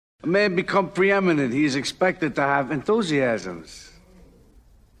A man become preeminent, he is expected to have enthusiasms.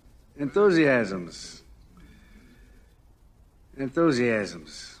 Enthusiasms.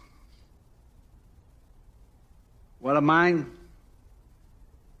 What are mine?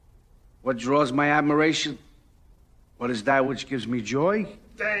 What draws my admiration? What is that which gives me joy?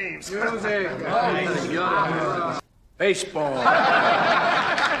 James. Music. Baseball.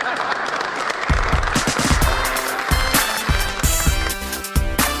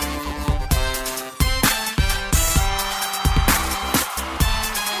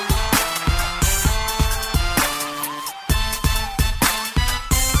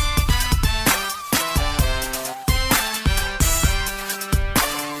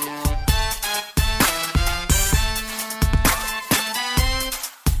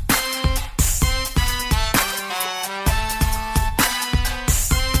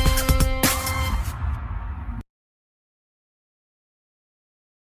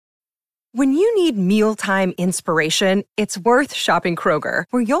 When you need mealtime inspiration, it's worth shopping Kroger,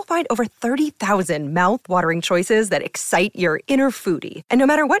 where you'll find over 30,000 mouth-watering choices that excite your inner foodie. And no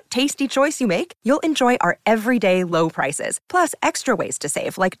matter what tasty choice you make, you'll enjoy our everyday low prices, plus extra ways to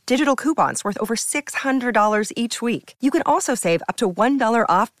save, like digital coupons worth over $600 each week. You can also save up to $1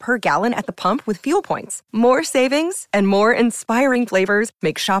 off per gallon at the pump with fuel points. More savings and more inspiring flavors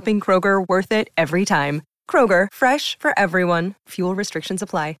make shopping Kroger worth it every time. Kroger, fresh for everyone. Fuel restrictions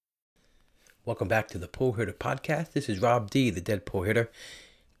apply. Welcome back to the Pull Hitter Podcast. This is Rob D, the Dead Pull Hitter.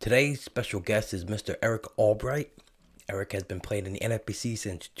 Today's special guest is Mr. Eric Albright. Eric has been playing in the NFBC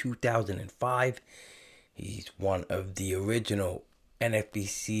since 2005. He's one of the original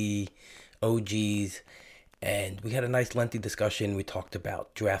NFBC OGs. And we had a nice lengthy discussion. We talked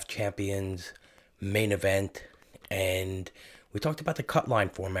about draft champions, main event, and we talked about the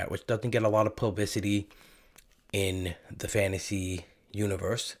Cutline format, which doesn't get a lot of publicity in the fantasy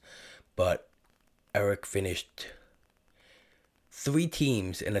universe. But Eric finished 3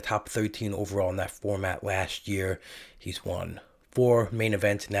 teams in the top 13 overall in that format last year. He's won 4 main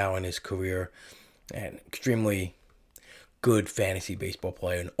events now in his career, and extremely good fantasy baseball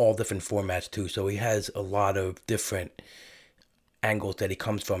player in all different formats too. So he has a lot of different angles that he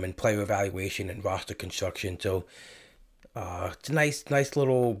comes from in player evaluation and roster construction. So it's a nice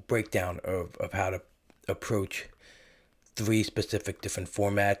little breakdown of how to approach 3 specific different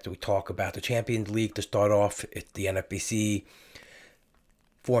formats. We talk about the Champions League to start off. It's the NFBC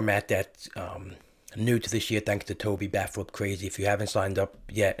format that's new to this year thanks to Toby Bafflip Crazy. If you haven't signed up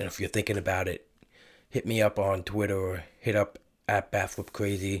yet, and if you're thinking about it, hit me up on Twitter or hit up at Bafflip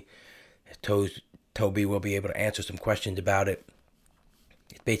Crazy. Toby will be able to answer some questions about it.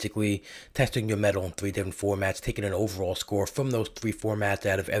 It's basically testing your mettle in 3 different formats, taking an overall score from those 3 formats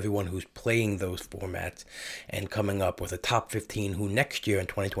out of everyone who's playing those formats, and coming up with a top 15 who next year in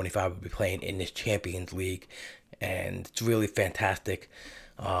 2025 will be playing in this Champions League. And it's really fantastic.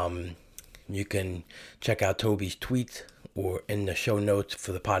 You can check out Toby's tweets, or in the show notes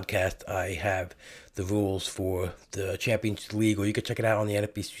for the podcast, I have the rules for the Champions League, or you can check it out on the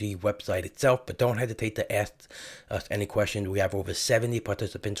NFBC website itself. But don't hesitate to ask us any questions. We have over 70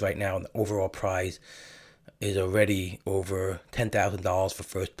 participants right now, and the overall prize is already over $10,000 for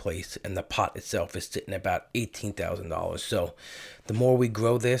first place, and the pot itself is sitting at about $18,000. So the more we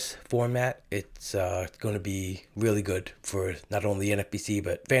grow this format, it's going to be really good for not only NFBC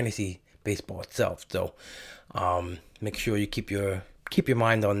but fantasy baseball itself. So make sure you keep your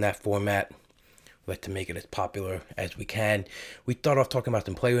mind on that format. We like to make it as popular as we can. We start off talking about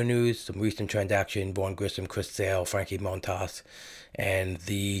some player news, some recent transaction: Vaughn Grissom, Chris Sale, Frankie Montas, and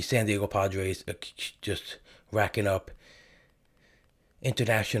the San Diego Padres are just racking up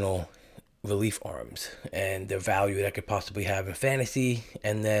international relief arms and the value that could possibly have in fantasy.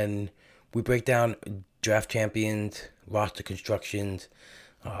 And then we break down draft champions, roster constructions,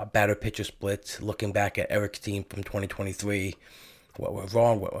 batter pitcher splits, looking back at Eric's team from 2023, what went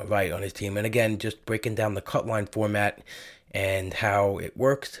wrong, what went right on his team. And again, just breaking down the Cutline format and how it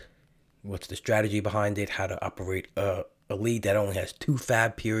works, what's the strategy behind it, how to operate a league that only has 2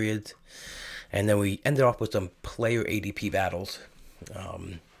 fab periods. And then we ended off with some player ADP battles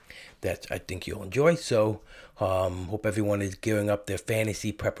that I think you'll enjoy. So hope everyone is gearing up their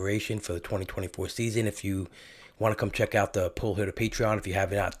fantasy preparation for the 2024 season. If you want to come check out the Pull Hitter Patreon, if you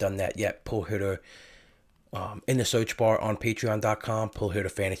have not done that yet, Pull Hitter in the search bar on patreon.com, Pull Hitter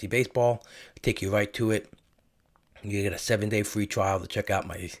Fantasy Baseball. Take you right to it. You get a 7-day free trial to check out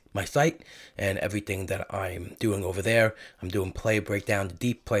my site and everything that I'm doing over there. I'm doing player breakdowns,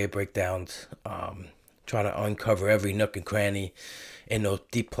 deep player breakdowns, try to uncover every nook and cranny in those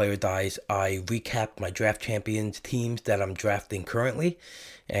deep player dives. I recap my draft champions teams that I'm drafting currently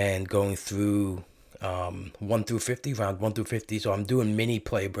and going through 1 through 50, round 1 through 50. So I'm doing mini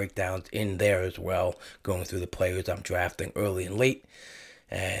player breakdowns in there as well, going through the players I'm drafting early and late,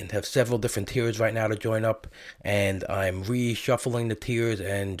 and have several different tiers right now to join up. And I'm reshuffling the tiers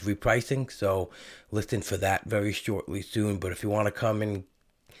and repricing, so listen for that very shortly soon. But if you want to come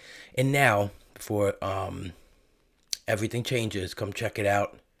in now before everything changes, come check it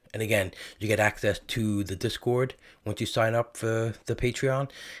out. And again, you get access to the Discord once you sign up for the Patreon,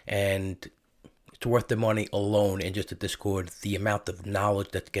 and it's worth the money alone in just the Discord. The amount of knowledge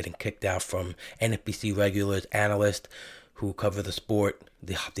that's getting kicked out from NFBC regulars, analysts who cover the sport,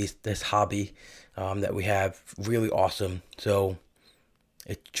 this hobby that we have, really awesome. So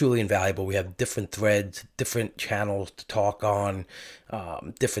it's truly invaluable. We have different threads, different channels to talk on,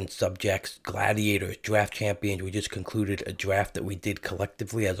 different subjects, gladiators, draft champions. We just concluded a draft that we did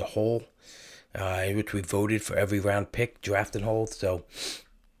collectively as a whole, in which we voted for every round pick, draft and hold.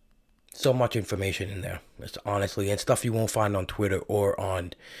 So much information in there. It's honestly, and stuff you won't find on Twitter or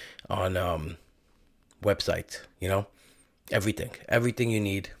on websites. Everything you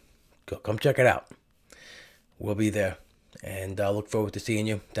need. Come check it out. We'll be there. And I look forward to seeing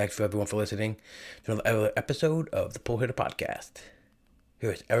you. Thanks for everyone for listening to another episode of the Pull Hitter Podcast.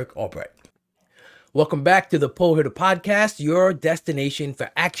 Here is Eric Albright. Welcome back to the Pull Hitter Podcast, your destination for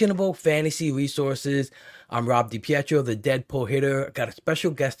actionable fantasy resources. I'm Rob DiPietro, the Dead Pull Hitter. Got a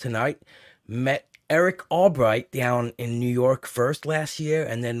special guest tonight. Met Eric Albright down in New York first last year,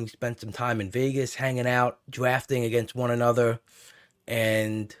 and then we spent some time in Vegas hanging out, drafting against one another,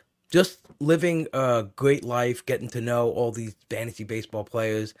 and just living a great life, getting to know all these fantasy baseball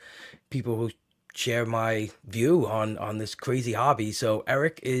players, people who share my view on this crazy hobby. So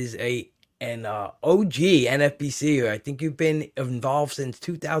Eric is an OG NFBC. I think you've been involved since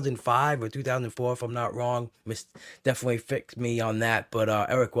 2005 or 2004, if I'm not wrong. Definitely fix me on that. But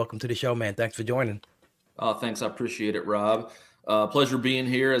Eric, welcome to the show, man. Thanks for joining. Thanks. I appreciate it, Rob. Pleasure being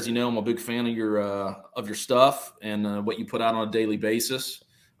here. As you know, I'm a big fan of your stuff and what you put out on a daily basis.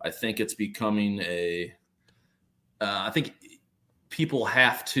 I think it's becoming I think people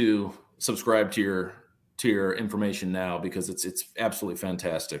have to subscribe to your information now because it's absolutely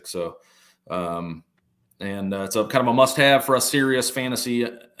fantastic. So, it's a kind of a must-have for us serious fantasy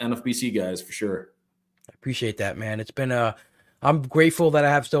NFBC guys for sure. I appreciate that, man. It's been I'm grateful that I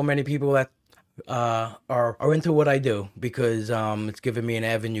have so many people that are into what I do, because it's given me an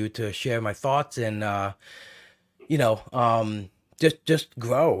avenue to share my thoughts and just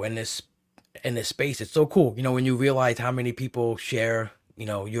grow in this space. It's so cool, when you realize how many people share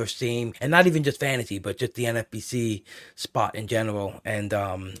your same, and not even just fantasy, but just the NFBC spot in general. And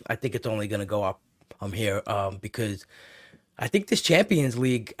I think it's only going to go up here because I think this Champions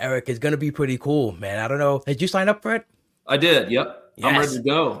League, Eric, is going to be pretty cool, man. I don't know. Did you sign up for it? I did. Yep. Yes. I'm ready to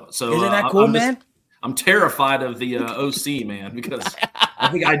go. So isn't that cool, man? I'm terrified of the OC, man, because I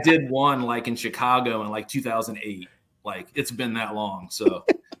think I did one like in Chicago in like 2008. Like it's been that long. So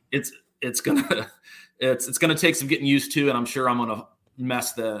it's gonna take some getting used to, and I'm sure I'm gonna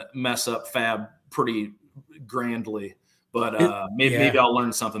mess up Fab pretty grandly, but maybe I'll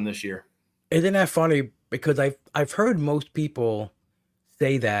learn something this year. Isn't that funny? Because I've heard most people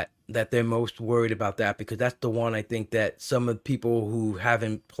say that they're most worried about that, because that's the one I think that some of the people who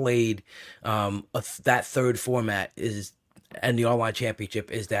haven't played that third format is, and the online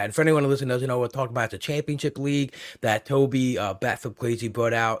championship is that. And for anyone who listens doesn't know what we're talking about, it's a championship league that Toby Batflip Crazy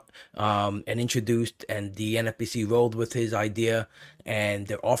brought out and introduced, and the NFBC rolled with his idea, and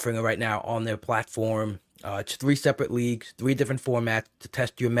they're offering it right now on their platform. It's 3 separate leagues, 3 different formats to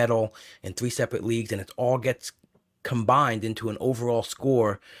test your mettle in 3 separate leagues, and it all gets combined into an overall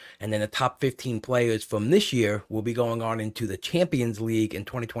score. And then the top 15 players from this year will be going on into the Champions League in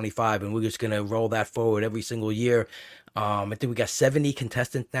 2025, and we're just going to roll that forward every single year. I think we got 70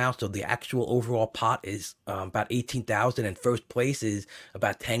 contestants now, so the actual overall pot is about 18,000, and first place is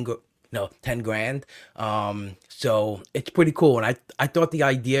about 10 grand. So it's pretty cool, and I thought the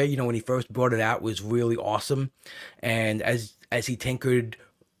idea, when he first brought it out, was really awesome. And as he tinkered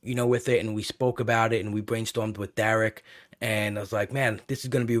with it, and we spoke about it, and we brainstormed with Derek, and I was like, man, this is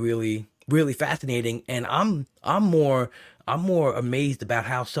going to be really, really fascinating. And I'm more amazed about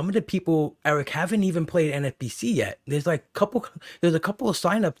how some of the people, Eric, haven't even played NFBC yet. There's a couple of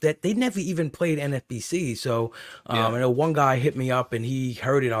signups that they never even played NFBC. So I know one guy hit me up and he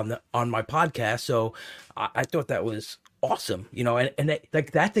heard it on my podcast. So I thought that was awesome, and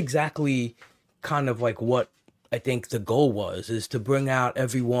that's exactly kind of like what I think the goal is to bring out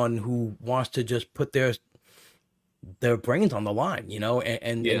everyone who wants to just put their brains on the line,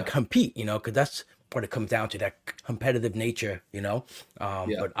 and compete, because that's what it comes down to, that competitive nature,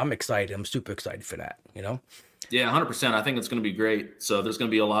 But I'm excited. I'm super excited for that, Yeah, 100%. I think it's going to be great. So there's going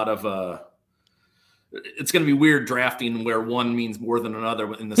to be a lot of it's going to be weird drafting where one means more than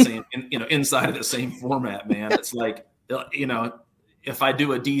another in the same, inside of the same format, man. It's like, if I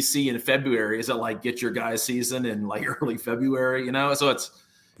do a DC in February, is it like get your guys season in like early February, So it's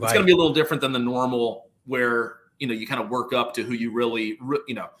going to be a little different than the normal where, you kind of work up to who you really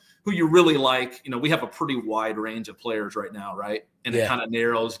like. We have a pretty wide range of players right now, right? And it kind of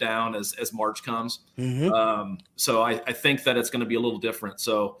narrows down as March comes. Mm-hmm. So I think that it's going to be a little different.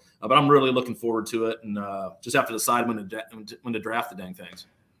 So, but I'm really looking forward to it, and just have to decide when to draft the dang things.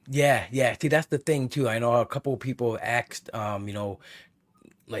 Yeah. See, that's the thing too. I know a couple of people asked,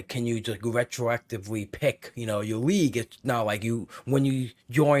 like, can you just retroactively pick, your league? It's not like when you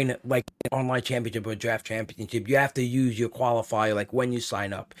join like an online championship or draft championship, you have to use your qualifier, like when you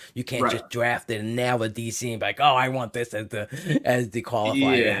sign up. You can't just draft it and nail the DC and be like, oh, I want this as the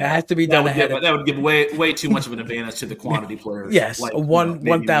qualifier. Yeah. It has to be done that would give way too much of an advantage to the quantity players. Yes, like,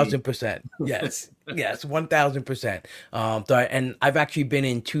 1,000%. Yes, 1,000%. And I've actually been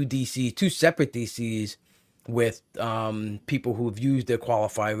in two separate DCs with people who've used their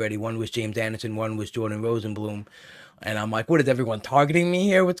qualifier already. One was James Anderson, one was Jordan Rosenblum. And I'm like, what is everyone targeting me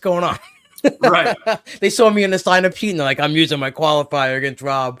here? What's going on? Right. They saw me in the sign-up sheet and they're like, I'm using my qualifier against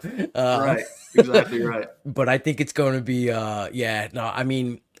Rob. Right. Exactly right. But I think it's going to be, I've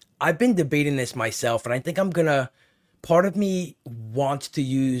been debating this myself, and I think part of me wants to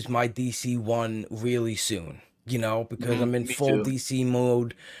use my DC one really soon, because I'm in full too. DC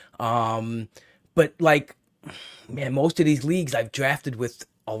mode. But like, man, most of these leagues I've drafted with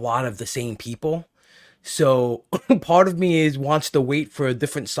a lot of the same people. So part of me wants to wait for a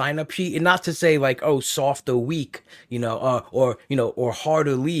different sign-up sheet, and not to say like, oh, soft or weak, or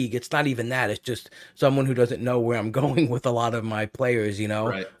harder league. It's not even that. It's just someone who doesn't know where I'm going with a lot of my players,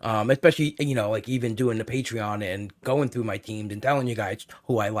 Right. Especially, like even doing the Patreon and going through my teams and telling you guys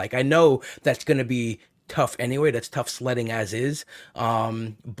who I like. I know that's going to be tough anyway. That's tough sledding as is,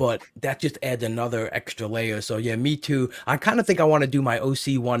 but that just adds another extra layer. So yeah, me too. I kind of think I want to do my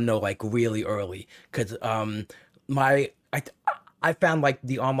OC one though, like really early, because I found like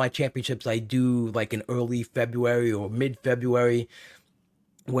the online championships I do like in early February or mid-February,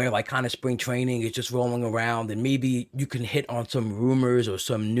 where like kind of spring training is just rolling around, and maybe you can hit on some rumors or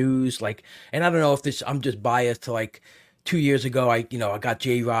some news, like, and I don't know if I'm just biased to like 2 years ago, I got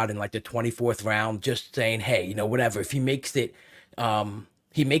J-Rod in like the 24th round, just saying, hey, whatever, if he makes it,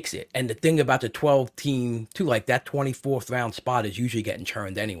 he makes it. And the thing about the 12 team too, like that 24th round spot is usually getting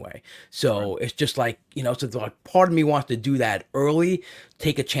churned anyway. So It's just like, so like part of me wants to do that early,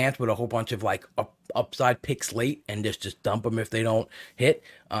 take a chance with a whole bunch of like upside picks late and just dump them if they don't hit.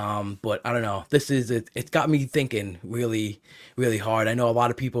 But I don't know. It's got me thinking really, really hard. I know a lot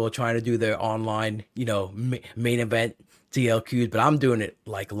of people are trying to do their online, main event TLQs, but I'm doing it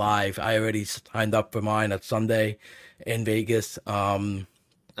like live. I already signed up for mine at Sunday in Vegas.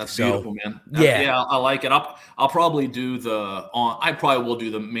 That's beautiful, man. Yeah, I like it. I'll probably do I probably will do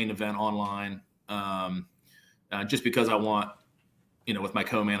the main event online, just because I want, with my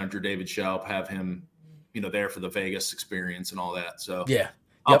co-manager David Schaub, have him, there for the Vegas experience and all that. So yeah,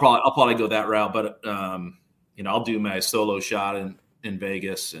 I'll probably go that route. But I'll do my solo shot in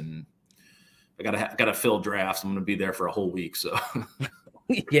Vegas, and I gotta fill drafts. I'm gonna be there for a whole week. So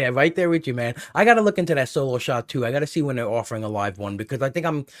yeah, right there with you, man. I gotta look into that solo shot too. I gotta see when they're offering a live one, because I think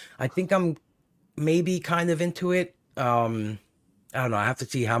I'm maybe kind of into it. I don't know. I have to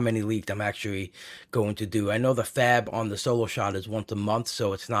see how many leagues I'm actually going to do. I know the fab on the solo shot is once a month,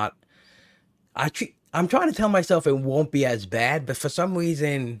 so it's not. I'm trying to tell myself it won't be as bad, but for some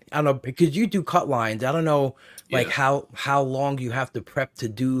reason, I don't know, because you do cut lines. I don't know, like how long you have to prep to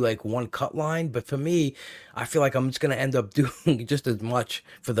do like one cut line. But for me, I feel like I'm just gonna end up doing just as much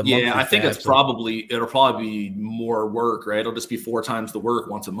for the month. Yeah, I think it'll probably be more work, right? It'll just be 4 times the work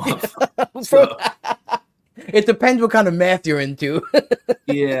once a month. So. It depends what kind of math you're into.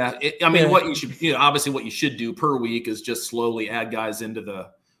 Yeah, what you should, obviously what you should do per week is just slowly add guys into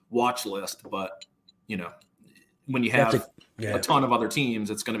the watch list. But when you have a ton of other teams,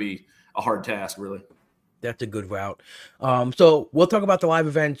 it's going to be a hard task, really. That's a good route. So we'll talk about the live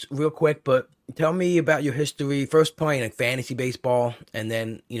events real quick, but tell me about your history. First playing like fantasy baseball, and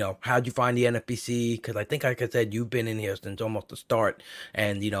then, how'd you find the NFBC? Because I think, like I said, you've been in here since almost the start,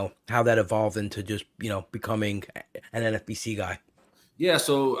 and, how that evolved into just, becoming an NFBC guy. Yeah,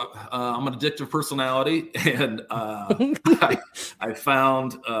 so I'm an addictive personality, and I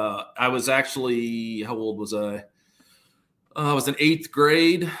found I was actually, how old was I? I was in eighth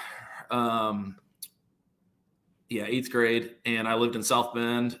grade. Um, yeah, eighth grade, and I lived in South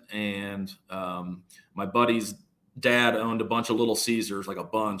Bend, and my buddy's dad owned a bunch of Little Caesars, like a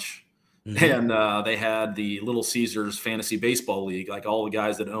bunch, and they had the Little Caesars Fantasy Baseball League, like all the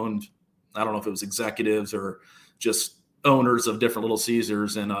guys that owned. I don't know if it was executives or just owners of different Little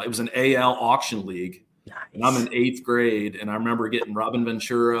Caesars, and it was an AL auction league. Nice. And I'm in eighth grade, and I remember getting Robin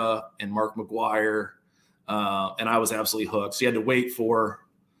Ventura and Mark McGuire, and I was absolutely hooked. So you had to wait for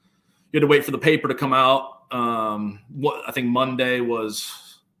the paper to come out. What I think Monday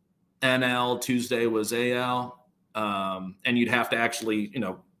was NL, Tuesday was AL, and you'd have to actually,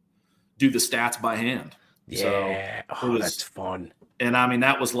 do the stats by hand. Yeah, so that's fun. And I mean,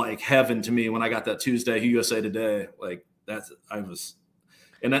 that was like heaven to me when I got that Tuesday USA Today. Like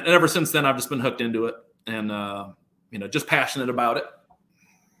and ever since then I've just been hooked into it, and just passionate about it.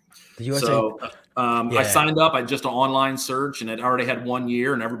 The USA. So I signed up. I just an online search, and it already had 1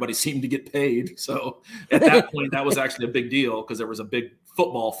 year, and everybody seemed to get paid. So at that point, that was actually a big deal because there was a big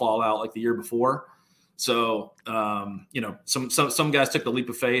football fallout like the year before. So some guys took the leap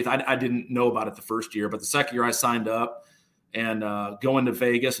of faith. I didn't know about it the first year, but the second year I signed up and going to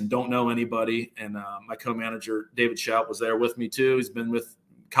Vegas and don't know anybody. And my co-manager David Shout was there with me too. He's been with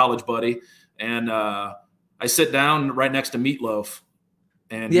college buddy, and I sit down right next to Meatloaf.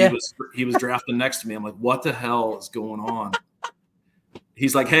 And he was drafting next to me. I'm like, what the hell is going on?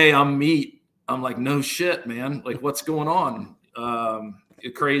 He's like, hey, I'm Meat. I'm like, no shit, man. Like, what's going on?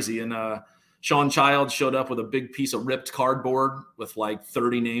 Crazy. And Sean Childs showed up with a big piece of ripped cardboard with like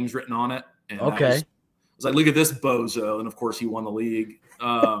 30 names written on it. And okay. I was like, look at this bozo. And of course he won the league.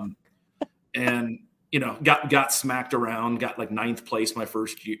 And got smacked around, got like 9th place our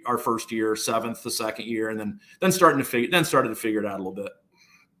first year, 7th the second year, and then started to figure it out a little bit.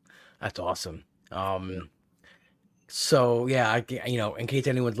 That's awesome. So yeah, in case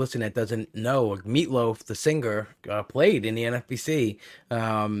anyone's listening that doesn't know, Meatloaf, the singer, played in the NFBC,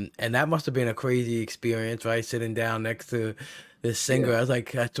 and that must have been a crazy experience, right? Sitting down next to this singer. I was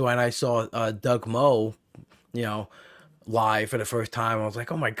like, that's when I saw Doug Moe, live for the first time. I was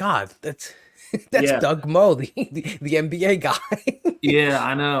like, oh my God, that's Doug Moe, the NBA guy. Yeah,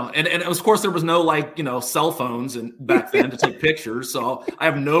 I know. And of course there was no cell phones and back then to take pictures. So I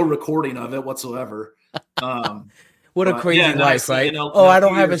have no recording of it whatsoever. What a crazy life, right? I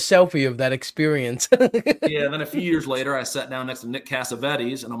don't have a selfie of that experience. Yeah. And then a few years later, I sat down next to Nick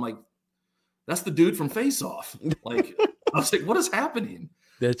Cassavetes, and I'm like, that's the dude from Face Off. Like, I was like, what is happening?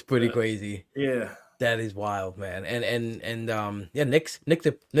 That's pretty crazy. Yeah. That is wild, man. And Nick's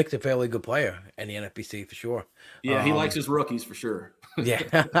a fairly good player in the NFBC for sure. Yeah, he likes his rookies for sure. Yeah.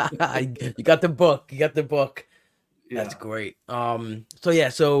 You got the book. Yeah. That's great.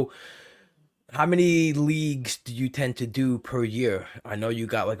 So how many leagues do you tend to do per year? I know you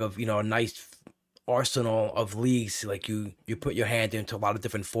got like a nice arsenal of leagues. Like you put your hand into a lot of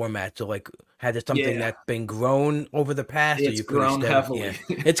different formats. So like, had it something that's been grown over the past? It's grown heavily.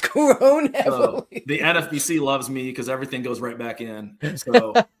 Yeah. It's grown heavily. So the NFBC loves me because everything goes right back in.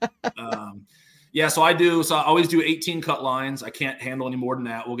 So so I always do 18 cut lines. I can't handle any more than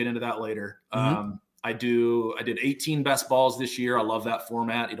that. We'll get into that later. I did 18 best balls this year. I love that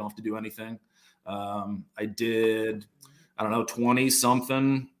format. You don't have to do anything. I did, 20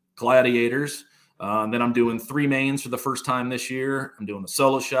 something gladiators. Then I'm doing 3 mains for the first time this year. I'm doing the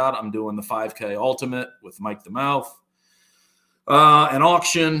solo shot. I'm doing the 5K ultimate with Mike the Mouth, an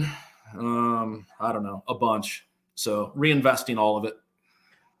auction. A bunch. So reinvesting all of it.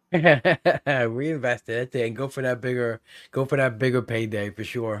 Reinvest it and go for that bigger payday for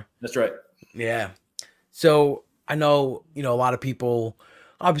sure. That's right. Yeah. So I know, a lot of people,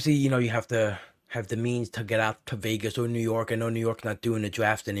 obviously, you have to have the means to get out to Vegas or New York. I know New York's not doing the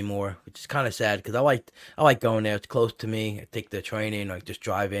draft anymore, which is kind of sad because I like going there. It's close to me. I take the train in, like just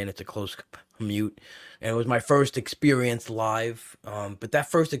drive in. It's a close commute. And it was my first experience live. But that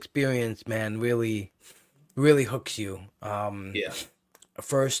first experience, man, really, really hooks you. My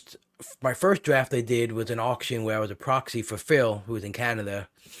first draft I did was an auction where I was a proxy for Phil, who was in Canada.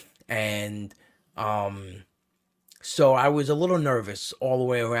 And so I was a little nervous all the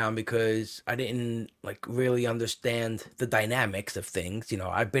way around because I didn't really understand the dynamics of things.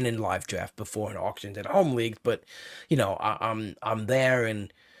 I've been in live draft before in auctions and home leagues, but I'm there,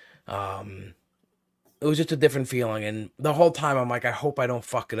 and it was just a different feeling. And the whole time I'm like, I hope I don't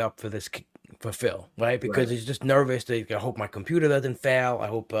fuck it up for Phil, right? Because he's just nervous. I hope my computer doesn't fail. I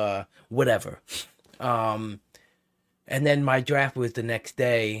hope whatever. And then my draft was the next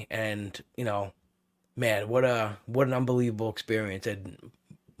day, and man, what an unbelievable experience. And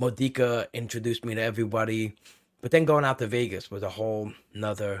Modica introduced me to everybody, but then going out to Vegas was a whole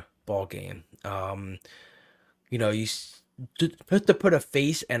nother ball game. You know, just to put a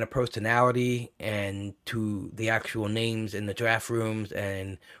face and a personality and to the actual names in the draft rooms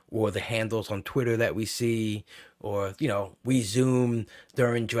and or the handles on Twitter that we see, or we Zoom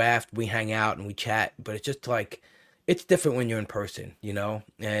during draft, we hang out and we chat, but it's just like it's different when you're in person,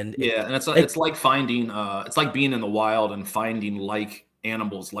 and Yeah, and it's like finding it's like being in the wild and finding like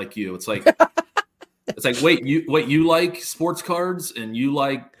animals like you. It's like wait, you like sports cards and you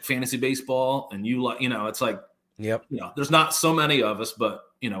like fantasy baseball and you like it's like yep. There's not so many of us, but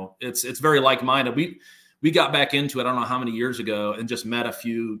it's very like-minded. We got back into it, I don't know how many years ago, and just met a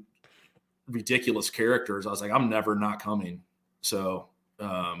few ridiculous characters. I was like, I'm never not coming. So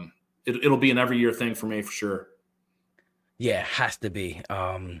it'll be an every year thing for me for sure. Yeah, has to be,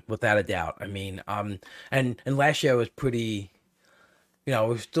 without a doubt. I mean, and last year was pretty,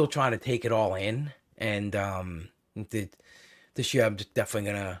 we're still trying to take it all in, and this year I'm just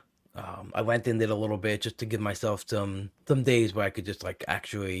definitely gonna. I lengthened it a little bit just to give myself some days where I could just like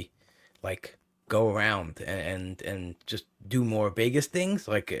actually like go around and just do more Vegas things,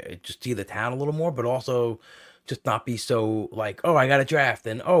 like just see the town a little more, but also just not be so like, oh, I got a draft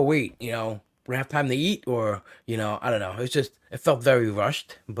and oh wait, we have time to eat, or I don't know. It felt very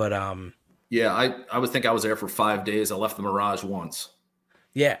rushed, but yeah, I would think I was there for 5 days. I left the Mirage once.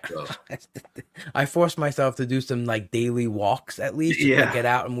 yeah. So. I forced myself to do some like daily walks at least, just to get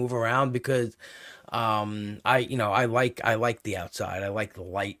out and move around, because I like the outside. I like the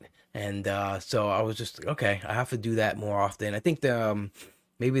light, and so I was just okay, I have to do that more often. I think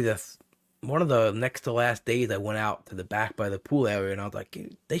maybe one of the next to last days I went out to the back by the pool area, and I was like,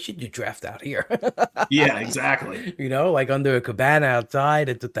 they should do draft out here. Yeah, exactly. Like under a cabana outside.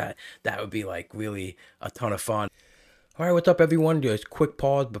 That would be like really a ton of fun. All right, what's up, everyone? Just a quick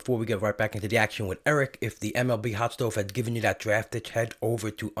pause before we get right back into the action with Eric. If the MLB Hot Stove has given you that draft itch, head over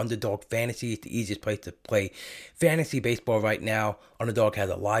to Underdog Fantasy. It's the easiest place to play fantasy baseball right now. Underdog has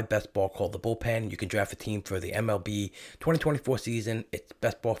a live best ball called the Bullpen. You can draft a team for the MLB 2024 season. It's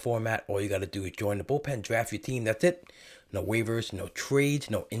best ball format. All you got to do is join the Bullpen, draft your team. That's it. No waivers, no trades,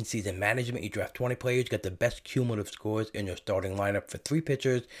 no in-season management. You draft 20 players, get the best cumulative scores in your starting lineup for 3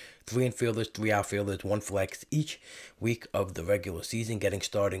 pitchers, 3 infielders, 3 outfielders, 1 flex each week of the regular season. Getting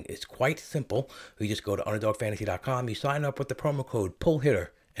starting is quite simple. You just go to UnderdogFantasy.com. You sign up with the promo code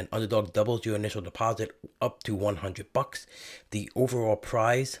PULLHITTER, and Underdog doubles your initial deposit up to $100. The overall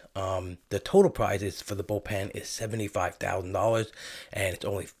prize, the total prize is for the Bullpen is $75,000, and it's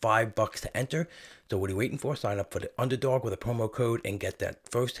only $5 to enter. So what are you waiting for? Sign up for the Underdog with a promo code and get that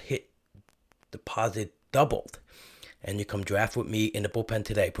first hit deposit doubled. And you come draft with me in the Bullpen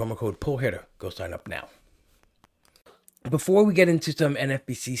today. Promo code PULLHITTER. Go sign up now. Before we get into some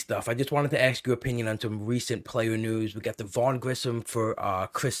NFBC stuff, I just wanted to ask your opinion on some recent player news. We got the Vaughn Grissom for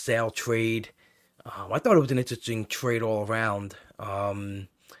Chris Sale trade. I thought it was an interesting trade all around.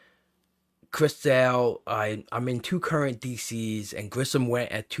 Chris Sale, I'm in 2 current DCs, and Grissom went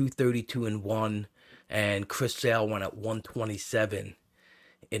at 232-1, and Chris Sale went at 127-1.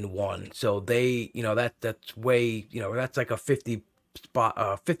 So they, that's way, that's like a 50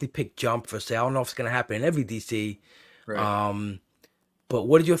 pick jump for Sale. I don't know if it's gonna happen in every DC. Right. But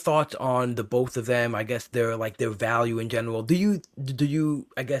what are your thoughts on the both of them? I guess their value in general. Do you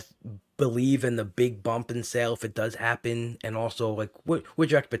I guess believe in the big bump in Sale if it does happen? And also, like,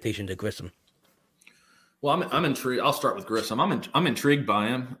 what's your expectation to Grissom? Well, I'm intrigued. I'll start with Grissom. I'm intrigued by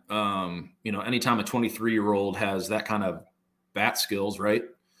him. Anytime a 23-year-old has that kind of bat skills, right?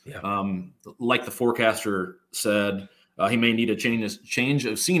 Yeah. Like the forecaster said, he may need a change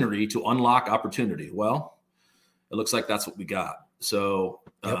of scenery to unlock opportunity. Well, it looks like that's what we got. So,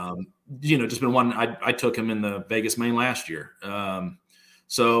 yep. Just been one. I took him in the Vegas main last year.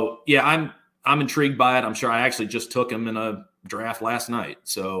 So yeah, I'm intrigued by it. I'm sure I actually just took him in a draft last night.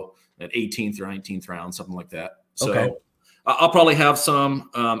 So at 18th or 19th round, something like that. So okay. I'll probably have some.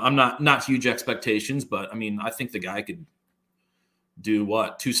 I'm not huge expectations, but I mean, I think the guy could do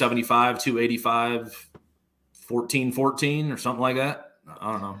what, 275, 285, 14 or something like that.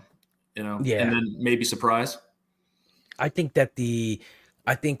 I don't know. Yeah. And then maybe surprise. I think that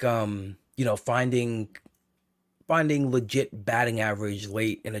finding legit batting average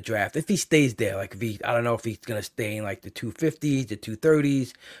late in a draft, if he stays there, like I don't know if he's going to stay in like the 250s, the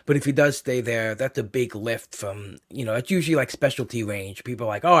 230s, but if he does stay there, that's a big lift from, it's usually like specialty range. People are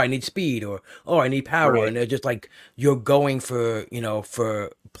like, oh, I need speed, or, oh, I need power. Right. And they're just like, you're going for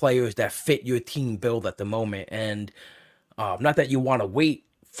players that fit your team build at the moment. And not that you want to wait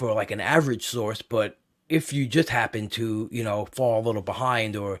for like an average source, but if you just happen to, fall a little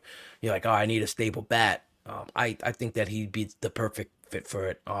behind, or you're like, oh, I need a stable bat, I think that he'd be the perfect fit for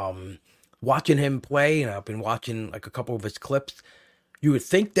it. Watching him play, and I've been watching like a couple of his clips, you would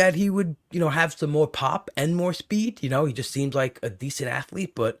think that he would, have some more pop and more speed. He just seems like a decent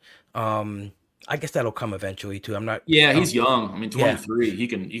athlete, but I guess that'll come eventually too. I'm not. Yeah, he's young. I mean, 23. Yeah.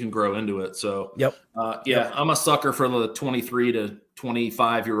 He can grow into it. So yep. I'm a sucker for the 23 to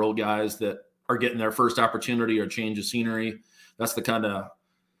 25-year-old guys that are getting their first opportunity or change of scenery. That's the kind of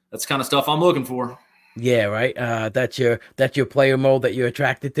stuff I'm looking for. Yeah, right. That's your player mold that you're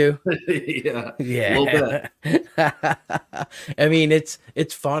attracted to. Yeah, yeah, a little bit. I mean, it's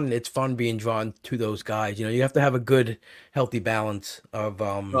fun. It's fun being drawn to those guys. You have to have a good, healthy balance of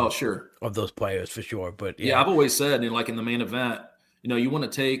sure, of those players for sure. But yeah, I've always said, like in the main event, you want to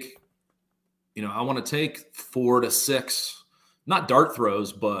take, I want to take 4 to 6, not dart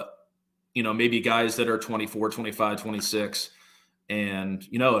throws, but maybe guys that are 24, 25, 26. And,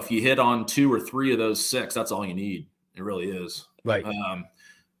 if you hit on 2 or 3 of those 6, that's all you need. It really is. Right.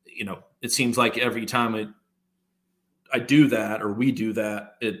 It seems like every time I do that, or we do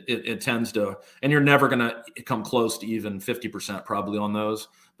that, it tends to, and you're never going to come close to even 50% probably on those.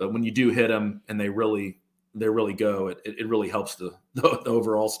 But when you do hit them and they really go, it really helps the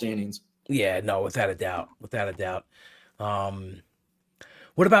overall standings. Yeah, no, without a doubt.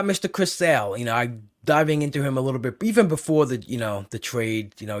 What about Mr. Chris Sale? I diving into him a little bit, even before the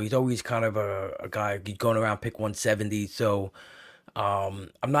trade. He's always kind of a guy going around pick 170. So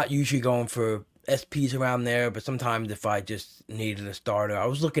I'm not usually going for SPs around there, but sometimes if I just needed a starter, I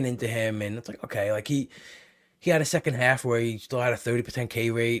was looking into him, and it's like, okay, like he had a second half where he still had a 30% K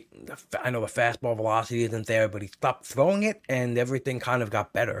rate. I know the fastball velocity isn't there, but he stopped throwing it, and everything kind of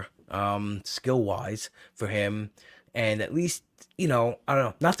got better skill wise for him. And at least, I don't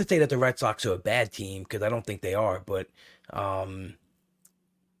know, not to say that the Red Sox are a bad team, because I don't think they are, but,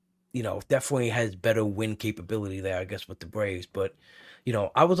 definitely has better win capability there, I guess, with the Braves. But,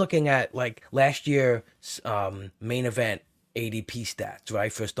 I was looking at, like, last year's main event ADP stats,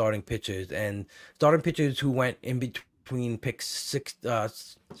 right, for starting pitchers. And starting pitchers who went in between picks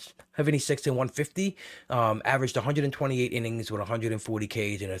 76 and 150 averaged 128 innings with 140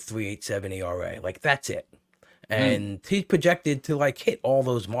 Ks and a 3.87 ERA. Like, that's it. And he's projected to like hit all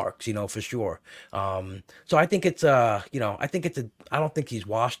those marks, for sure. So I think it's I don't think he's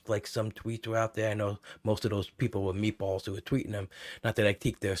washed like some tweets are out there. I know most of those people were meatballs who were tweeting him. Not that I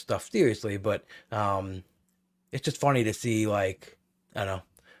take their stuff seriously, but it's just funny to see, like, I don't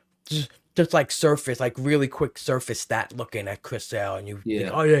know, just like surface, like really quick surface stat looking at Chris Sale, and you think,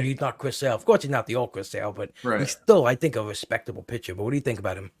 oh yeah, he's not Chris Sale. Of course he's not the old Chris Sale, but he's still, I think, a respectable pitcher. But what do you think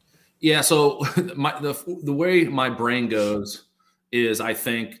about him? Yeah, so the way my brain goes is I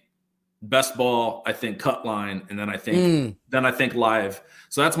think best ball, I think Cutline, and then I think live.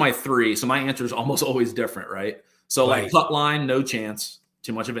 So that's my 3. So my answer is almost always different, right? So like Cutline, no chance,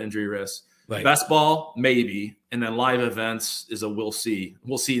 too much of an injury risk. Right. Best ball, maybe, and then live events is a we'll see.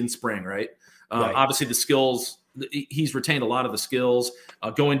 We'll see in spring, right? Obviously the skills, he's retained a lot of the skills.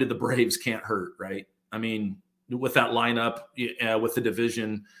 Going to the Braves can't hurt, right? I mean, with that lineup, with the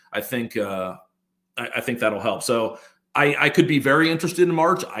division, I think that'll help. So I could be very interested in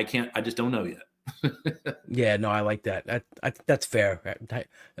March. I just don't know yet. Yeah, no, I like that. That's fair.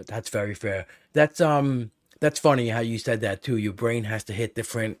 That's very fair. That's funny how you said that too. Your brain has to hit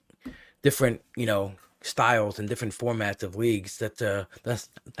different, styles and different formats of leagues. That's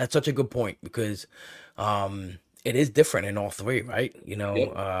such a good point, because it is different in all 3, right?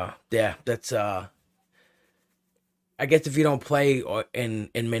 Yeah, that's I guess if you don't play in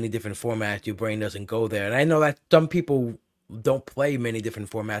many different formats, your brain doesn't go there. And I know that some people don't play many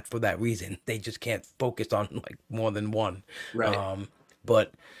different formats for that reason. They just can't focus on like more than one. Right.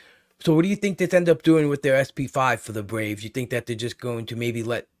 But so what do you think this end up doing with their SP5 for the Braves? You think that they're just going to maybe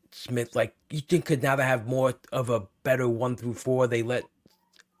let Smith, like, you think could now they have more of a better 1 through 4, they let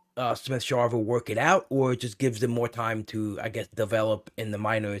Smith Sharver work it out, or it just gives them more time to, I guess, develop in the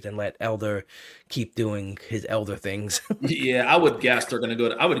minors and let Elder keep doing his Elder things? Yeah, I would guess they're going to go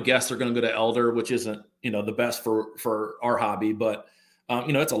to Elder, which isn't, the best for our hobby, but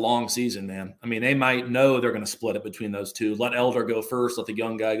it's a long season, man. I mean, they might know they're going to split it between those two. Let Elder go first, let the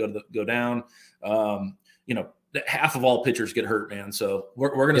young guy go down. Half of all pitchers get hurt, man. So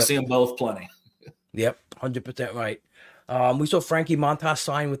we're going to see them both plenty. Yep, 100% right. We saw Frankie Montas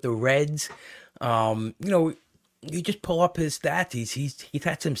sign with the Reds. you just pull up his stats. He's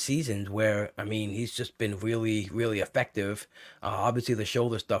had some seasons where, I mean, he's just been really, really effective. Obviously the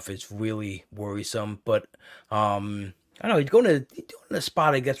shoulder stuff is really worrisome, but I don't know, he's doing a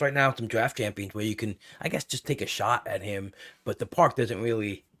spot, I guess, right now, some draft champions where you can, I guess, just take a shot at him. But the park doesn't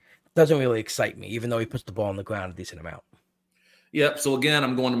really excite me, even though he puts the ball on the ground a decent amount. Yep. So again,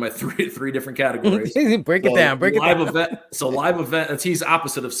 I'm going to my three different categories. Break it down. Live event. So live event. He's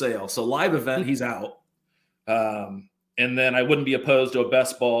opposite of sale. So live event, he's out. And then I wouldn't be opposed to a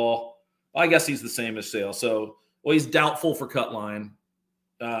best ball. Well, I guess he's the same as sale. So he's doubtful for Cutline.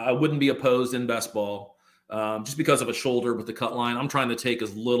 I wouldn't be opposed in best ball just because of a shoulder with the Cutline. I'm trying to take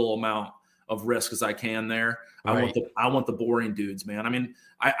as little amount of risk as I can there. Right. I want the boring dudes, man. I mean,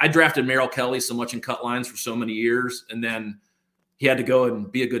 I drafted Merrill Kelly so much in Cutlines for so many years, and then he had to go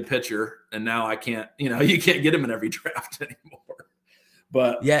and be a good pitcher, and now I can't. You can't get him in every draft anymore.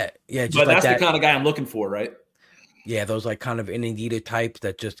 But yeah. But like that's the kind of guy I'm looking for, right? Yeah, those like kind of inning eater types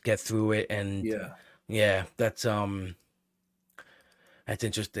that just get through it, and that's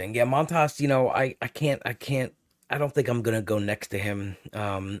interesting. Yeah, Montas, I don't think I'm gonna go next to him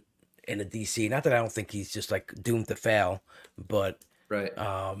in a DC. Not that I don't think he's just like doomed to fail, but right.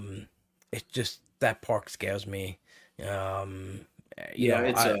 It's just that park scares me. I mean,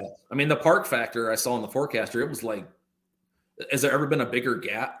 the park factor I saw in the forecaster, it was like, has there ever been a bigger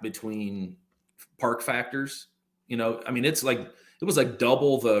gap between park factors? I mean, it was like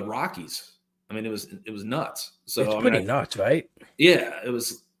double the Rockies. I mean, it was nuts. So it's pretty nuts, right? Yeah, it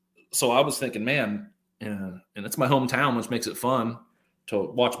was. So I was thinking, man, and it's my hometown, which makes it fun to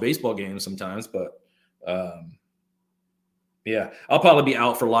watch baseball games sometimes. But I'll probably be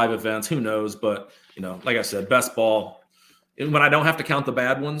out for live events. Who knows? But like I said, best ball. And when I don't have to count the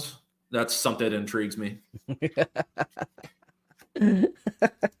bad ones, that's something that intrigues me.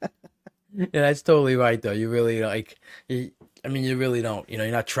 Yeah, that's totally right, though. You really you really don't.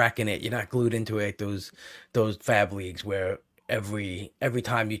 You're not tracking it. You're not glued into it. Those fab leagues where every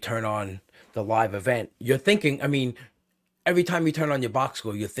time you turn on the live event, you're thinking. I mean, every time you turn on your box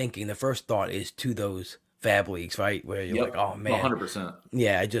score, you're thinking. The first thought is to those fab leagues, right? Where you're like, oh man, 100%.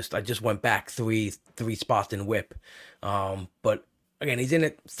 Yeah, I just went back three spots in whip, but. Again, he's in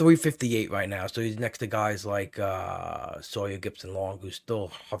at 358 right now, so he's next to guys like Sawyer Gibson Long, who's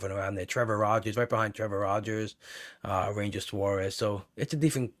still hovering around there. Trevor Rogers, right behind Trevor Rogers, Ranger Suarez. So it's a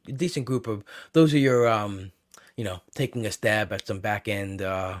decent group of those are your taking a stab at some back end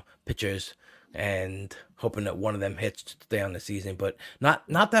pitchers and hoping that one of them hits to stay on the season, but not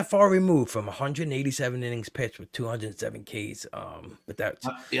that far removed from 187 innings pitched with 207 Ks. But that's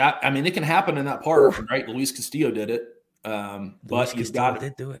I mean, it can happen in that park, right? Luis Castillo did it. But you've got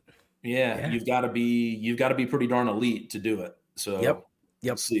to do it. Yeah, you've got to be pretty darn elite to do it. So yep.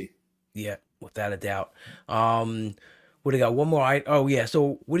 Let's see. Yeah, without a doubt. What do you got? One more. Oh yeah.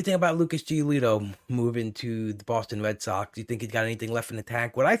 So what do you think about Lucas Giolito moving to the Boston Red Sox? Do you think he's got anything left in the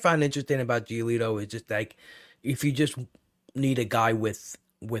tank? What I find interesting about Giolito is just like if you just need a guy with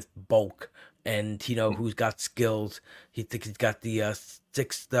bulk and who's got skills. He thinks he's got the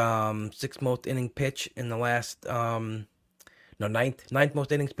sixth most inning pitch in the last ninth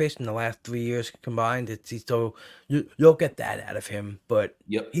most innings pitched in the last 3 years combined. So you'll get that out of him, but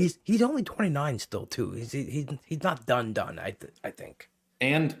he's only 29 still too. He's not done. I think.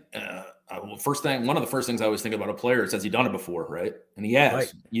 And one of the first things I always think about a player is, has he done it before, right? And he has.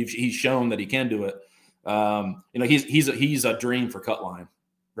 Right. He's shown that he can do it. He's a dream for Cutline,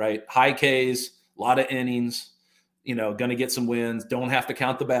 right? High Ks, a lot of innings. Going to get some wins. Don't have to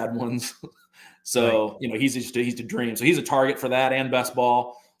count the bad ones. So, right. He's a dream. So he's a target for that and best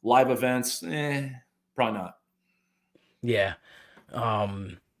ball. Live events, probably not. Yeah.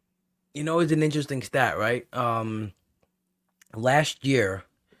 It's an interesting stat, right? Last year,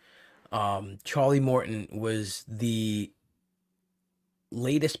 Charlie Morton was the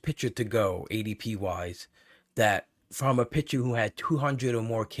latest pitcher to go, ADP-wise, that from a pitcher who had 200 or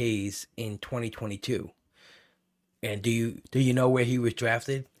more Ks in 2022. And do you know where he was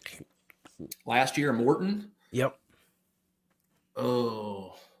drafted? Last year, Morton? Yep.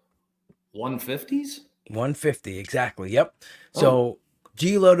 Oh, 150s? 150, exactly. Yep. So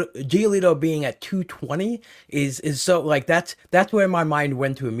Giolito being at 220 is so like that's where my mind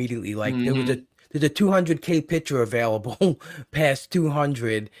went to immediately. Like there's a 200K pitcher available past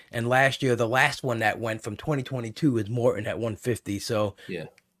 200, and last year the last one that went from 2022 is Morton at 150. So yeah.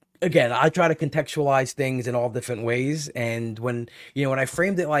 Again, I try to contextualize things in all different ways, and when I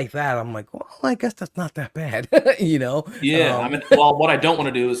framed it like that, I'm like, well, I guess that's not that bad, Yeah, I mean, well, what I don't want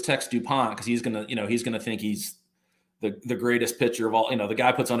to do is text DuPont because he's gonna think he's the greatest pitcher of all. The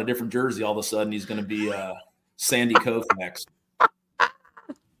guy puts on a different jersey all of a sudden, he's gonna be Sandy Koufax.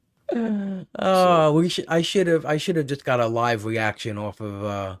 Oh, I should have just got a live reaction off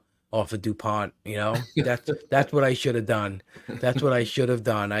of DuPont, you know. That's what I should have done. That's what I should have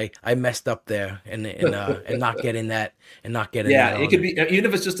done. I messed up there and not getting that Yeah, it on. could be, even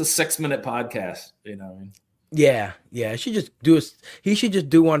if it's just a 6-minute podcast, you know. Yeah. He should just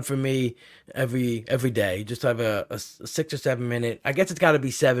do one for me every day. Just have a 6 or 7 minute. I guess it's got to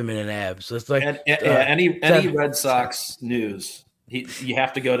be 7 minute abs. So it's like any Red Sox news, you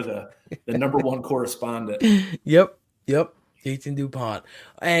have to go to the number one correspondent. Yep. Jason DuPont.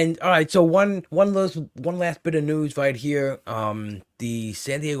 And all right, so one last bit of news right here. The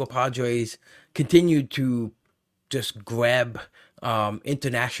San Diego Padres continued to just grab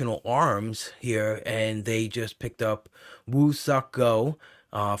international arms here, and they just picked up Woo Suk Go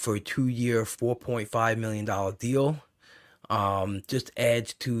for a 2-year, $4.5 million deal. Just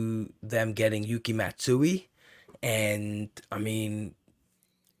adds to them getting Yuki Matsui. And I mean,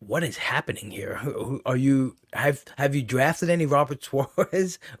 what is happening here? Are you have you drafted any Robert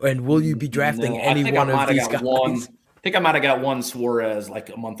Suarez, and will you be drafting any one of these guys? I think I might have got one Suarez like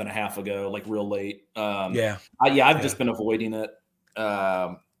a month and a half ago, like real late. I've just been avoiding it.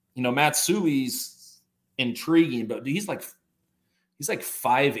 Matsui's intriguing, but he's like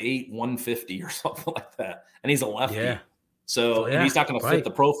 5'8", 150 or something like that, and he's a lefty. Yeah. So and he's not going to fit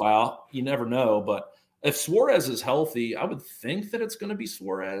the profile. You never know, but if Suarez is healthy, I would think that it's going to be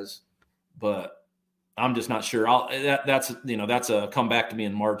Suarez, but I'm just not sure. That's a come back to me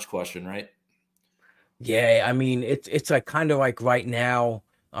in March question, right? Yeah, I mean it's like kind of like right now.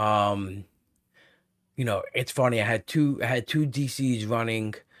 It's funny. I had two DCs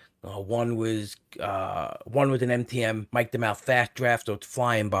running. One was an MTM, Mike them out fast draft, so it's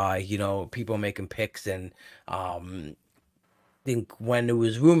flying by. People making picks, and think when it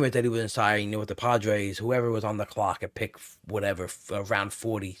was rumored that he was signing with the Padres, whoever was on the clock at pick whatever around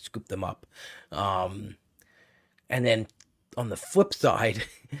 40 scooped them up. And then on the flip side,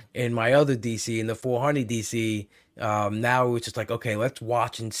 in my other DC, in the 400 DC, now it's just like, okay, let's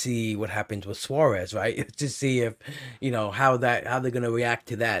watch and see what happens with Suarez, right? To see if how they're gonna react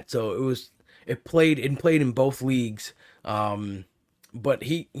to that. So it played in both leagues. But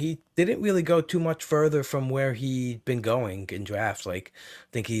he didn't really go too much further from where he'd been going in drafts. Like, I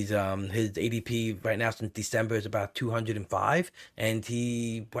think he's his ADP right now since December is about 205, and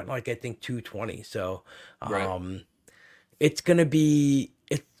he went like I think 220. So Right. It's gonna be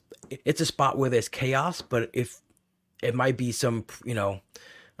it's a spot where there's chaos, but if it might be some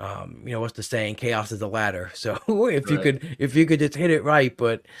what's the saying? Chaos is a ladder. So if you could just hit it right,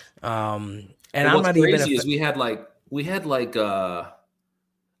 but and I'm not even. Is we had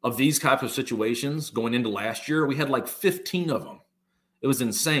of these types of situations going into last year, we had like 15 of them. It was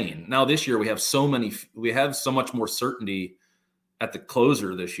insane. Now this year we have so much more certainty at the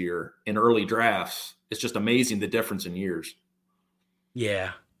closer this year in early drafts. It's just amazing the difference in years.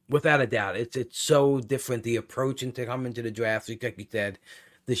 Yeah, without a doubt. It's so different. The approach into coming to the draft, like you said,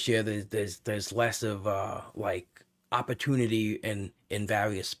 this year there's less of like opportunity in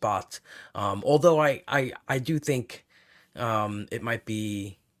various spots. Although I do think it might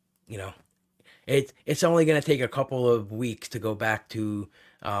be, it's only going to take a couple of weeks to go back to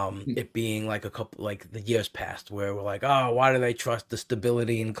it being like like the years past where we're like, oh, why do they trust the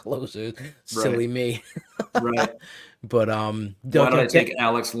stability in closers? Silly me. Right. But why did I take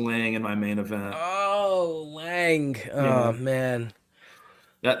Alex Lang in my main event? Oh, Lang. Oh man.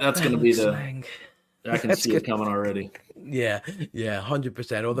 That's going to be Lang. I can see it coming already. Yeah,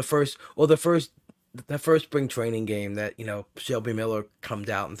 100%. Or the first spring training game that Shelby Miller comes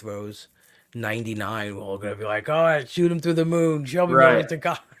out and throws 99. We're all gonna be like, all right, shoot him through the moon. Shelby Miller's the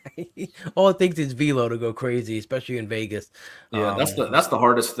guy. All it takes is velo to go crazy, especially in Vegas. Yeah, that's the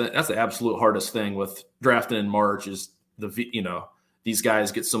hardest thing. That's the absolute hardest thing with drafting in March is these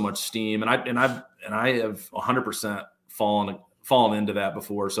guys get so much steam, and I have 100% fallen into that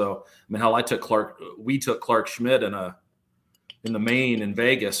before. So I mean, hell, we took Clark Schmidt in the main in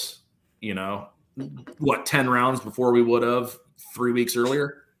Vegas. 10 rounds before we would have 3 weeks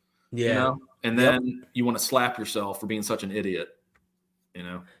earlier. Yeah. And then you want to slap yourself for being such an idiot.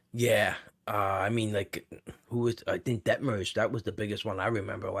 Yeah. I mean, like, I think Detmers, that was the biggest one I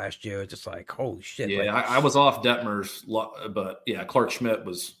remember last year. Just like, holy shit. Yeah, I was off Detmers, but yeah, Clark Schmidt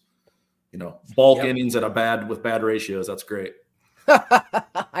was, bulk innings with bad ratios. That's great.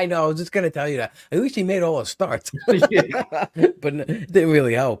 I know. I was just going to tell you that. At least he made all his starts. But it didn't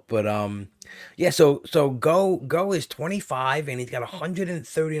really help. But, yeah, so Go is 25, and he's got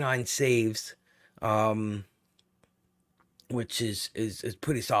 139 saves, which is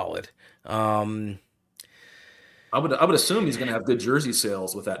pretty solid. I would assume he's going to have good jersey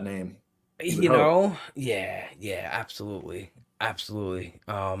sales with that name. You would You hope. know, yeah, yeah, absolutely, absolutely.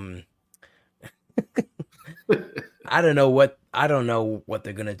 I don't know what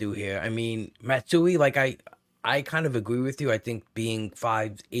they're gonna do here. I mean, Matsui, like I kind of agree with you. I think being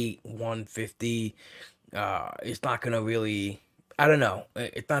 5'8", 150, it's not gonna really. I don't know.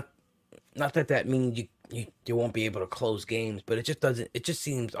 It's not that that means you won't be able to close games, but it just doesn't. It just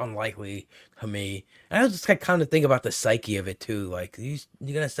seems unlikely to me. And I was just kind of think about the psyche of it too. Like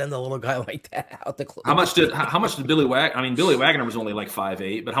you're gonna send a little guy like that out to close. How much did Billy Wagner? I mean, Billy Wagner was only like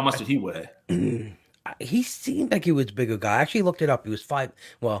 5'8", but how much did he weigh? He seemed like he was a bigger guy. I actually looked it up. He was five.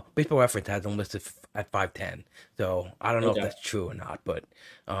 Well, Baseball Reference has him listed at 5'10". So I don't know if Okay. that's true or not, but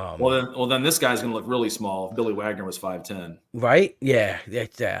Well then this guy's going to look really small if Billy Wagner was 5'10". right? Yeah,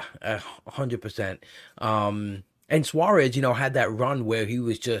 yeah, 100%. And Suarez, had that run where he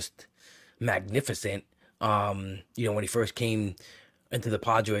was just magnificent. When he first came into the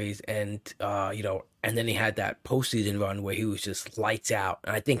Padres, and and then he had that postseason run where he was just lights out.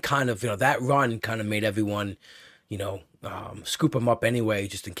 And I think kind of that run kind of made everyone, scoop him up anyway,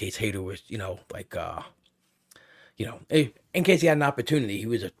 just in case Hader was, in case he had an opportunity. He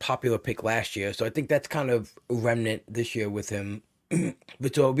was a popular pick last year, so I think that's kind of a remnant this year with him.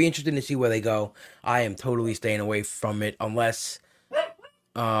 But so it'll be interesting to see where they go. I am totally staying away from it unless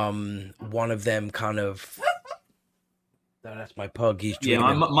one of them kind of. No, that's my pug. He's Yeah,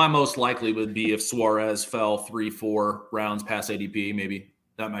 dreaming. my most likely would be if Suarez fell 3-4 rounds past ADP. Maybe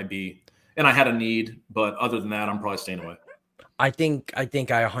that might be, and I had a need, but other than that, I'm probably staying away. I think I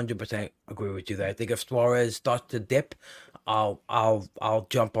 100% agree with you there. I think if Suarez starts to dip, I'll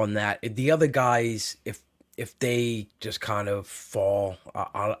jump on that. The other guys, if they just kind of fall,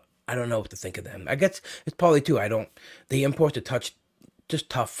 I don't know what to think of them. I guess it's probably too. The imports are just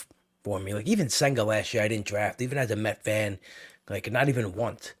tough for me. Like even Senga last year, I didn't draft. Even as a Met fan, like not even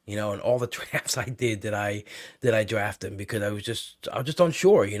once. And all the drafts I did, I draft him because I was just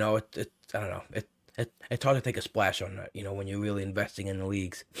unsure. I don't know. It's hard to take a splash on that. When you're really investing in the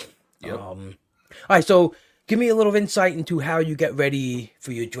leagues. Yep. All right, so give me a little insight into how you get ready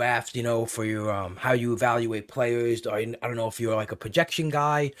for your drafts, for your how you evaluate players. I don't know if you're like a projection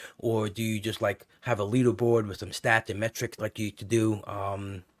guy or do you just like have a leaderboard with some stats and metrics like you used to do.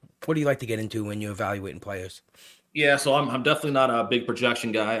 What do you like to get into when you're evaluating players? Yeah, so I'm definitely not a big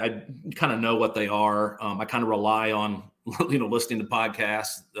projection guy. I kind of know what they are. I kind of rely on listening to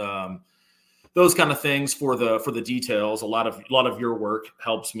podcasts, those kind of things for the details. A lot of your work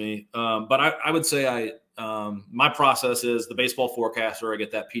helps me. But I would say my process is the baseball forecaster. I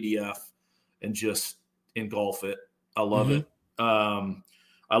get that PDF and just engulf it. I love it.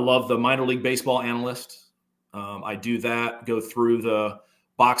 I love the minor league baseball analyst. I do that, go through the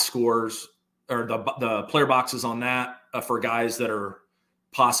box scores or the player boxes on that for guys that are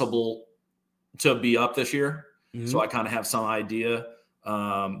possible to be up this year. So I kind of have some idea.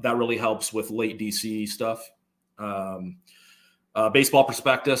 That really helps with late DC stuff. Baseball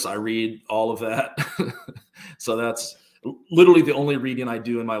prospectus, I read all of that. So that's literally the only reading I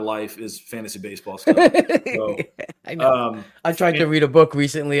do in my life is fantasy baseball stuff. So, I know. I tried to read a book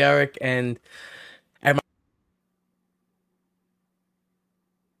recently, Eric, and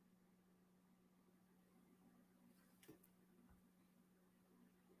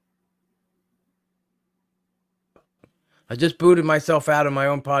I just booted myself out of my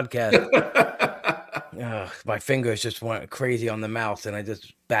own podcast. My fingers just went crazy on the mouse, and I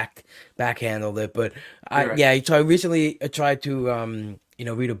just backhandled it. But so I recently tried to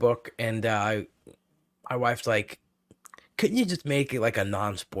read a book, and my wife's like, "Couldn't you just make it like a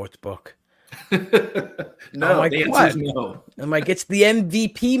non-sports book?" No, like, the answer what? is no. I'm like, it's the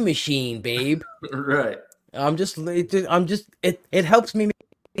MVP machine, babe. Right. It helps me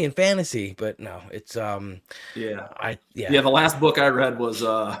in fantasy, but no, it's the last book I read was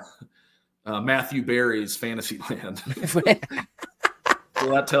Matthew Berry's Fantasyland. So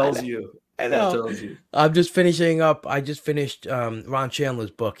that tells you. I know. That tells you. I'm just finishing up. I just finished Ron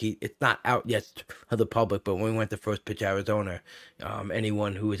Chandler's book. It's not out yet to the public, but when we went to First Pitch Arizona,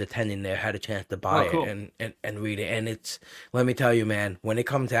 anyone who was attending there had a chance to buy it and read it. And it's, let me tell you, man, when it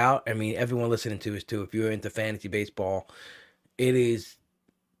comes out, I mean, everyone listening to us too, if you're into fantasy baseball, it is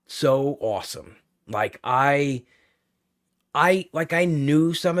so awesome. Like I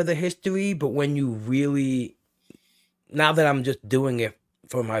knew some of the history, but when you really, now that I'm just doing it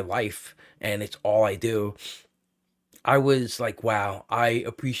for my life and it's all I do, I was like, wow, I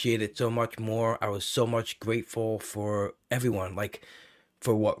appreciate it so much more. I was so much grateful for everyone, like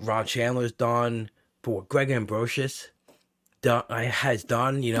for what Ron Chandler's done, for what Greg Ambrosius has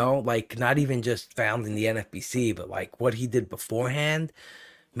done, like not even just found in the NFBC, but like what he did beforehand,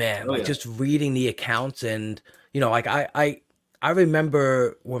 man, Oh like yeah. just reading the accounts and like I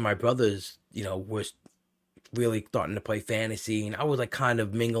remember when my brothers, were really starting to play fantasy, and I was like kind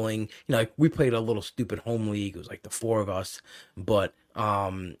of mingling, like we played a little stupid home league. It was like the four of us, but I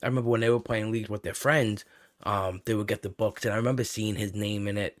remember when they were playing leagues with their friends, they would get the books, and I remember seeing his name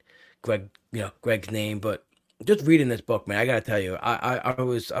in it, Greg's name. But just reading this book, man, I gotta tell you, I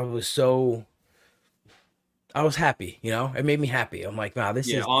was happy, it made me happy. I'm like, wow,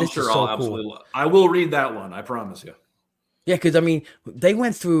 Yeah, I'm this sure is so I'll cool. absolutely. I will read that one. I promise you. Yeah, because I mean, they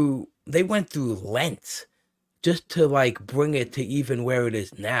went through Lent just to like bring it to even where it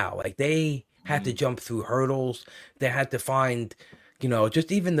is now. Like they had to jump through hurdles. They had to find,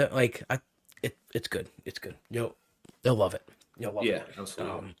 just even the like. It's good. It's good. They'll love it. You'll love Yeah, it.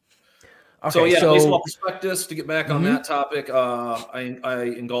 absolutely. Okay, So yeah, so baseball prospectus. To get back on that topic,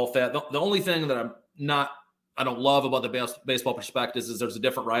 I engulf that. The only thing that I don't love about the baseball prospectus is there's a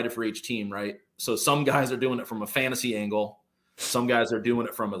different writer for each team, right? So some guys are doing it from a fantasy angle, some guys are doing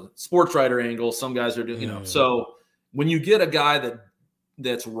it from a sports writer angle, some guys are doing, So when you get a guy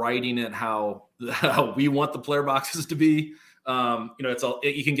that's writing it how we want the player boxes to be,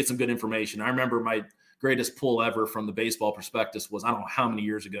 you can get some good information. I remember my greatest pull ever from the baseball prospectus was, I don't know how many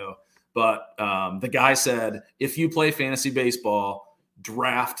years ago, but the guy said, if you play fantasy baseball,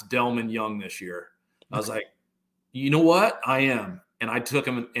 draft Delman Young this year. I was like, you know what? I am. And I took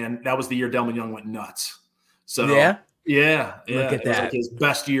him, and that was the year Delman Young went nuts. So yeah, yeah. Look at it was that. like his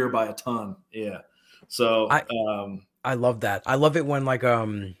best year by a ton. Yeah. So I love that. I love it when like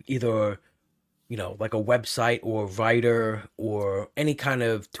either like a website or writer or any kind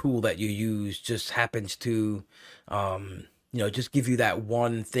of tool that you use just happens to just give you that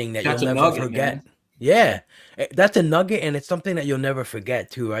one thing that Catch you'll a never nugget, forget. man. Yeah. That's a nugget, and it's something that you'll never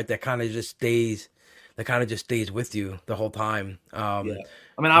forget too, right? That kind of just stays with you the whole time. Yeah.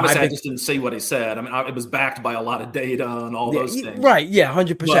 I mean, obviously, I just didn't say what he said. I mean, it was backed by a lot of data and all those things. Right. Yeah.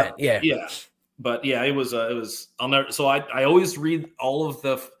 100%. But, Yeah. But yeah, it was. I'll never. So I always read all of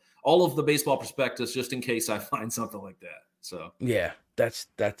the baseball prospectus just in case I find something like that. So yeah, that's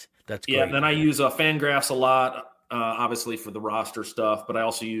great. Yeah. And then I use Fangraphs a lot, obviously for the roster stuff. But I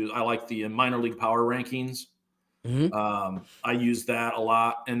like the minor league power rankings. I use that a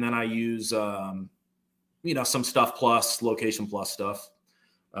lot, and then I use some stuff plus location plus stuff.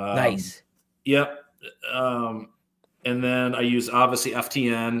 Nice. Yep. And then I use obviously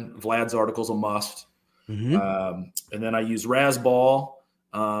FTN. Vlad's article's a must. And then I use Razzball.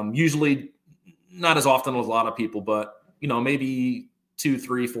 Usually not as often with a lot of people, but maybe 2,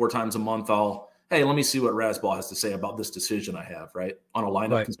 3, 4 times a month hey, let me see what Razzball has to say about this decision I have, right? On a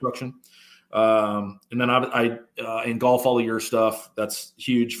lineup construction. And then I engulf all of your stuff. That's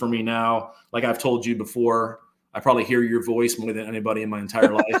huge for me now. Like I've told you before, I probably hear your voice more than anybody in my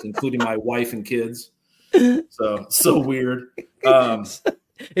entire life, including my wife and kids. So weird.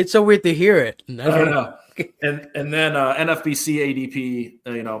 It's so weird to hear it. I don't know. And then NFBC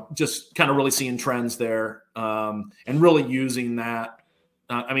ADP, just kind of really seeing trends there, and really using that.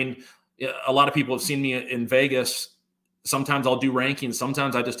 I mean, a lot of people have seen me in Vegas. Sometimes I'll do rankings.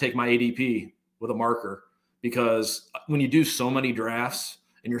 Sometimes I just take my ADP with a marker, because when you do so many drafts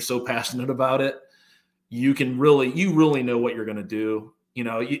and you're so passionate about it, you really know what you're going to do.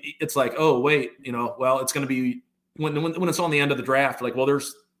 It's like, oh wait, well, it's going to be when it's on the end of the draft, like, well,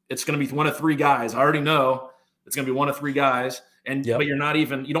 it's going to be one of 3 guys. I already know it's going to be one of 3 guys, but you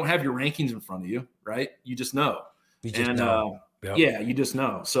don't have your rankings in front of you, right? You just know. You just know. Yeah, you just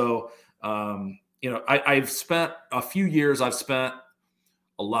know. So, I've spent a few years. I've spent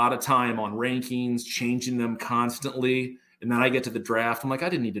a lot of time on rankings, changing them constantly, and then I get to the draft. I'm like, I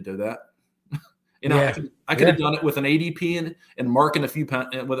didn't need to do that. I could have done it with an ADP and marking a few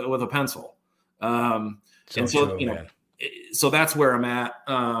with a pencil. So that's where I'm at.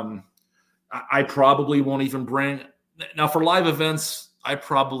 I probably won't even bring now for live events. I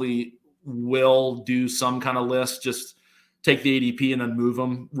probably will do some kind of list, just take the ADP and then move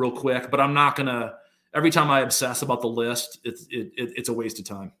them real quick. But I'm not gonna. Every time I obsess about the list, it's a waste of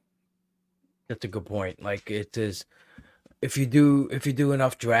time. That's a good point. Like it is. If you do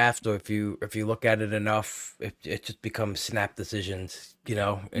enough drafts, or if you look at it enough, it just becomes snap decisions,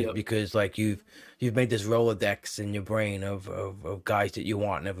 because like you've made this Rolodex in your brain of guys that you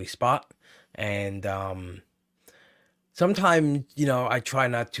want in every spot. And sometimes, I try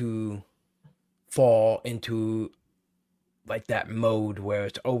not to fall into like that mode where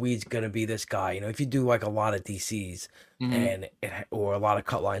it's always going to be this guy. If you do like a lot of DCs or a lot of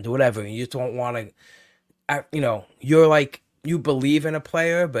cut lines or whatever, and you just don't want to, you're like you believe in a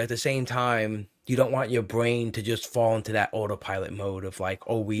player, but at the same time, you don't want your brain to just fall into that autopilot mode of like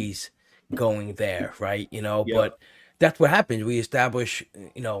always going there, right? Yep. But that's what happens. We establish,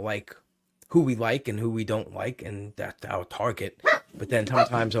 like who we like and who we don't like, and that's our target. But then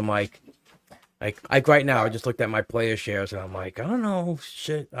sometimes I'm like right now, I just looked at my player shares and I'm like, I don't know,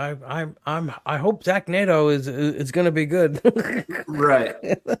 shit. I hope Zach Nato is gonna be good. Right.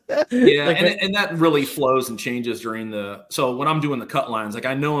 Yeah, Like, and that really flows and changes so when I'm doing the cut lines, like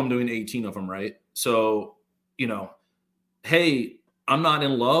I know I'm doing 18 of them, right? So, hey, I'm not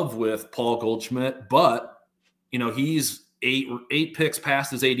in love with Paul Goldschmidt, but he's eight picks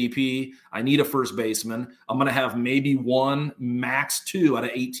past his ADP. I need a first baseman. I'm going to have maybe one, max two out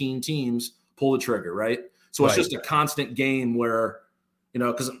of 18 teams pull the trigger, right? So it's Right. just a constant game where,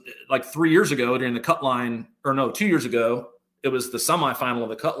 because like 3 years ago during the cut line, or no, 2 years ago, it was the semifinal of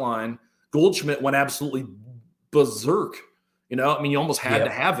the cut line. Goldschmidt went absolutely berserk. You almost had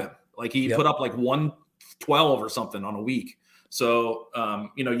to have him. Like he put up like 112 or something on a week. So,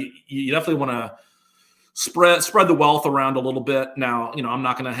 you definitely want to spread the wealth around a little bit. Now, I'm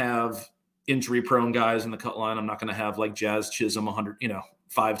not going to have injury prone guys in the cut line. I'm not going to have like Jazz Chisholm 100,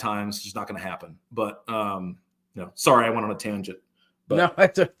 5 times. It's just not going to happen. But sorry, I went on a tangent. But no,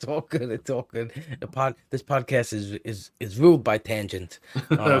 it's all good. It's all good. This podcast is ruled by tangent,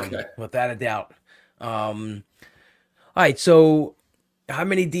 okay. without a doubt. All right. So, how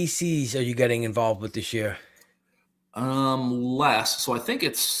many DCs are you getting involved with this year? Less. So I think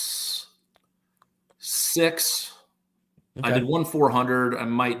it's 6. Okay. I did one 400. I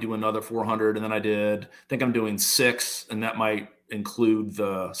might do another 400, and then I think I'm doing 6, and that might include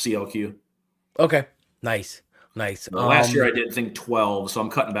the CLQ. Okay. Nice. Last year I did think 12, so I'm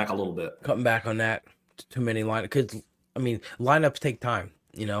cutting back a little bit. Cutting back on that. Too many lineups, because lineups take time.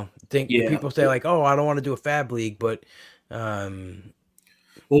 People say like, oh, I don't want to do a fab league, but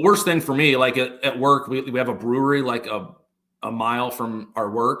well, worst thing for me, like at work, we have a brewery like a mile from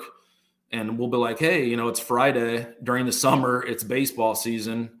our work, and we'll be like, hey, it's Friday during the summer, it's baseball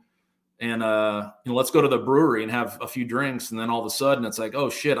season, and let's go to the brewery and have a few drinks, and then all of a sudden it's like, oh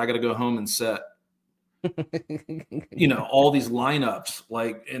shit, I got to go home and set all these lineups,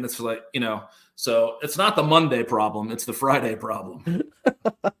 like, and it's like, so it's not the Monday problem, it's the Friday problem.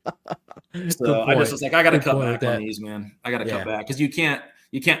 So I just was like, I got to cut back on these, man. I got to cut back, because you can't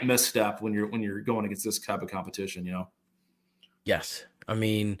misstep when you're going against this type of competition, Yes.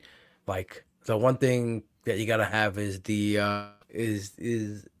 Like the one thing that you got to have is the is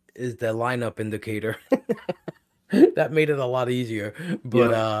the lineup indicator. That made it a lot easier,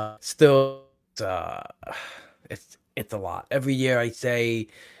 but still it's a lot. Every year I say,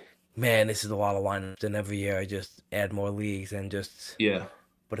 man, this is a lot of lineups, and every year I just add more leagues and just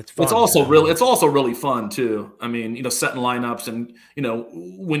but it's fun. It's also really fun too. Setting lineups, and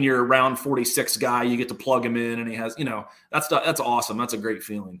when you're around 46 guy, you get to plug him in, and he has, that's awesome. That's a great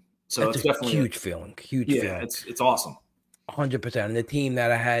feeling. So it's definitely huge feeling. Yeah, it's awesome. 100%. And the team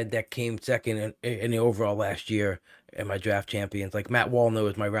that I had that came second in the overall last year in my draft champions, like Matt Wallner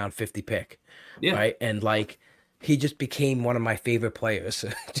was my round 50 pick. Yeah. Right. And like he just became one of my favorite players,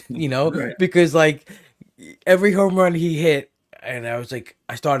 right. Because like every home run he hit, and I was like,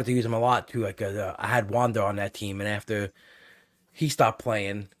 I started to use him a lot too. Like I had Wander on that team, and after he stopped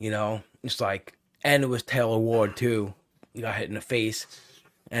playing, it's like, and it was Taylor Ward too, hit in the face.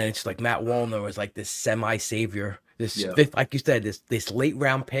 And it's like Matt Wallner was like this semi-savior, fifth, like you said, this late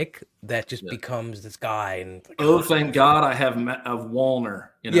round pick that just becomes this guy. And like, thank God I have Wallner.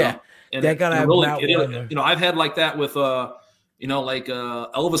 Yeah, and that gotta have Matt Wallner. I've had like that with like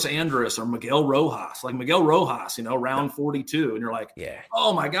Elvis Andrus or Miguel Rojas. Like Miguel Rojas, round 42, and you're like,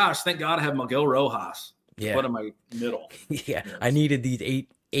 oh my gosh, thank God I have Miguel Rojas. Yeah, what am I middle? Yeah, I needed these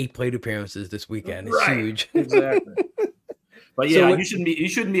eight plate appearances this weekend. It's huge. Exactly. But yeah, so you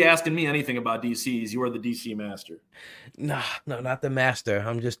shouldn't be asking me anything about DCs. You are the DC master. No, not the master.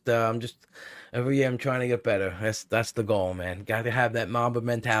 I'm just every year I'm trying to get better. That's the goal, man. Got to have that Mamba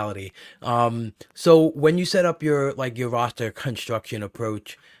mentality. So when you set up your roster construction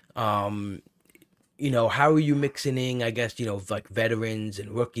approach, how are you mixing in, I guess, like veterans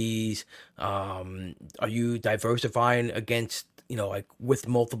and rookies? Are you diversifying against, like with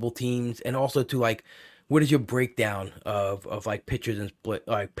multiple teams, and also to like, what is your breakdown of like pitchers and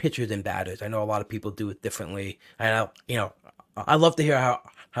batters? I know a lot of people do it differently, and I love to hear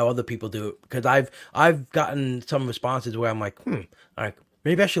how other people do it, because I've gotten some responses where I'm like, like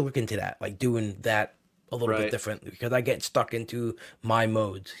maybe I should look into that, like doing that a little bit different, because I get stuck into my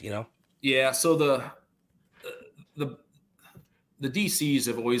modes, Yeah. So the DCs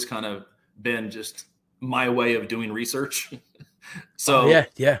have always kind of been just my way of doing research. So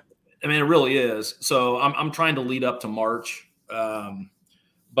yeah. I mean, it really is. So I'm trying to lead up to March,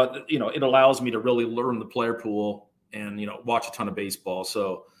 but it allows me to really learn the player pool and watch a ton of baseball.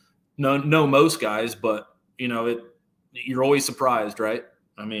 So know most guys, but you're always surprised, right?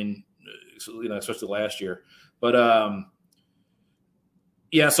 I mean, especially last year. But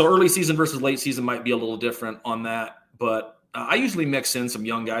so early season versus late season might be a little different on that. But I usually mix in some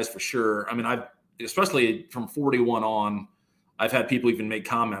young guys for sure. I mean, especially from 41 on, I've had people even make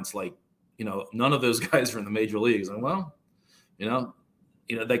comments like, none of those guys are in the major leagues. And well,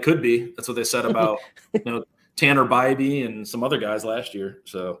 they could be. That's what they said about, Tanner Bybee and some other guys last year.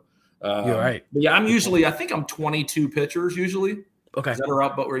 So you're right. But yeah, I think I'm 22 pitchers usually. Okay. Is that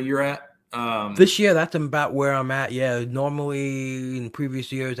about where you're at? This year, that's about where I'm at. Yeah. Normally in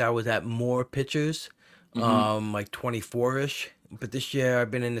previous years, I was at more pitchers, like 24-ish. But this year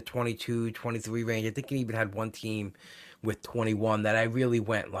I've been in the 22, 23 range. I think I even had one team with 21 that I really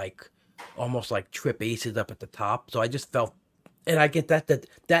went like almost like trip aces up at the top. So I just felt, and I get that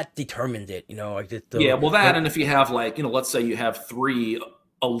determined it, I just and if you have like, let's say you have 3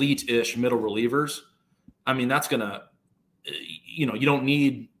 elite-ish middle relievers, I mean, that's gonna, you don't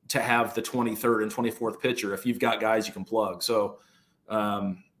need to have the 23rd and 24th pitcher if you've got guys you can plug. So,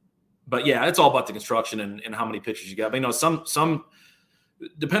 but yeah, it's all about the construction and how many pitchers you got. But, some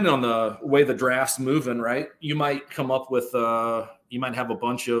depending on the way the draft's moving, right? You might come up with, you might have a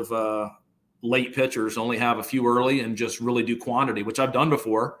bunch of late pitchers, only have a few early, and just really do quantity, which I've done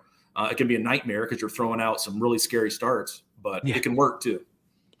before. It can be a nightmare because you're throwing out some really scary starts, but it can work too.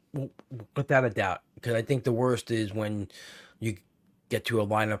 Without a doubt, because I think the worst is when you get to a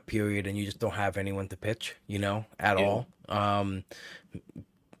lineup period and you just don't have anyone to pitch, at all.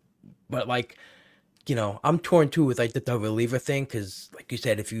 But like, I'm torn too with like the reliever thing, because like you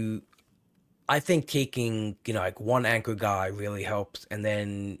said, I think taking, like one anchor guy really helps. And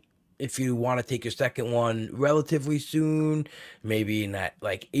then if you want to take your second one relatively soon, maybe in that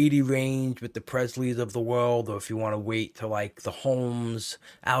like 80 range with the Presleys of the world, or if you want to wait to like the Holmes,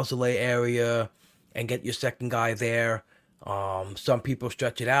 Alzolay area and get your second guy there. Some people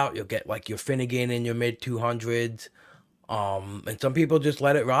stretch it out. You'll get like your Finnegan in your mid 200s. And some people just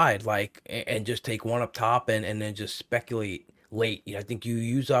let it ride, like, and just take one up top and then just speculate late. I think you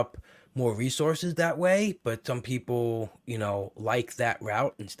use up more resources that way, but some people, like that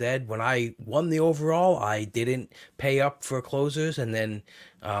route instead. When I won the overall, I didn't pay up for closers. And then,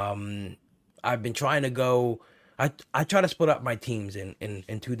 I've been trying to go, I try to split up my teams in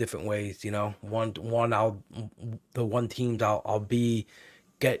 2 different ways, make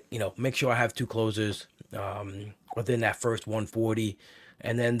sure I have 2 closers, within that first 140.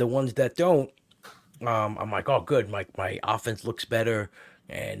 And then the ones that don't, I'm like, oh, good. My offense looks better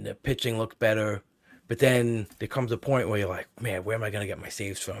and the pitching looks better. But then there comes a point where you're like, man, where am I going to get my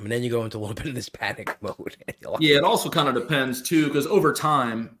saves from? And then you go into a little bit of this panic mode. Yeah, it also kind of depends too, because over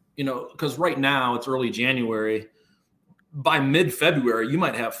time, because right now it's early January. By mid-February, you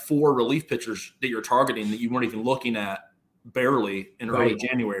might have 4 relief pitchers that you're targeting that you weren't even looking at barely in early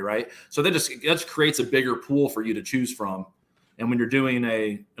January, right? So that just creates a bigger pool for you to choose from. And when you're doing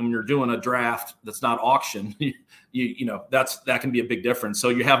a draft that's not auction, that can be a big difference. So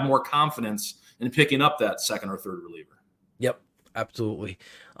you have more confidence in picking up that second or third reliever. Yep, absolutely.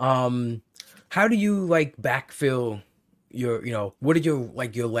 How do you like backfill your, what did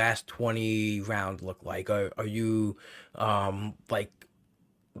your last 20 round look like? Are you like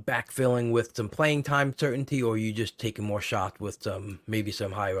backfilling with some playing time certainty, or are you just taking more shots with maybe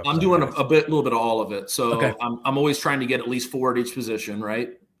some higher up? I'm doing a little bit of all of it. So okay. I'm always trying to get at least 4 at each position,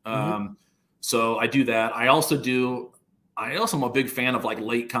 right? So I do that. I also am a big fan of like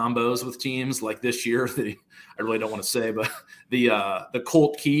late combos with teams. Like this year, I really don't want to say, but the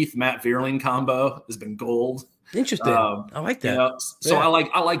Colt Keith Matt Vierling combo has been gold. Interesting. I like that. So yeah.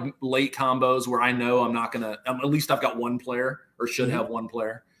 I like late combos where I know I'm not gonna. At least I've got one player, or should have one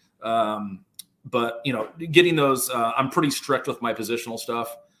player. But getting those, I'm pretty strict with my positional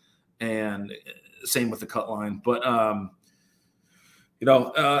stuff, and same with the cut line. But and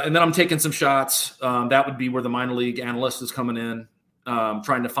then I'm taking some shots. That would be where the minor league analyst is coming in,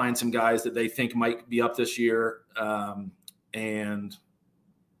 trying to find some guys that they think might be up this year, and.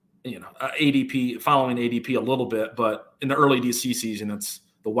 ADP, following ADP a little bit, but in the early DC season, it's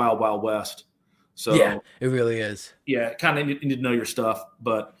the wild, wild west. So yeah, it really is. Yeah, kind of need to know your stuff,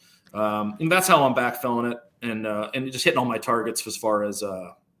 but and that's how I'm backfilling it, and just hitting all my targets as far as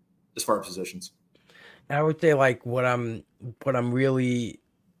positions. I would say like what I'm really,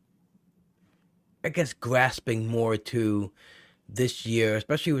 I guess, grasping more to this year,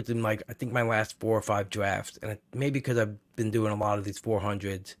 especially within like I think my last 4 or 5 drafts, and maybe because I've been doing a lot of these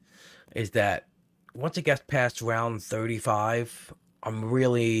 400s, is that once it gets past round 35, I don't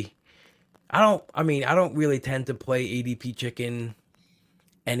really tend to play ADP chicken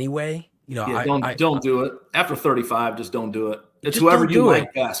anyway. Yeah, don't do it. After 35, just don't do it. It's Just whoever don't you do like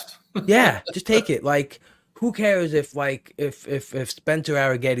it. best. Yeah, just take it. Like, who cares if Spencer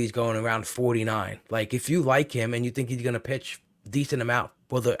Arrighetti's going around 49? Like, if you like him and you think he's gonna pitch decent amount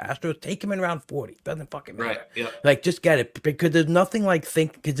for the Astros, take him in round 40. Doesn't fucking matter. Right. Yeah. Like, just get it because there's nothing like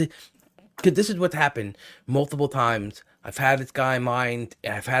because this is what's happened multiple times. I've had this guy in mind,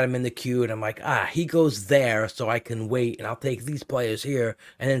 and I've had him in the queue, and I'm like, he goes there, so I can wait, and I'll take these players here.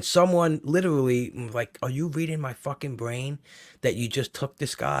 And then someone literally like, are you reading my fucking brain that you just took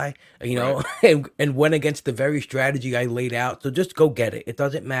this guy, Right. and went against the very strategy I laid out? So just go get it. It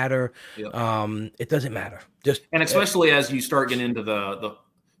doesn't matter. Yep. It doesn't matter. Just And especially as you start getting into the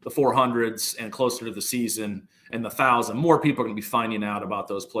 400s and closer to the season and the 1,000, more people are going to be finding out about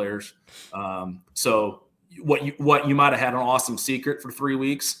those players. So what you might have had an awesome secret for 3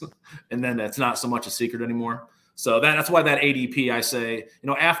 weeks, and then it's not so much a secret anymore. So that's why that ADP, I say,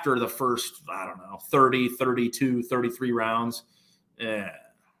 after the first, I don't know, 30, 32, 33 rounds,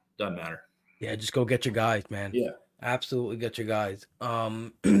 doesn't matter. Yeah, just go get your guys, man. Yeah. Absolutely get your guys.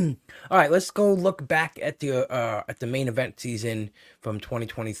 All right, let's go look back at the main event season from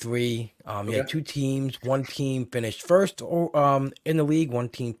 2023. You had 2 teams. One team finished first in the league. One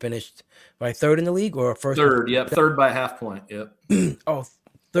team finished third in the league or first. Third, yep, third by half point. Yep. Oh,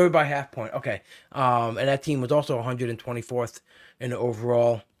 third by half point. Okay. And that team was also 124th in the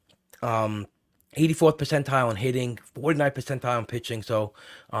overall. 84th percentile in hitting, 49th percentile in pitching. So,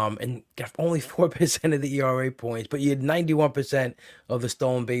 and got only 4% of the ERA points, but you had 91% of the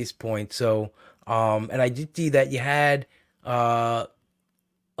stolen base points. So, and I did see that you had a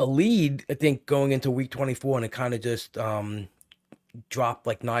lead, I think, going into week 24, and it kind of just dropped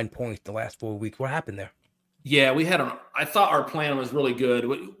like 9 points the last 4 weeks. What happened there? Yeah, I thought our plan was really good.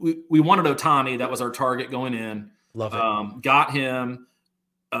 We wanted Ohtani. That was our target going in. Love it. Got him.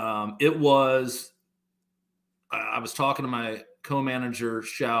 I was talking to my co-manager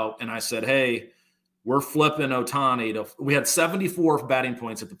Shout, and I said, "Hey, we're flipping Ohtani." We had 74 batting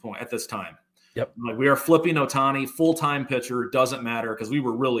points at this time. Yep. Like, we are flipping Ohtani, full-time pitcher, doesn't matter, because we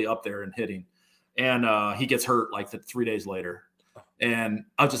were really up there in hitting. And he gets hurt like 3 days later. And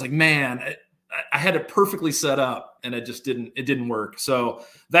I was just like, man, I had it perfectly set up, and it just didn't work. So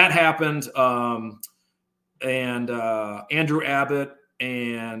that happened. And Andrew Abbott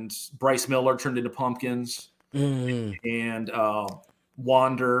and Bryce Miller turned into pumpkins. And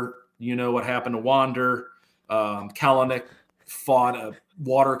Wander, what happened to Wander? Kalanick fought a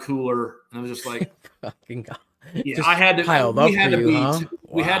water cooler, and I was just like, fucking God. Yeah, Just I had to. piled We up had for to you, be. huh?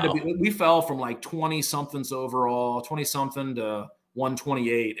 We had to Wow. be. We fell from like 20 somethings overall, 20 something to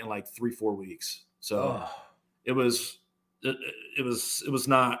 128 in like 3-4 weeks. So it was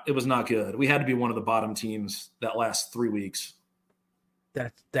not good. We had to be one of the bottom teams that last 3 weeks.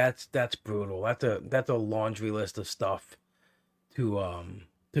 That's brutal. That's a laundry list of stuff to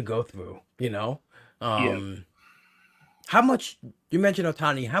go through, How much you mentioned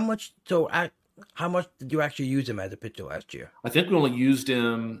Ohtani, how much did you actually use him as a pitcher last year? I think we only used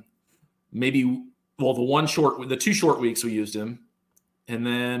him maybe the 2 short weeks we used him, and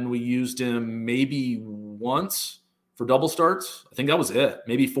then we used him maybe once for double starts. I think that was it.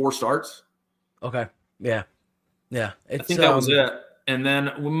 Maybe 4 starts. Okay. Yeah. I think that was it. And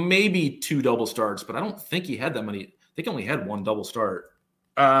then maybe 2 double starts, but I don't think he had that many. I think he only had 1 double start.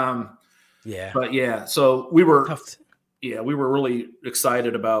 Yeah. But yeah, so we were Tough. Yeah, we were really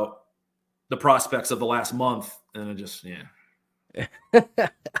excited about the prospects of the last month, and it just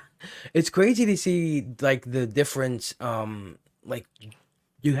It's crazy to see like the difference. Like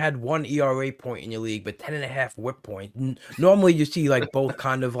you had 1 ERA point in your league, but 10.5 WHIP point. Normally you see like both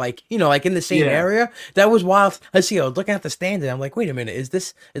kind of like, like in the same area. That was wild. I was looking at the standard. I'm like, wait a minute, is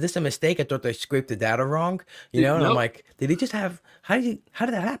this a mistake? I thought they scraped the data wrong. And I'm like, did he just have? How did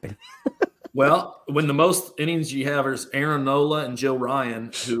that happen? Well, when the most innings you have is Aaron Nola and Joe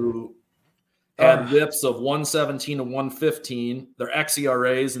Ryan, who had whips of 117 to 115. Their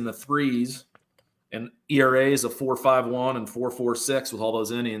xERAs in the 3s, and ERAs of 4.51 and 4.46 with all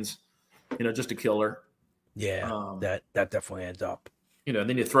those innings. Just a killer. Yeah, that definitely adds up.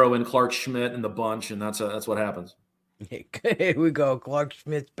 Then you throw in Clark Schmidt in the bunch, and that's what happens. Here we go. Clark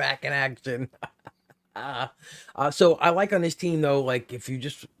Schmidt's back in action. So I like on this team though, like if you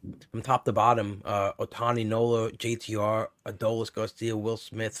just from top to bottom, Otani, Nola, JTR, Adolis Garcia, Will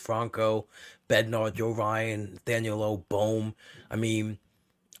Smith, Franco, Bednar, Joe Ryan, Daniel O, Bohm. I mean,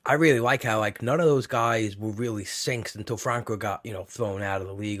 I really like how like none of those guys were really sinks until Franco got thrown out of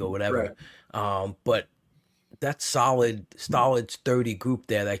the league or whatever. But that solid, sturdy group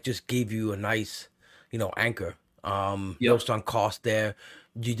there that just gave you a nice, anchor. No sunk cost there.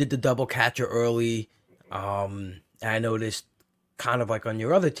 You did the double catcher early. I noticed kind of like on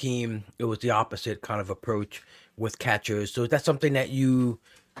your other team, it was the opposite kind of approach with catchers. So is that something that you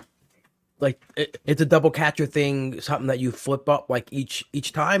like? It's a double catcher thing, something that you flip up like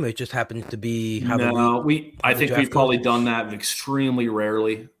each time. Or it just happens to be how I think we've probably done that extremely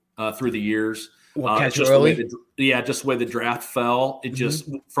rarely through the years. Catcher early? Just the way the draft fell. It just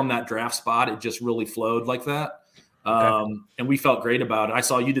from that draft spot, it just really flowed like that. And we felt great about it. I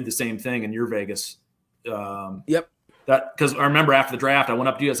saw you did the same thing in your Vegas. Yep. That because I remember after the draft, I went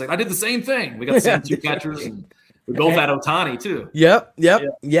up to you. I was like, I did the same thing. We got the same two catchers, and we both had Otani too. Yep.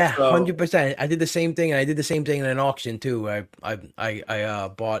 100%. I did the same thing, and I did the same thing in an auction too. I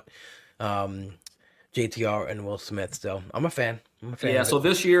bought JTR and Will Smith. So I'm a fan. Yeah. So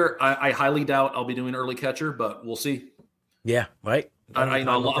this year, I highly doubt I'll be doing early catcher, but we'll see. Yeah. Right. I'm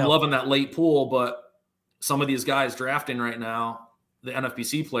loving that late pool, but some of these guys drafting right now, the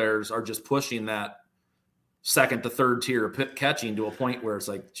NFBC players are just pushing that second to third tier catching to a point where it's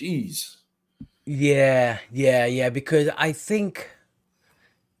like, geez. Yeah. Because I think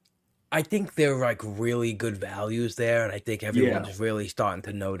they're like really good values there, and I think everyone's really starting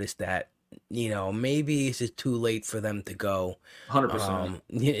to notice that. Maybe it's just too late for them to go.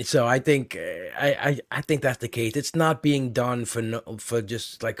 100%. So I think I think that's the case. It's not being done for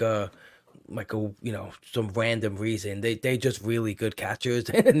just like a some random reason. They just really good catchers.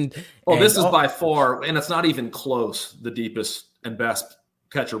 This is by far, and it's not even close, the deepest and best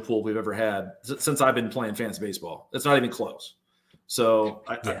catcher pool we've ever had since I've been playing fantasy baseball. It's not even close. So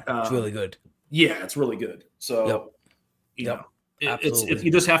it's really good. Yeah, it's really good. So you know, it's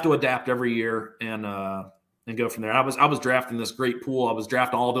you just have to adapt every year and go from there. I was drafting this great pool. I was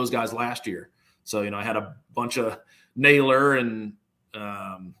drafting all those guys last year. So I had a bunch of Naylor and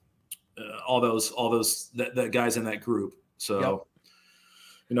all those that guys in that group. So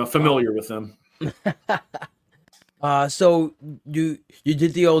familiar with them. So you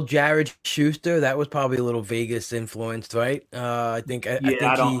did the old Jared Schuster. That was probably a little Vegas influenced, right? I think I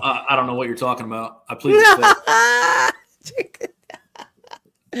don't know what you're talking about. I plead the fifth.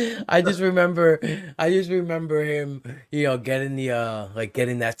 I just remember him, getting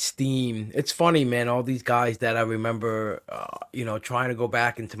getting that steam. It's funny, man, all these guys that I remember, trying to go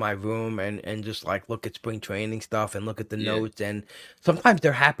back into my room and just like look at spring training stuff and look at the notes, and sometimes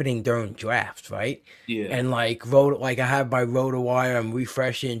they're happening during drafts, right? Yeah. And I have my RotoWire, I'm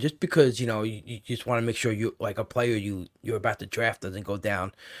refreshing just because, you just want to make sure you like a player you're about to draft doesn't go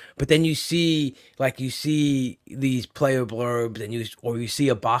down. But then you see these player blurbs and you see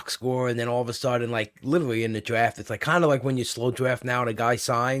a box score, and then all of a sudden, like literally in the draft, it's like kind of like when you slow draft now and a guy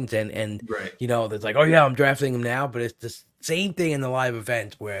signs and right. There's like, oh yeah, I'm drafting him now, but it's the same thing in the live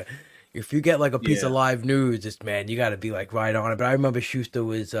event where if you get like a piece of live news, it's man, you got to be like right on it. But I remember Schuster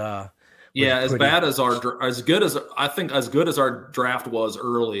was as good as our draft was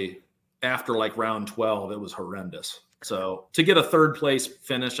early after like round 12, it was horrendous. So to get a third place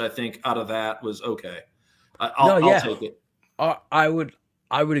finish, I think out of that was okay. I'll take it.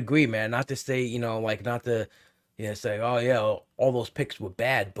 I would agree, man. Not to say, not to, say, oh yeah, all those picks were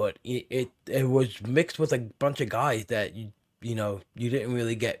bad, but it was mixed with a bunch of guys that you didn't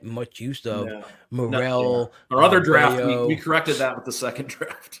really get much use of. No. Morel, our other draft, we corrected that with the second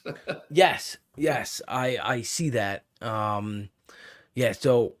draft. Yes, I see that.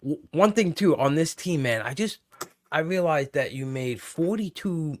 So one thing too on this team, man, I realized that you made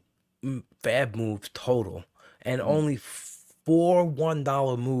 42 fab moves total, and only 4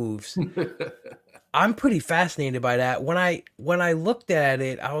 $1 moves. I'm pretty fascinated by that. When I looked at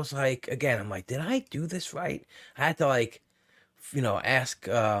it, I was like, again, I'm like, did I do this right? I had to ask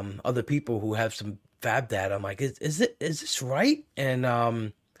other people who have some fab data. I'm like, is this right?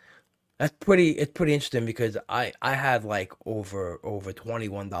 And it's pretty interesting because I had like over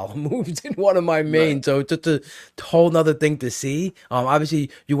 $21 moves in one of my mains, so it's just a whole nother thing to see. Obviously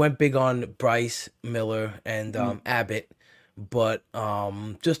you went big on Bryce Miller and Abbott, but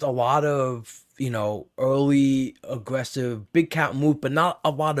just a lot of early aggressive big count move, but not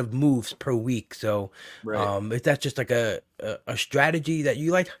a lot of moves per week. So is that just like a strategy that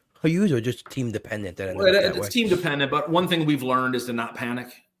you like to use, or just team dependent? It's team dependent, but one thing we've learned is to not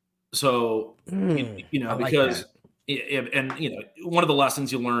panic. So, I like because, that. and, one of the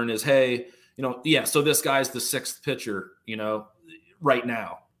lessons you learn is, hey, yeah, so this guy's the sixth pitcher, right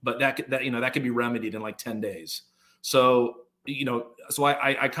now, but that could be remedied in like 10 days. So, so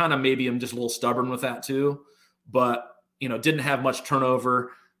I kind of maybe am just a little stubborn with that too, but, didn't have much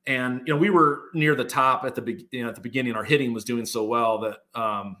turnover. And, we were near the top at the beginning. Our hitting was doing so well that,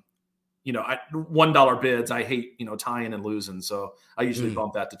 $1 bids, I hate, tying and losing. So I usually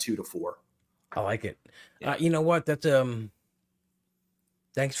bump that to 2 to 4. I like it. Yeah. You know what? That's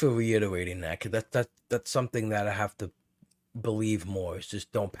thanks for reiterating that, because that's something that I have to believe more. Is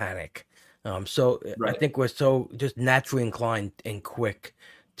just don't panic. So I Right. think we're so just naturally inclined and quick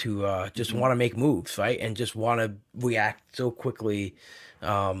to just want to make moves, right? And just want to react so quickly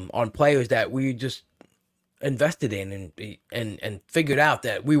on players that we just invested in and figured out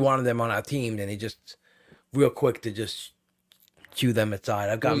that we wanted them on our team, and they just real quick to just chew them aside.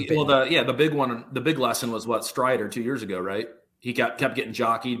 I've gotten the big lesson was what Strider 2 years ago, right? He kept getting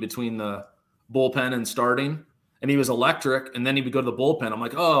jockeyed between the bullpen and starting, and he was electric. And then he would go to the bullpen. I'm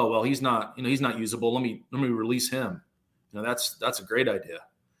like, oh well, he's not usable. Let me release him. That's a great idea.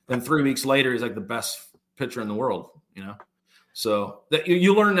 Then 3 weeks later, he's like the best pitcher in the world. So that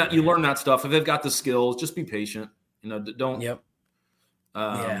you learn that stuff. If they've got the skills, just be patient. Don't. Yep.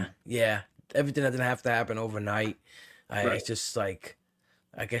 Yeah. Everything doesn't have to happen overnight. Right. It's just like,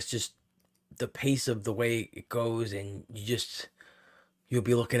 I guess, just the pace of the way it goes, and you'll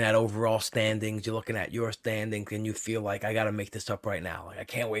be looking at overall standings. You're looking at your standings, and you feel like, I got to make this up right now. Like, I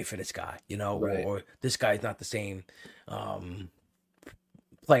can't wait for this guy, Right. or this guy's not the same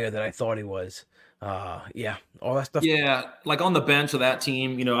player that I thought he was. Yeah, all that stuff. Yeah, like on the bench of that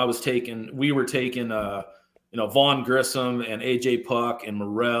team, we were taking Vaughn Grissom and AJ Puck and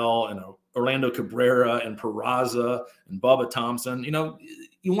Morrell and Orlando Cabrera and Peraza and Bubba Thompson.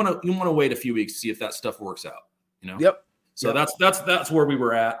 You want to wait a few weeks to see if that stuff works out. Yep. So that's where we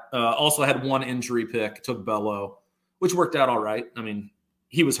were at. Also had one injury pick, took Bello, which worked out all right. I mean,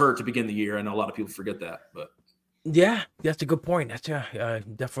 he was hurt to begin the year. I know a lot of people forget that, but yeah, that's a good point. That's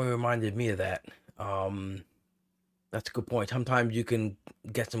definitely reminded me of that. That's a good point. Sometimes you can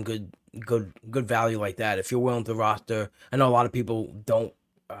get some good value like that if you're willing to roster. I know a lot of people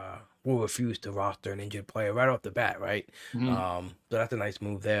will refuse to roster an injured player right off the bat, right? So that's a nice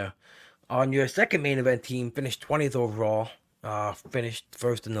move there. On your second main event team, finished 20th overall, finished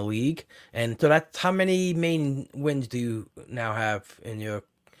first in the league, and so that's how many main wins do you now have in your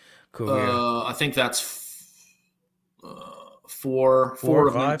career? I think that's four or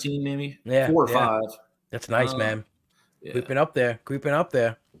of five? 19, maybe. Yeah, 4 or yeah. 5. That's nice, man. Yeah. Creeping up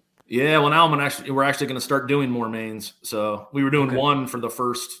there. Yeah, well, now we're actually going to start doing more mains. So we were doing one for the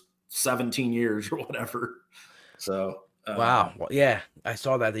first 17 years or whatever. So wow, well, yeah, I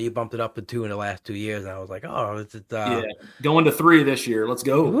saw that you bumped it up to 2 in the last 2 years, and I was like, oh, is it? Yeah, going to 3 this year. Let's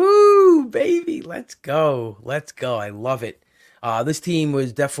go. Woo, baby, let's go. I love it. This team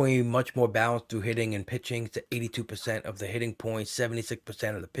was definitely much more balanced through hitting and pitching. To 82% of the hitting points,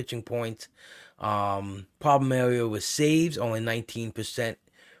 76% of the pitching points. Problem area was saves, only 19%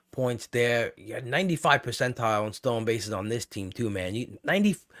 points there. You had 95 percentile on stolen bases on this team too, man.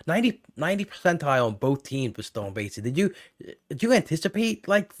 90 percentile on both teams with stolen bases. Did you anticipate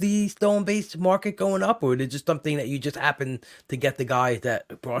like the stolen base market going up, or is it just something that you just happened to get the guys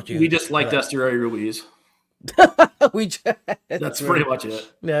that brought you? We just liked Esteury Ruiz. That's pretty much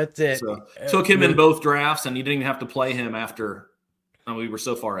it. That's it. So, took him in both drafts, and you didn't even have to play him after. We were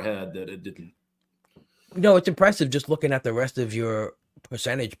so far ahead that it didn't. No, it's impressive just looking at the rest of your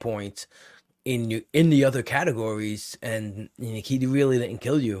percentage points in the other categories, and he really didn't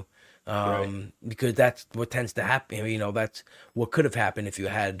kill you, Right. because that's what tends to happen. That's what could have happened if you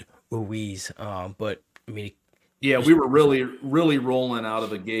had Ruiz. But I mean, yeah, we were really, really rolling out of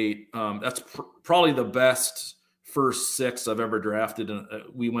the gate. That's probably the best first 6 I've ever drafted.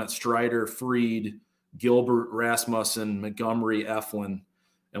 We went Strider, Fried, Gilbert, Rasmussen, Montgomery, Eflin,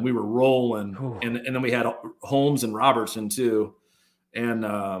 and we were rolling. And then we had Holmes and Robertson too. And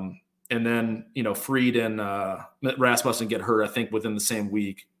then, Fried and Rasmussen get hurt, I think, within the same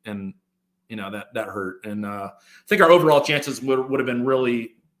week. And, that hurt. And I think our overall chances would have been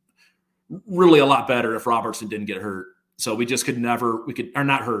really, really a lot better if Robertson didn't get hurt. So we just not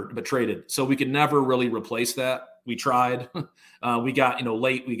hurt, but traded. So we could never really replace that. We tried. We got,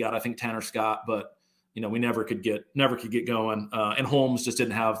 late, we got, I think, Tanner Scott, but, we never could get going. And Holmes just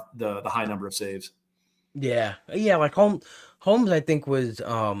didn't have the high number of saves. Yeah. Like Holmes, I think was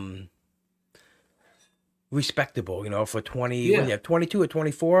respectable, for 20, 22 or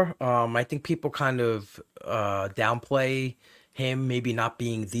 24. I think people kind of downplay him maybe not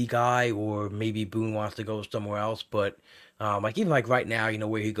being the guy, or maybe Boone wants to go somewhere else. But like even like right now,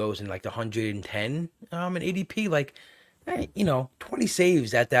 where he goes in like the 110 in ADP, like 20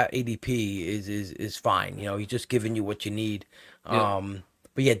 saves at that ADP is fine. He's just giving you what you need. Yep.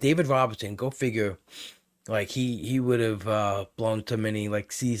 But yeah, David Robinson, go figure. Like he would have blown too many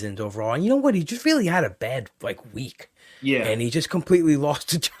like seasons overall. And you know what? He just really had a bad like week. Yeah. And he just completely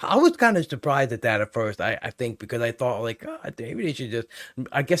lost the job. I was kind of surprised at that at first, I think, because I thought, like, maybe they should just,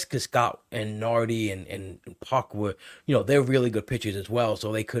 I guess because Scott and Nardi and Puck were, they're really good pitchers as well.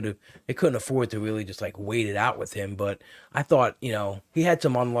 So they couldn't afford to really just, like, wait it out with him. But I thought, he had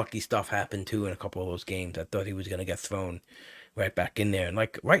some unlucky stuff happen, too, in a couple of those games. I thought he was going to get thrown right back in there. And,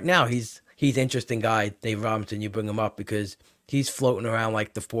 like, right now, he's interesting guy, Dave Robinson. You bring him up because he's floating around,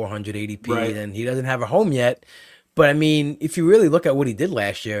 like, the 400 ADP, Right. and he doesn't have a home yet. But I mean, if you really look at what he did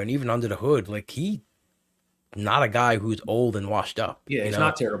last year, and even under the hood, like he, not a guy who's old and washed up. Yeah, he's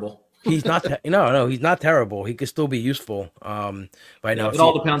not terrible. He's not. No, he's not terrible. He could still be useful. Right now, It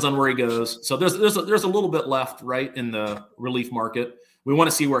all depends on where he goes. So there's a little bit left, right, in the relief market. We want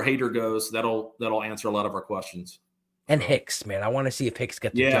to see where Hader goes. That'll answer a lot of our questions. And Hicks, man, I want to see if Hicks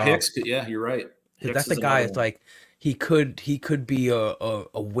gets the job. Hicks. Yeah, you're right. Hicks that's the guy. It's like he could be a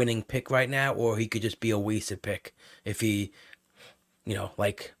winning pick right now, or he could just be a wasted pick if he,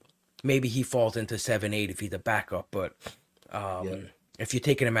 like maybe he falls into 7-8 if he's a backup. But if you're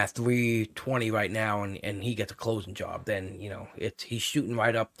taking him at 320 right now and he gets a closing job, then he's shooting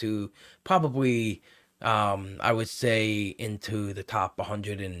right up to probably I would say into the top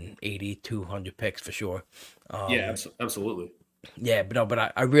 180, 200 picks for sure. Absolutely. Yeah,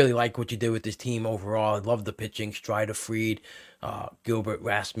 but I really like what you did with this team overall. I love the pitching. Strider, Fried, Gilbert,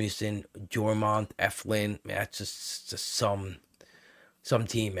 Rasmussen, Jormont, Eflin. Man, that's just some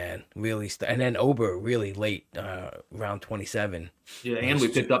team, man. Really, and then Ober really late, round 27. Yeah, and we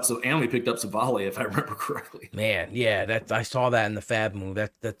picked up Savali, if I remember correctly. Man, yeah, I saw that in the Fab move.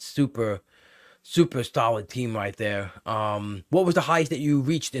 That's super solid team right there. What was the highest that you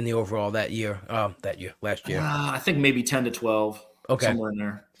reached in the overall last year? I think maybe 10 to 12. Okay. Somewhere in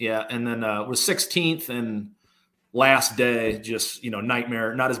there. Yeah. And then was 16th and last day, just,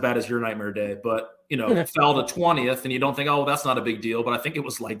 nightmare, not as bad as your nightmare day, but, fell to 20th and you don't think, oh, that's not a big deal. But I think it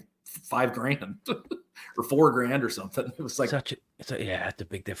was like $5,000 or $4,000 or something. It was like that's a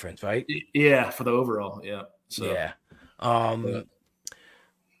big difference, right? Yeah. For the overall. Yeah. So, yeah.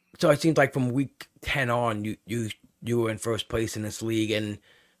 So it seems like from week 10 on, you were in first place in this league. And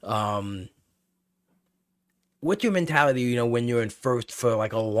what's your mentality, when you're in first for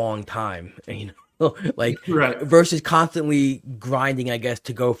like a long time, like right. versus constantly grinding, I guess,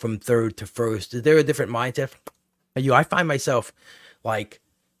 to go from third to first? Is there a different mindset? I find myself like,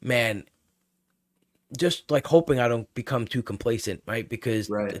 man, just like hoping I don't become too complacent, right? Because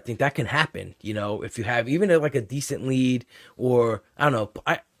I think that can happen, if you have even like a decent lead, or I don't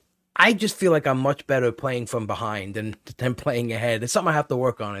know. I just feel like I'm much better playing from behind than playing ahead. It's something I have to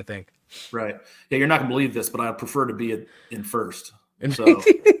work on, I think. Right. Yeah, you're not going to believe this, but I prefer to be in first. So,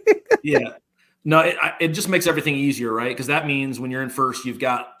 yeah. No, it just makes everything easier, right? Because that means when you're in first, you've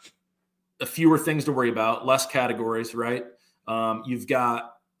got a fewer things to worry about, less categories, right? You've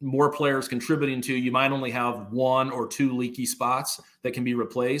got more players contributing to. You might only have one or two leaky spots that can be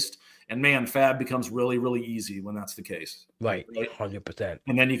replaced. And man, Fab becomes really, really easy when that's the case. Right? 100%.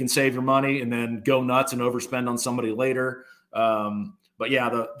 And then you can save your money and then go nuts and overspend on somebody later. But yeah,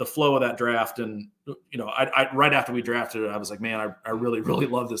 the flow of that draft, and I right after we drafted it, I was like, man, I really, really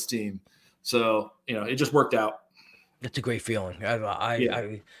love this team. So it just worked out. That's a great feeling. I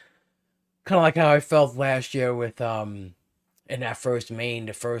kind of like how I felt last year with in that first main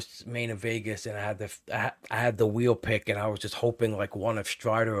of Vegas, and I had the wheel pick, and I was just hoping like one of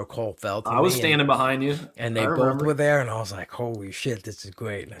Strider or Cole fell to me. I was standing behind you, and they both were there, and I was like, "Holy shit, this is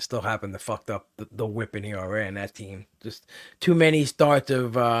great!" And I still happened to fucked up the whipping ERA in that team. Just too many starts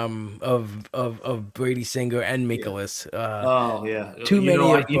of Brady Singer and Mikolas. Too many.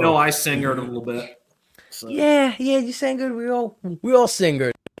 I singered a little bit. So. Yeah, you singered. We all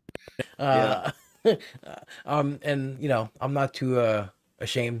singered. And I'm not too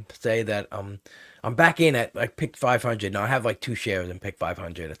ashamed to say that I'm back in at like pick 500 now. I have like 2 shares in pick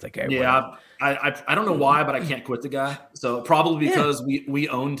 500. It's like I don't know why, but I can't quit the guy. So probably because we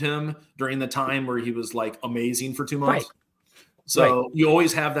owned him during the time where he was like amazing for 2 months. Right. So you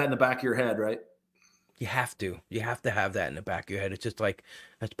always have that in the back of your head, right? You have to have that in the back of your head. It's just like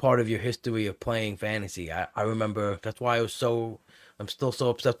that's part of your history of playing fantasy. I remember that's why I'm still so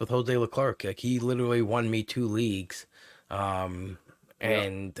obsessed with Jose Leclerc. Like he literally won me 2 leagues.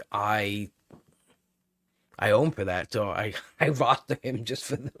 And I I own for that. So I roster him just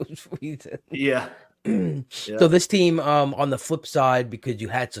for those reasons. Yeah. So this team, on the flip side, because you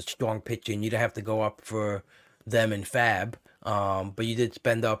had such strong pitching, you didn't have to go up for them in Fab. But you did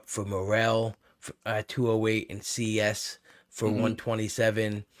spend up for Morel at 208 and CS for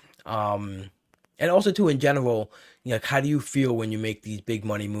 127. And also too, in general, like, how do you feel when you make these big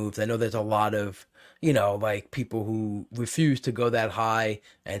money moves? I know there's a lot of, like, people who refuse to go that high,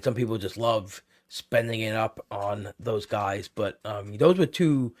 and some people just love spending it up on those guys. But those were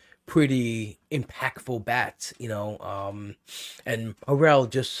two pretty impactful bats, and Morel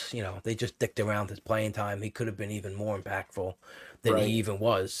just, they just dicked around his playing time. He could have been even more impactful than he even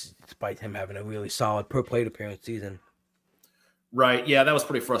was, despite him having a really solid per plate appearance season. Right. Yeah, that was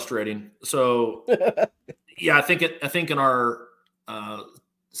pretty frustrating. So, yeah, I think in our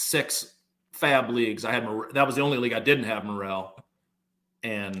 6 Fab leagues, that was the only league I didn't have Morel.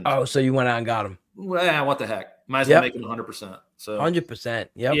 And so you went out and got him. Well, what the heck? Might as well make it 100%. So 100%.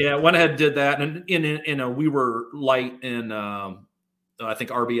 Yeah, went ahead and did that, and we were light in I think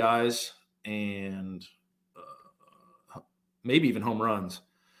RBIs and maybe even home runs.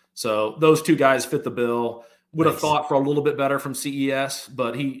 So those 2 guys fit the bill. Would have thought for a little bit better from CES,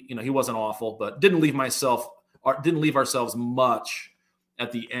 but he wasn't awful, but didn't leave ourselves much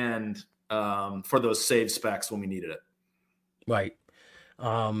at the end for those save specs when we needed it. Right.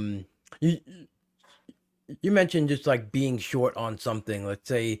 You mentioned just like being short on something. Let's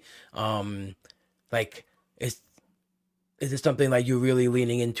say, like, is this something like you're really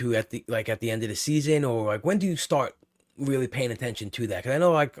leaning into at the end of the season, or like when do you start really paying attention to that? Because I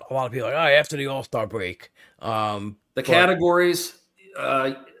know like a lot of people are like, after the All-Star break. Categories.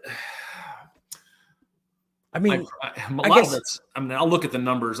 I mean, I'll look at the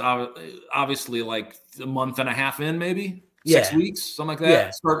numbers. Obviously, like a month and a half in, maybe 6 weeks, something like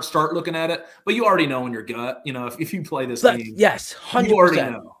that. Yeah. Start looking at it, but you already know in your gut. If you play this game, yes, 100%. You already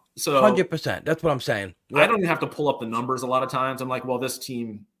know. So 100%. That's what I'm saying. I don't even have to pull up the numbers a lot of times. I'm like, well, this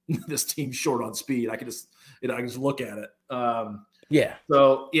team's short on speed. I can just look at it.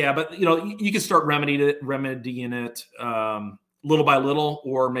 So yeah, but you can start remedying it little by little,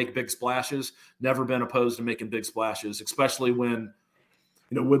 or make big splashes. Never been opposed to making big splashes, especially when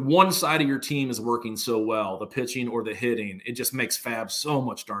when one side of your team is working so well, the pitching or the hitting, it just makes Fab so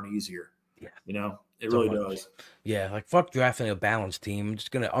much darn easier. Yeah, it really does. Yeah, like fuck drafting a balanced team. I'm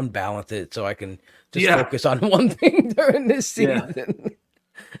just gonna unbalance it so I can just focus on one thing during this season. Yeah.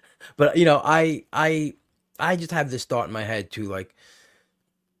 But I just have this thought in my head too, like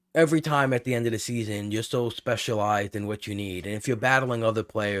every time at the end of the season, you're so specialized in what you need. And if you're battling other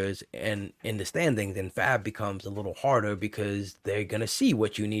players and in the standings, then Fab becomes a little harder because they're going to see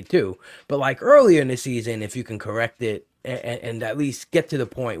what you need too. But like earlier in the season, if you can correct it and at least get to the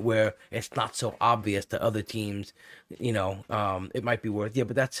point where it's not so obvious to other teams, it might be worth,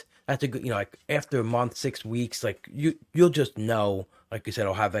 but that's a good, like after a month, 6 weeks, like you'll just know, like you said,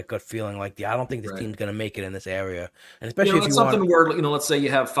 I'll have that gut feeling like, I don't think this team's going to make it in this area. And especially if you something where, let's say you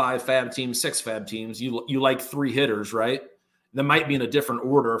have 5 Fab teams, 6 Fab teams, you like 3 hitters, right? That might be in a different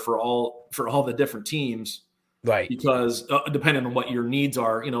order for all the different teams. Right. Because depending on what your needs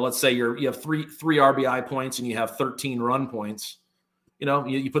are, let's say you have three RBI points and you have 13 run points,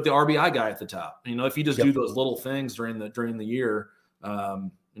 you put the RBI guy at the top. If you just do those little things during the year,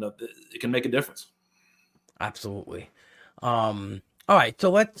 it can make a difference. Absolutely. All right, so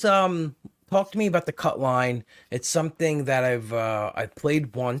let's talk to me about the Cutline. It's something that I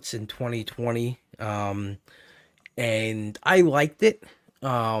played once in 2020, and I liked it.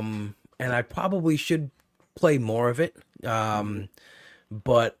 And I probably should play more of it.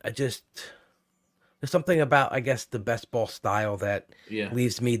 But there's something about, I guess, the best ball style that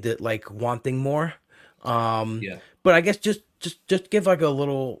leaves me wanting more. But I guess just give like a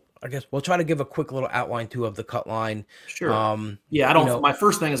little, I guess we'll try to give a quick little outline too of the Cutline. Sure. My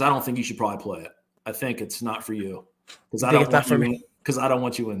first thing is I don't think you should probably play it. I think it's not for you because I don't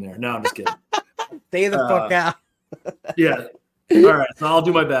want you in there. No, I'm just kidding. Stay the fuck out. Yeah. All right. So I'll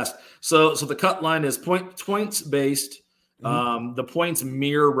do my best. So the Cutline is points based. The points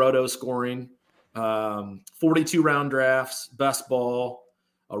mirror roto scoring. 42 round drafts, best ball.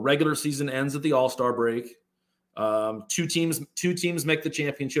 A regular season ends at the All-Star break. 2 teams make the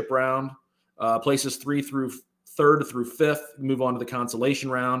championship round. Places 3rd through 5th move on to the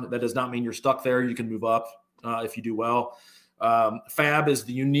consolation round. That does not mean you're stuck there. You can move up if you do well. Fab is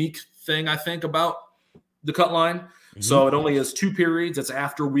the unique thing, I think, about the Cutline. Mm-hmm. So it only has 2 periods. It's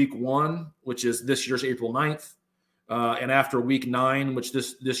after week 1, which is this year's April 9th, and after week 9, which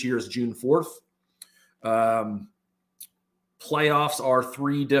this year is June 4th. Playoffs are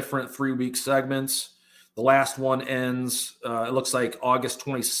 3 different 3-week segments. The last one ends, it looks like August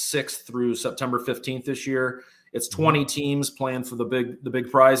 26th through September 15th this year. It's 20 teams playing for the big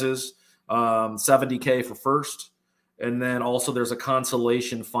prizes, $70K for first. And then also there's a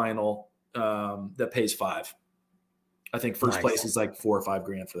consolation final that pays $5. I think first place is like $4 or $5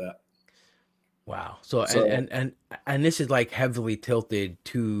 grand for that. Wow. So and this is like heavily tilted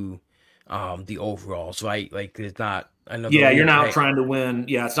to the overalls, right? Like there's not. I know. Yeah, you're not trying to win.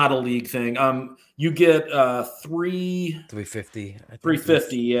 Yeah, it's not a league thing. You get 350. $350,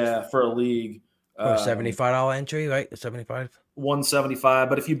 yeah, for a league. Or $75 entry, right? The 75. $175.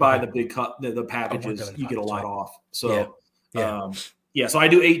 But if you buy the big cut, the packages, you get a lot off. So so I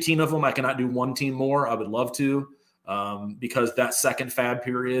do 18 of them. I cannot do one team more. I would love to, because that second fab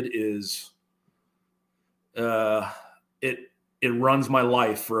period is it runs my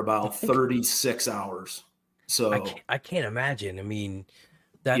life for about 36 hours. So I can't imagine. I mean,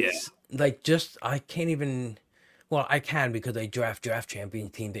 that's like I can't even. Well, I can because I draft champion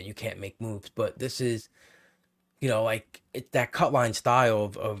team that you can't make moves. But this is, like that Cutline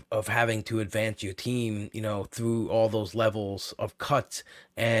style of having to advance your team, through all those levels of cuts,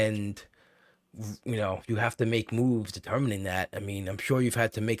 and you have to make moves determining that. I mean, I'm sure you've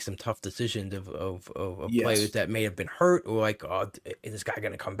had to make some tough decisions of players that may have been hurt, or like, oh, is this guy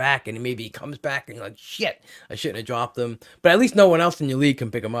going to come back? And maybe he comes back and you're like, shit, I shouldn't have dropped him. But at least no one else in your league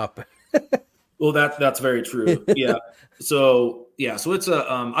can pick him up. Well, that's very true. Yeah. So it's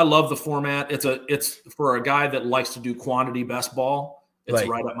I love the format. It's for a guy that likes to do quantity best ball. It's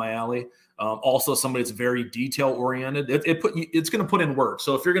right up my alley. Also somebody that's very detail oriented. It's going to put in work.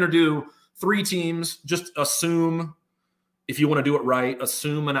 So if you're going to do 3 teams, just assume, if you want to do it right,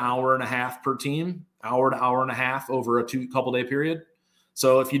 assume an hour and a half per team, hour to hour and a half over a couple day period.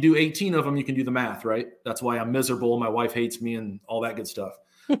 So if you do 18 of them, you can do the math, right? That's why I'm miserable. My wife hates me and all that good stuff.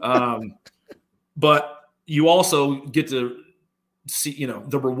 But you also get to see,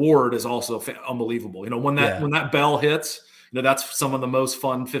 the reward is also unbelievable. When that bell hits, that's some of the most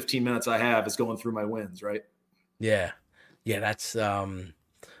fun 15 minutes I have is going through my wins, right? Yeah. Yeah. That's, I'm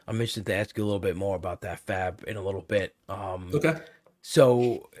interested to ask you a little bit more about that fab in a little bit. Okay.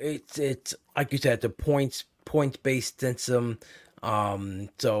 So it's like you said, the points based system.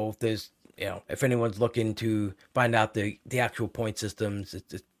 So if there's, if anyone's looking to find out the actual point systems,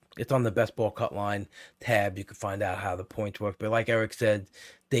 it's on the Best Ball Cutline tab. You can find out how the points work. But like Eric said,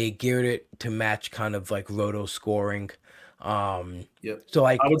 they geared it to match kind of like roto scoring. Yep. So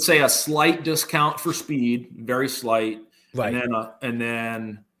like I would say a slight discount for speed, very slight. Right. And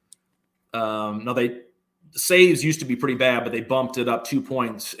then now saves used to be pretty bad, but they bumped it up 2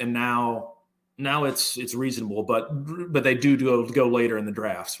 points, and now it's reasonable. But they do go later in the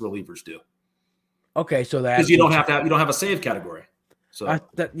drafts. Relievers do. Okay, so that because you don't have a save category. So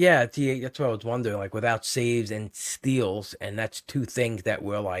that's what I was wondering. Like without saves and steals, and that's 2 things that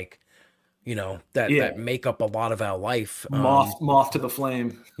were like, that make up a lot of our life. Moth to the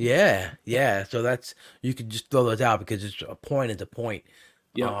flame. Yeah. So that's, you could just throw those out because it's a point is a point.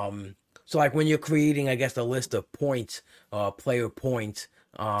 Yeah. So like when you're creating, I guess, a list of points, player points,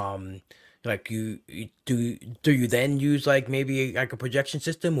 like you then use like maybe like a projection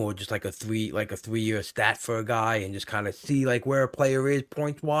system, or just like a 3-year stat for a guy and just kind of see like where a player is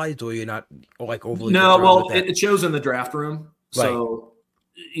point wise, or you're not like overly. No, well, it shows in the draft room. So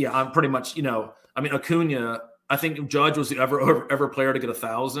yeah, I'm pretty much, Acuna, I think Judge was the ever player to get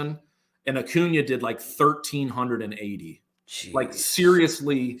 1,000, and Acuna did like 1,380. Jeez. Like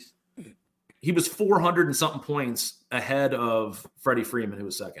seriously, he was 400 and something points ahead of Freddie Freeman, who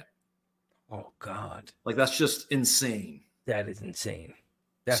was second. Oh God! Like that's just insane. That is insane.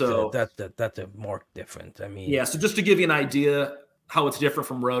 That's a marked difference. I mean, yeah. So just to give you an idea how it's different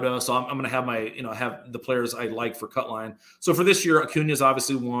from Roto, so I'm going to have have the players I like for Cutline. So for this year, Acuna is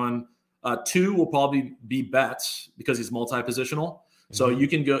obviously 1. 2 will probably be Betts because he's multi-positional. Mm-hmm. So you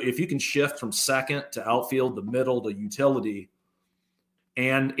can go, if you can shift from second to outfield to middle to utility,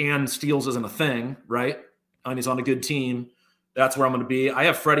 and steals isn't a thing, right? And he's on a good team. That's where I'm going to be. I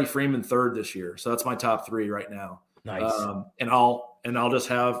have Freddie Freeman 3rd this year, so that's my top 3 right now. Nice. And I'll just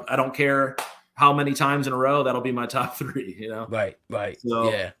have, I don't care how many times in a row, that'll be my top 3. Right.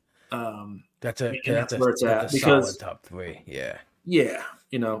 So, yeah. That's where it's at, because solid top 3. Yeah. Yeah.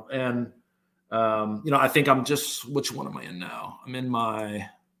 And I think I'm just, which one am I in now? I'm in my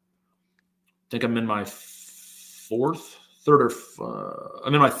 4th, 3rd, or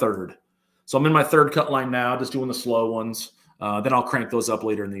I'm in my 3rd. So I'm in my 3rd Cutline now, just doing the slow ones. Then I'll crank those up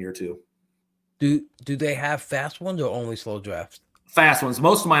later in the year too. Do they have fast ones or only slow drafts? Fast ones.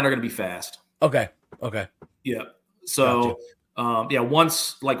 Most of mine are going to be fast. Okay. Yeah. So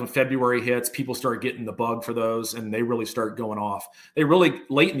Once like when February hits, people start getting the bug for those, and they really start going off. They really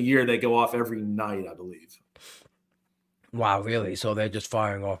late in the year they go off every night, I believe. Wow, really? So they're just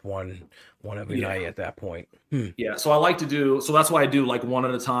firing off one every night at that point. Yeah, so I like to do so. That's why I do like one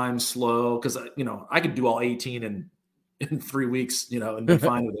at a time, slow, because I could do all 18 in 3 weeks, and be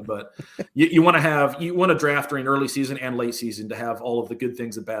fine with it. But you want to draft during early season and late season to have all of the good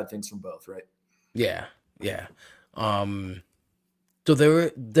things and bad things from both, right? Yeah. So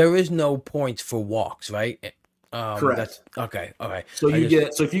there is no points for walks, right? Correct. Okay. So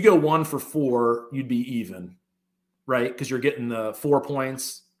so if you go 1 for 4, you'd be even, right? Because you're getting the 4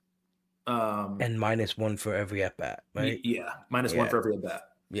 points. And -1 for every at bat, right? Yeah, -1 for every at bat.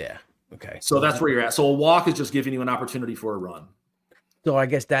 Yeah. Okay. So that's where you're at. So a walk is just giving you an opportunity for a run. So I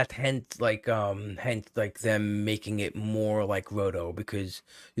guess that's hence them making it more like roto, because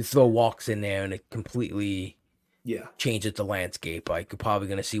you throw walks in there and it completely changes the landscape. Like you're probably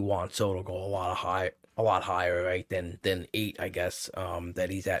going to see Juan Soto go a lot higher, right? Than 8, I guess, that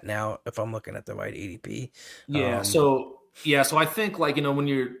he's at now, if I'm looking at the right ADP. Yeah. So I think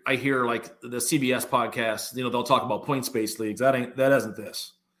when I hear like the CBS podcast, they'll talk about points-based leagues. That isn't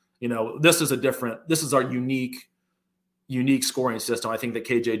this. This is our unique scoring system. I think that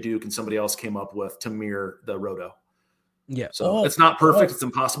KJ Duke and somebody else came up with to mirror the roto. Yeah. So it's not perfect. It's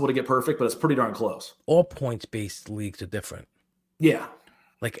impossible to get perfect, but it's pretty darn close. All points-based leagues are different. Yeah.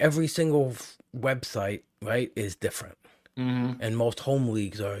 Like every single website, right, is different. Mm-hmm. And most home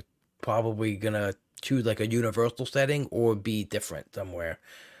leagues are probably going to choose like a universal setting or be different somewhere.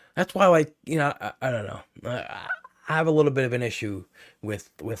 That's why, I don't know. I have a little bit of an issue with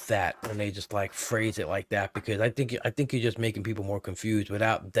that when they just like phrase it like that, because I think you're just making people more confused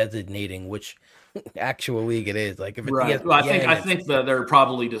without designating which actual league it is. Like if it's right. Well, I think that they're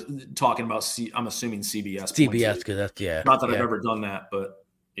probably just talking about I'm assuming CBS. CBS, because that's Not that I've ever done that, but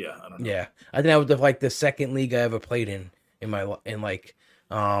yeah, I don't know. Yeah, I think that was the second league I ever played in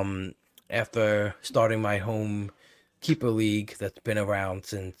after starting my home keeper league that's been around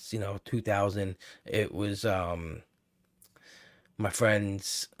since 2000. It was my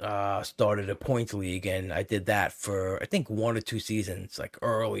friends started a points league, and I did that for I think 1 or 2 seasons, like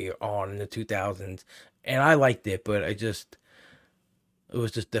early on in the 2000s, and I liked it, but it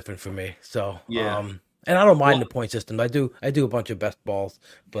was just different for me. So and I don't mind the point system. I do a bunch of best balls,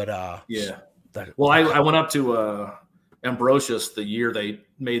 but I went up to Ambrosius the year they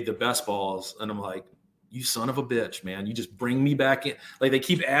made the best balls, and I'm like, you son of a bitch, man, you just bring me back in. Like they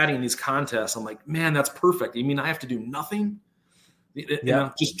keep adding these contests. I'm like, man, that's perfect. You mean I have to do nothing?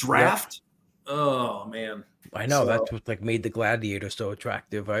 Just draft. Yeah. Oh man, I know. That's what like made the Gladiator so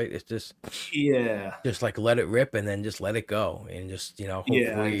attractive, right? It's just just like let it rip and then just let it go and just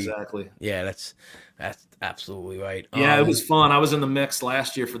hopefully, exactly. Yeah, that's absolutely right. Yeah, it was fun. I was in the mix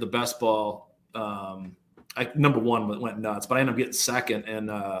last year for the best ball. Number 1 went nuts, but I ended up getting second, and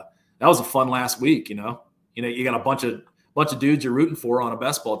that was a fun last week. You got a bunch of dudes you're rooting for on a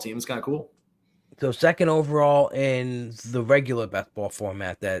best ball team. It's kind of cool. So second overall in the regular best ball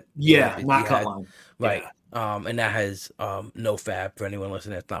format that not Cutline, right? Yeah. And that has no fab for anyone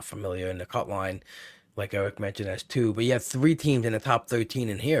listening that's not familiar. And the Cutline, like Eric mentioned, has 2, but you have 3 teams in the top 13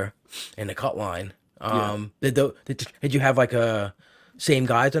 in here in the Cutline. Did you have like a same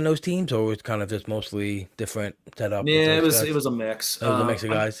guys on those teams, or was it kind of just mostly different setup? Yeah, it was a mix. It was a mix of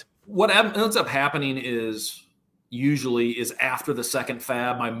guys. What ends up happening is usually after the second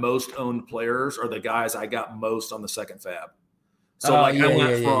fab, my most owned players are the guys I got most on the second fab. So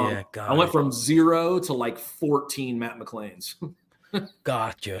I went from 0 to like 14 Matt McClains.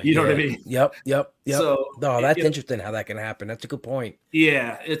 Gotcha. You know what I mean? Yep. So that's interesting how that can happen. That's a good point.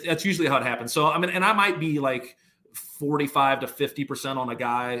 Yeah, that's usually how it happens. So I mean, and I might be like 45 to 50% on a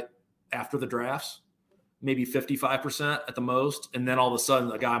guy after the drafts, maybe 55% at the most, and then all of a sudden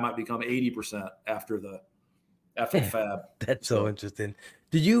a guy might become 80% after the fab. That's so interesting.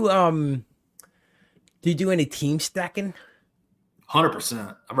 Did you do any team stacking?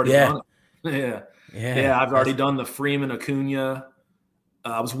 100%. I've already done it. Yeah. I've already done the Freeman Acuna.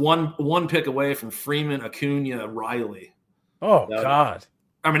 I was one pick away from Freeman Acuna Riley. Oh God!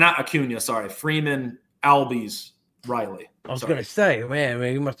 I mean, not Acuna. Sorry, Freeman Albies Riley. I was gonna say, man,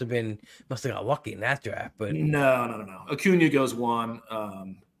 you must have got lucky in that draft, but no. Acuna goes 1,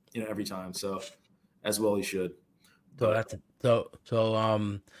 every time. So as well he should.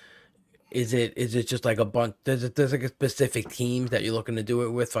 Is it just like a bunch? There's like a specific teams that you're looking to do it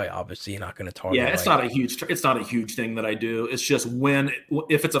with? Like obviously you're not going to target. Yeah, it's not a huge thing that I do. It's just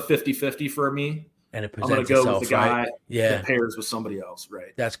if it's a 50-50 for me, And it I'm going presents to go itself, with the guy right? Yeah, that pairs with somebody else,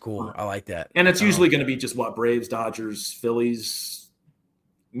 right? that's cool. I like that. And it's usually going to be just what, Braves, Dodgers, Phillies,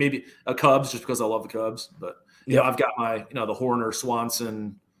 maybe a Cubs, just because I love the Cubs. But you know, I've got my the Horner,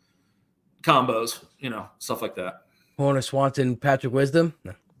 Swanson combos, stuff like that. Horner, Swanson, Patrick Wisdom.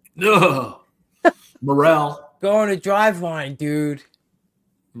 No, Morel. Go on a drive line, dude.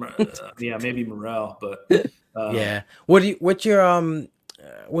 Yeah, maybe Morel, but yeah. What's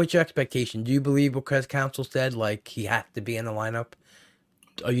your expectation? Do you believe what Chris Counsell said, like he has to be in the lineup?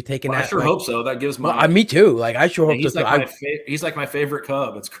 Are you taking that? I sure hope so. That gives my me too. Like I sure hope he's so. He's like my favorite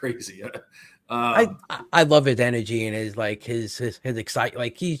Cub. It's crazy. I love his energy and his excite.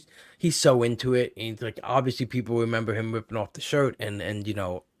 Like he's so into it. And like obviously people remember him ripping off the shirt and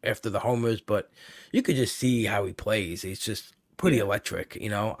after the homers, but you could just see how he plays. He's just pretty electric.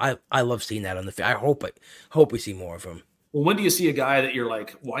 I love seeing that on the field. I hope we see more of him. Well, when do you see a guy that you're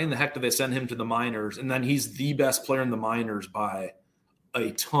like, why in the heck did they send him to the minors? And then he's the best player in the minors by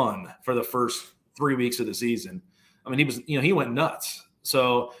a ton for the first 3 weeks of the season. I mean, he was, he went nuts.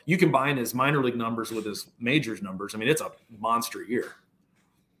 So you combine his minor league numbers with his majors numbers. I mean, it's a monster year.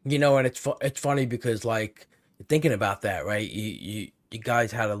 And it's funny because like thinking about that, right? You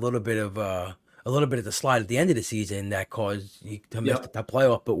guys had a little bit of the slide at the end of the season that caused you to miss the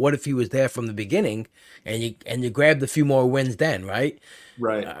playoff. But what if he was there from the beginning and you grabbed a few more wins then, right?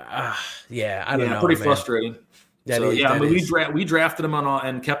 Right. I don't know. Pretty man. frustrating. We drafted him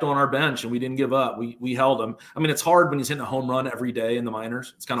and kept him on our bench, and we didn't give up. We held him. I mean, it's hard when he's hitting a home run every day in the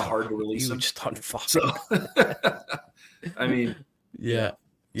minors. It's kind of hard to release him. Just on fire. So, I mean, yeah.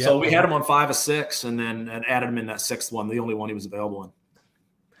 So we had him on 5 of 6, and then added him in that 6th one, the only one he was available in.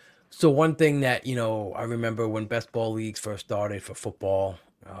 So one thing that I remember when best ball leagues first started for football,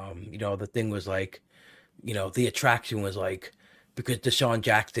 the thing was like, the attraction was like. Because Deshaun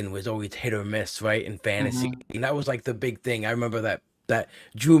Jackson was always hit or miss, right, in fantasy. Mm-hmm. And that was like the big thing. I remember that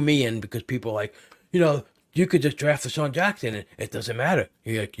drew me in because people like, you could just draft Deshaun Jackson and it doesn't matter.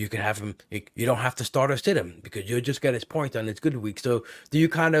 You can have him. You don't have to start or sit him because you'll just get his points on his good week. So do you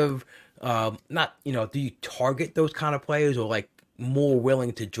kind of do you target those kind of players or like more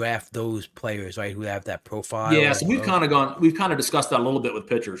willing to draft those players, right, who have that profile? Yeah, so we've kind of discussed that a little bit with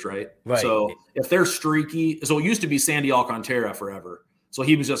pitchers, right? So if they're streaky, so it used to be Sandy Alcantara forever. So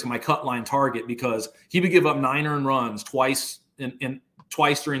he was just my cut line target because he would give up 9 earned runs twice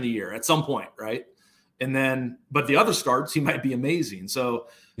during the year at some point, right? And then, but the other starts, he might be amazing. So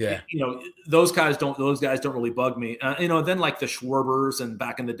those guys don't really bug me. Then like the Schwarbers and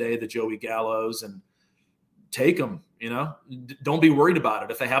back in the day, the Joey Gallos, and take them. Don't be worried about it.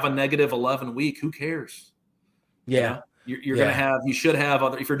 If they have a negative 11 week, who cares? Yeah. You're going to have, you should have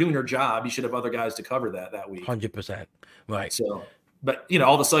if you're doing your job, you should have other guys to cover that week. 100%. Right. So, but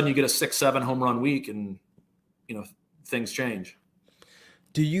all of a sudden you get a 6-7 home run week and, things change.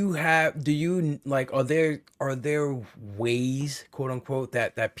 Are there ways, quote unquote,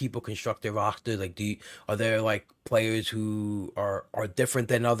 that people construct their roster? Like, are there like players who are different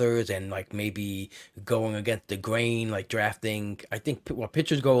than others and like maybe going against the grain, like drafting? I think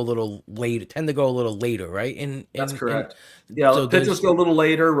pitchers go a little later, tend to go a little later, right? That's correct. So pitchers go a little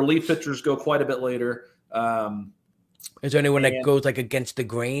later. Relief pitchers go quite a bit later. Is there anyone that goes like against the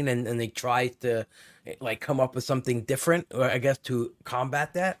grain and they try to like come up with something different, or I guess to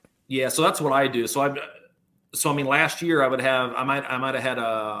combat that? Yeah, so that's what I do. So I mean, last year I might have had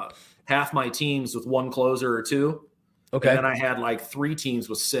half my teams with 1 closer or 2. Okay. And then I had like 3 teams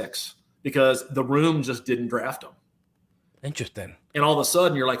with 6 because the room just didn't draft them. Interesting. And all of a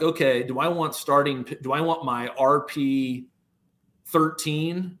sudden you're like, okay, do I want my RP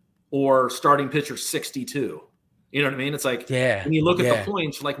 13 or starting pitcher 62? You know what I mean? It's like, when you look at the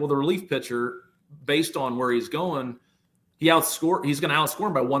points, like, well, the relief pitcher, based on where he's going, he's going to outscore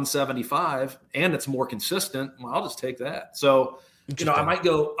him by 175, and it's more consistent. Well, I'll just take that. So, I might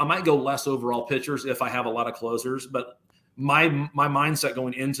go less overall pitchers if I have a lot of closers, but my mindset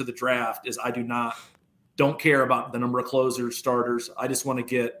going into the draft is I don't care about the number of closers, starters. I just want to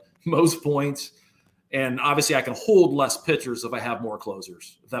get most points. And obviously I can hold less pitchers if I have more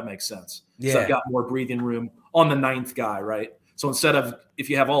closers, if that makes sense. Yeah. So I've got more breathing room on the 9th guy, right? So instead of, if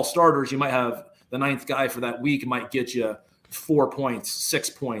you have all starters, you might have the 9th guy for that week might get you 4 points, 6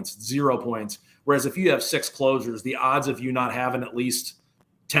 points, 0 points. Whereas if you have 6 closers, the odds of you not having at least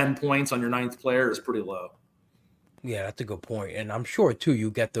 10 points on your 9th player is pretty low. Yeah, that's a good point. And I'm sure too,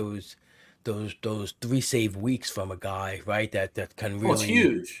 you get those 3 save weeks from a guy, right? That can really. Oh, it's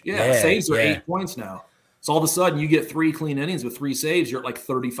huge. Yeah, saves are 8 points now. So all of a sudden you get 3 clean innings with 3 saves, you're at like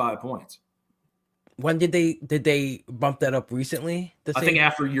 35 points. When did they bump that up recently? I think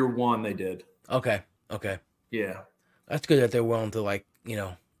after year 1 they did. Okay. Yeah. That's good that they're willing to, like, you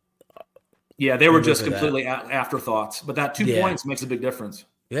know. Yeah, they were just Remember that. completely afterthoughts, but that 2 Yeah. points makes a big difference.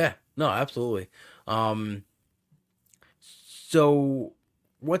 Yeah. No, absolutely. So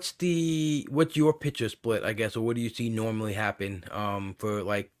what's your pitcher split, I guess, or what do you see normally happen for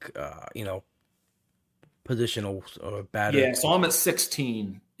like positionals or batter? Yeah, so I'm at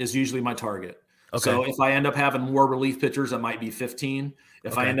 16 is usually my target. So Okay. if I end up having more relief pitchers, that might be 15.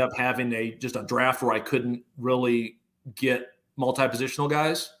 If I Okay. end up having just a draft where I couldn't really get multi-positional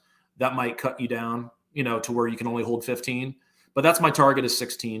guys, that might cut you down, to where you can only hold 15. But that's my target is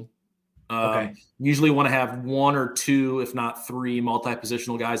 16. Okay. Usually want to have 1 or 2, if not 3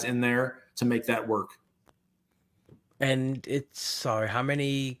 multi-positional guys in there to make that work. And sorry, how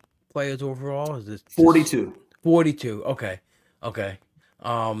many players overall is this? 42. 42. Okay.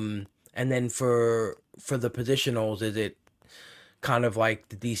 And then for the positionals, is it kind of like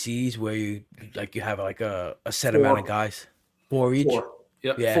the DCs where you have like a set 4. amount of guys? 4 each? 4.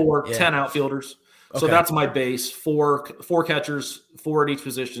 Yep. Yeah, 4, yeah. 10 outfielders. So Okay. that's my base. 4 catchers, 4 at each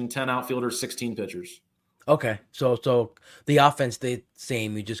position, 10 outfielders, 16 pitchers. Okay. So the offense stayed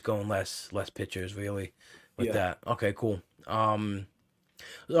same, you're just going less pitchers really with that. Okay, cool. All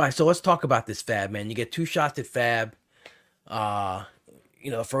right, so let's talk about this fab, man. You get 2 shots at fab. The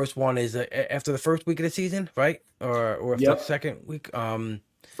first one is after the first week of the season, right? Or after the second week.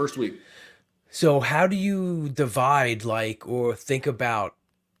 First week. So how do you divide or think about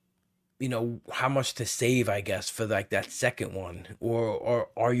how much to save, I guess, for that second one, or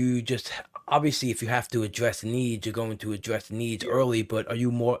are you just, obviously if you have to address needs, you're going to address needs early, but are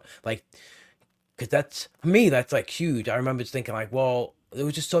you more because that's, for me, that's huge. I remember just thinking well, there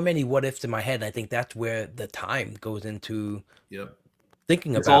was just so many what ifs in my head, and I think that's where the time goes into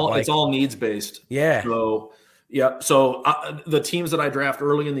thinking about it's all needs based. Yeah. So the teams that I draft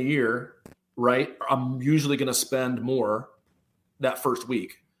early in the year, right, I'm usually going to spend more that first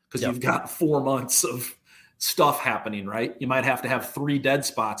week because you've got 4 months of stuff happening, right? You might have to have 3 dead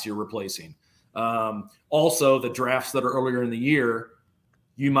spots you're replacing. Also, the drafts that are earlier in the year,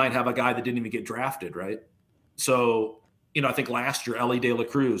 you might have a guy that didn't even get drafted, right? So, I think last year, Ellie De La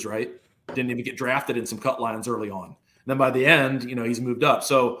Cruz, right, didn't even get drafted in some cut lines early on. And then by the end, he's moved up.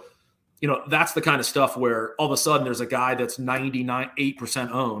 So, that's the kind of stuff where all of a sudden there's a guy that's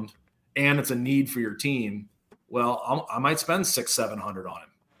 8% owned and it's a need for your team. Well, I might spend $600-700 on him.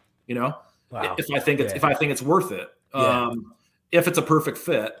 Wow. If I think it's worth it, if it's a perfect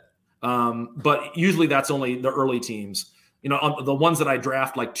fit. But usually that's only the early teams. The ones that I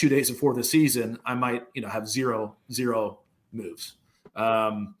draft 2 days before the season, I might have zero moves.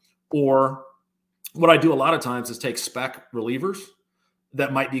 Or what I do a lot of times is take spec relievers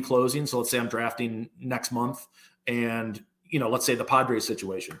that might be closing. So let's say I'm drafting next month, and let's say the Padres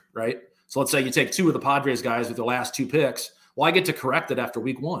situation, right? So let's say you take 2 of the Padres guys with the last 2 picks. Well, I get to correct it after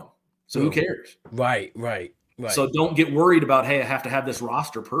week 1. So who cares? Right. So don't get worried about, hey, I have to have this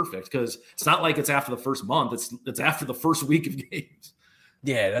roster perfect, because it's not like it's after the first month. It's after the first week of games.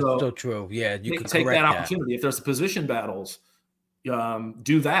 Yeah, that's so true. Yeah, you can take correct that opportunity. If there's position battles,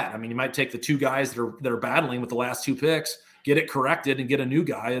 do that. I mean, you might take the 2 guys that are battling with the last 2 picks, get it corrected, and get a new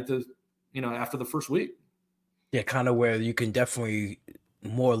guy at the after the first week. Yeah, kind of where you can definitely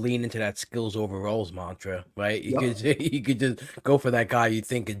more lean into that skills over roles mantra, right? You could just go for that guy you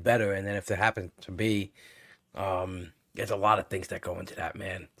think is better, and then if there happens to be, there's a lot of things that go into that,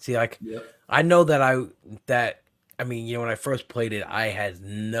 man. See, I know that I mean, when I first played it, I had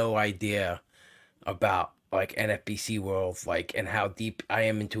no idea about NFBC world, and how deep I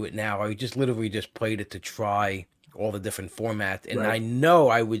am into it now. I just literally just played it to try all the different formats, and I know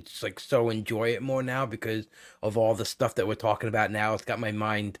I would so enjoy it more now because of all the stuff that we're talking about now. It's got my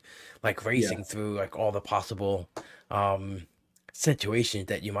mind racing through all the possible situations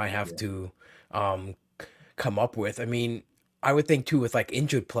that you might have to come up with. I mean, I would think too with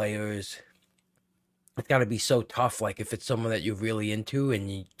injured players, it's got to be so tough. If it's someone that you're really into,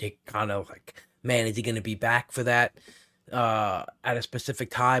 and you kind of man, is he going to be back for that at a specific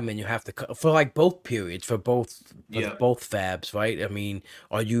time, and you have to for both periods for both fabs, right? I mean,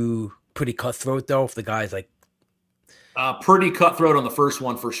 are you pretty cutthroat though if the guy's pretty cutthroat on the first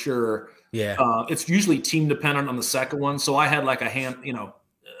one for sure. Yeah. It's usually team dependent on the second one. So I had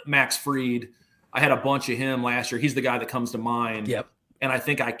Max Fried. I had a bunch of him last year. He's the guy that comes to mind. Yep. And I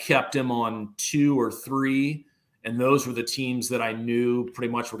think I kept him on 2 or 3, and those were the teams that I knew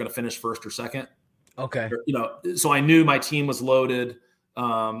pretty much were going to finish first or second. Okay. So I knew my team was loaded.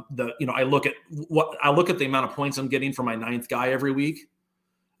 I look at the amount of points I'm getting for my 9th guy every week,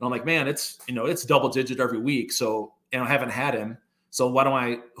 and I'm like, man, it's double digit every week. So, and I haven't had him. So why don't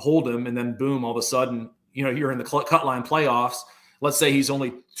I hold him? And then boom, all of a sudden, you're in the Cutline playoffs. Let's say he's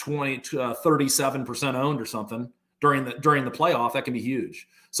only 37% owned or something during the playoff. That can be huge.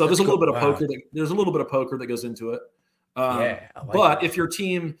 So there's a little bit of poker. There's a little bit of poker that goes into it. But if your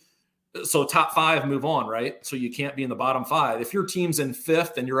team, so top 5 move on, right? So you can't be in the bottom 5. If your team's in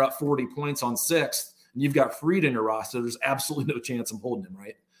 5th and you're up 40 points on 6th and you've got Fried in your roster, there's absolutely no chance I'm holding him,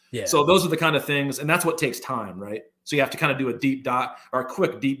 right? Yeah. So those are the kind of things, and that's what takes time, right? So you have to kind of do a deep dive or a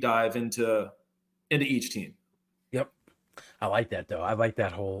quick deep dive into each team. Yep. I like that though. I like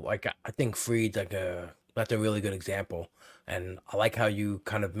that whole, I think Fried's that's a really good example. And I like how you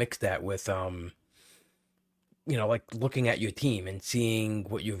kind of mix that with, looking at your team and seeing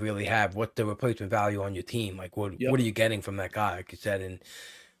what you really have, what the replacement value on your team, like what are you getting from that guy, like you said, and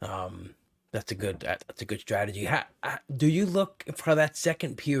that's a good strategy. Do you look for that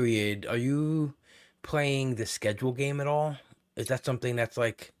second period? Are you playing the schedule game at all? Is that something that's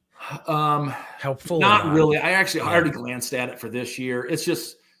like helpful? Not really. I already glanced at it for this year. It's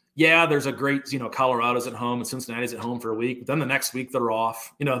just, there's a great, Colorado's at home and Cincinnati's at home for a week. But then the next week they're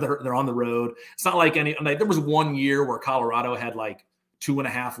off. They're on the road. It's not like there was one year where Colorado had like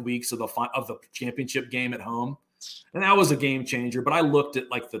 2.5 weeks of the championship game at home, and that was a game changer. But I looked at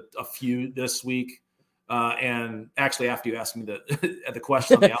like a few this week, and actually after you asked me the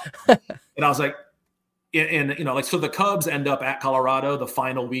question on the outcome, and I was like, so the Cubs end up at Colorado the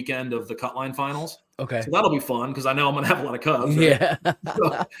final weekend of the Cutline finals. Okay. So that'll be fun because I know I'm going to have a lot of Cubs. Right? Yeah.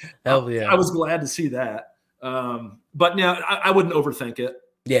 So, hell yeah. I was glad to see that. But no, I wouldn't overthink it.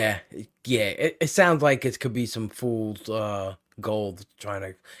 Yeah. Yeah. It sounds like it could be some fool's gold trying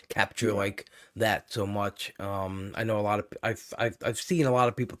to capture like that so much. I know I've seen a lot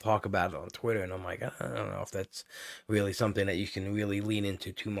of people talk about it on Twitter, and I'm like, I don't know if that's really something that you can really lean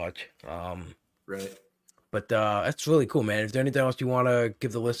into too much. Right. But that's really cool, man. Is there anything else you want to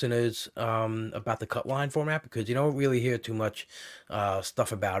give the listeners about the Cutline format? Because you don't really hear too much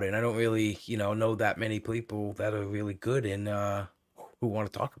stuff about it. And I don't really, know that many people that are really good and who want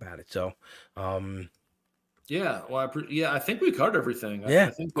to talk about it. So, I think we covered everything. Yeah, I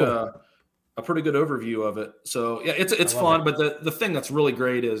think cool. A pretty good overview of it. So yeah, it's fun. But the thing that's really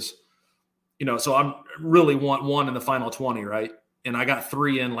great is, so I'm really want one in the final 20, right? And I got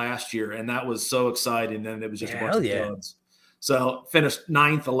 3 in last year, and that was so exciting. And it was just a bunch of duds. So finished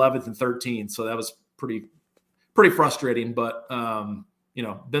 9th, 11th, and 13th. So that was pretty frustrating, but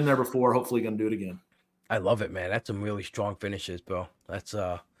been there before. Hopefully going to do it again. I love it, man. That's some really strong finishes, bro. That's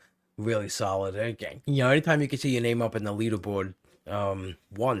really solid. Again, anytime you can see your name up in the leaderboard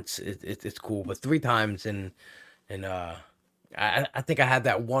once, it's cool. But 3 times and I think I had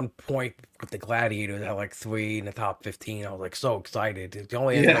that 1 point with the Gladiators. I had like 3 in the top 15. I was like so excited. It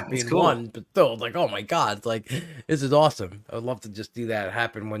only ended up being cool. 1, but still, like, oh my god, it's like this is awesome. I would love to just do that. It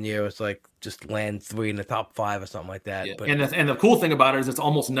happened one year. It's like just land 3 in the top 5 or something like that. Yeah. But and the cool thing about it is it's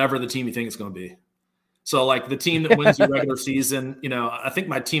almost never the team you think it's going to be. So like the team that wins the regular season, I think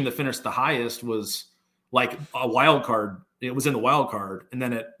my team that finished the highest was like a wild card. It was in the wild card, and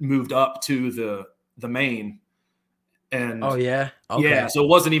then it moved up to the main. And so it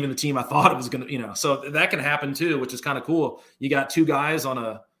wasn't even the team I thought it was going to, so that can happen too, which is kind of cool. You got 2 guys on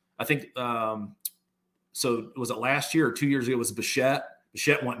I think, so was it last year or 2 years ago? It was Bichette.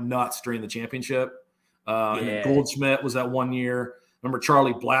 Bichette went nuts during the championship. And Goldschmidt was that 1 year. Remember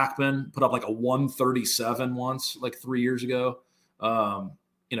Charlie Blackman put up like a 137 once, like 3 years ago.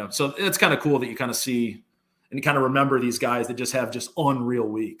 So it's kind of cool that you kind of see and you kind of remember these guys that just have just unreal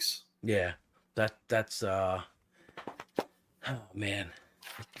weeks. Yeah, that's oh man,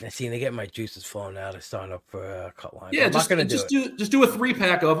 I see. They get my juices flowing out. I sign up for Cutline. Yeah, I'm not gonna do it. Just do a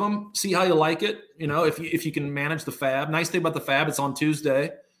 3-pack of them. See how you like it. If you can manage the fab. Nice thing about the fab, it's on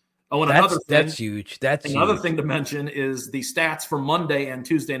Tuesday. Oh, and another thing that's huge. Another thing to mention is the stats for Monday and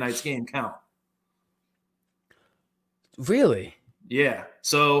Tuesday night's game count. Really? Yeah.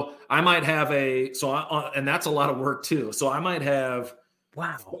 So I might have and that's a lot of work too. So I might have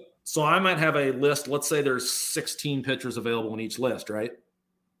So I might have a list. Let's say there's 16 pitchers available in each list, right?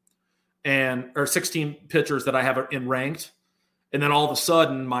 Or 16 pitchers that I have in ranked. And then all of a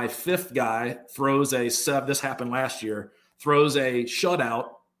sudden, my 5th guy throws this happened last year, throws a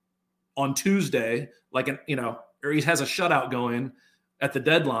shutout on Tuesday, or he has a shutout going at the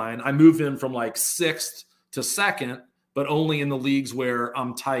deadline. I move him from like 6th to 2nd, but only in the leagues where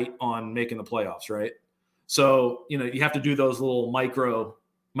I'm tight on making the playoffs, right? So, you have to do those little micro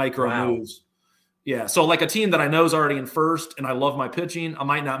moves. Yeah. So like a team that I know is already in 1st and I love my pitching, I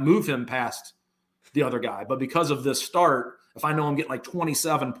might not move him past the other guy. But because of this start, if I know I'm getting like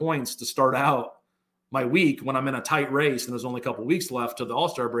 27 points to start out, my week when I'm in a tight race and there's only a couple weeks left to the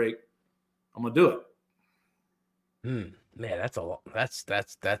All-Star break, I'm gonna do it. Man, that's a lot. That's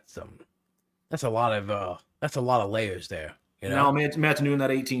a lot of layers there. You know, Now I'm imagine doing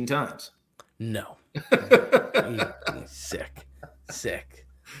that 18 times. no, sick,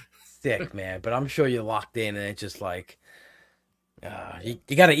 man. But I'm sure you're locked in, and it's just like you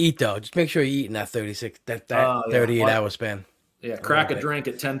got to eat though. Just make sure you eat in that 38 hour span. Yeah, crack a drink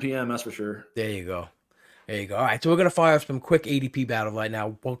at 10 p.m. That's for sure. There you go. All right, so we're gonna fire up some quick ADP battle right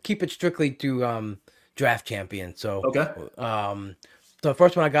now. We'll keep it strictly to draft champion. So okay. So the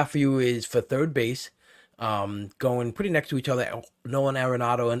first one I got for you is for third base. Going pretty next to each other, Nolan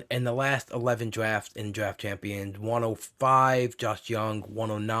Arenado in the last 11 drafts in draft champions, 105, Josh Young,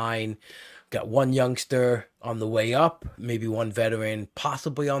 109. Got one youngster on the way up, maybe one veteran,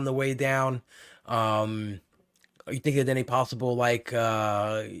 possibly on the way down. You think there's any possible paying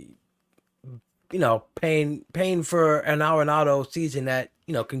for an Arenado season that,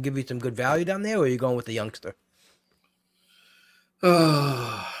 can give you some good value down there, or are you going with the youngster?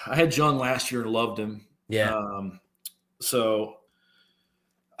 I had Young last year and loved him. Yeah. So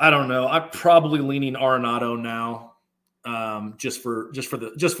I don't know. I'm probably leaning Arenado now, just for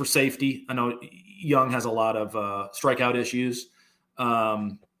safety. I know Young has a lot of strikeout issues.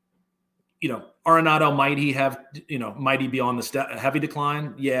 Arenado, might he be on the heavy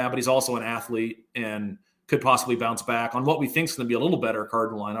decline? Yeah, but he's also an athlete and could possibly bounce back on what we think is going to be a little better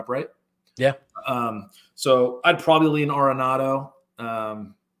Cardinal lineup, right? Yeah. So I'd probably lean Arenado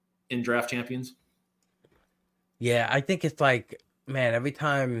in draft champions. Yeah, I think it's like, man, every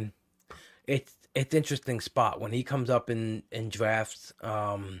time it's interesting spot when he comes up in drafts.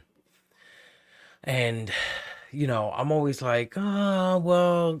 And I'm always like,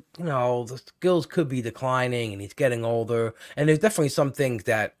 the skills could be declining and he's getting older. And there's definitely some things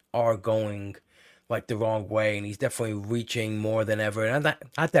that are going like the wrong way, and he's definitely reaching more than ever. And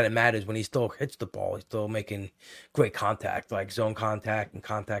not that it matters when he still hits the ball. He's still making great contact, like zone contact and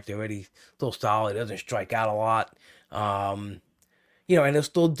contact already still solid. He doesn't strike out a lot. And he'll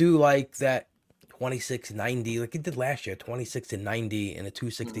still do like that 26-90, like he did last year, 26-90 and a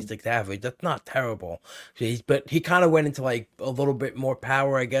 266 average. That's not terrible. But he kind of went into like a little bit more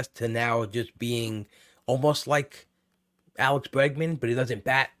power, I guess, to now just being almost like Alex Bregman, but he doesn't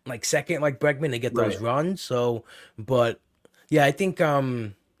bat like second like Bregman to get those runs. So, but yeah, I think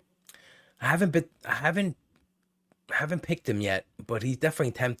I haven't picked him yet, but he's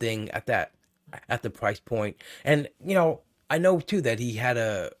definitely tempting at the price point. And I know too that he had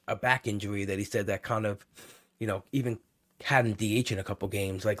a back injury that he said that kind of even had him DH in a couple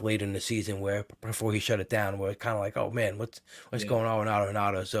games like later in the season, where before he shut it down, where it's kind of like, oh man, what's going on with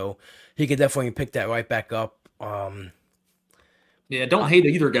Arenado? So he could definitely pick that right back up. Yeah, don't hate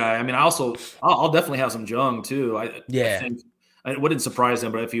either guy. I mean, I'll definitely have some Jung too. I think it wouldn't surprise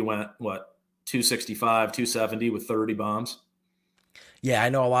him, but if he went 265, 270 with 30 bombs. Yeah, I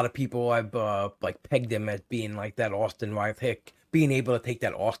know a lot of people have pegged him as being like that Austin Riley, being able to take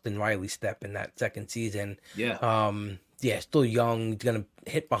that Austin Riley step in that second season. Yeah. Still young. He's gonna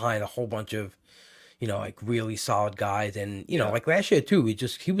hit behind a whole bunch of like really solid guys, and like last year too.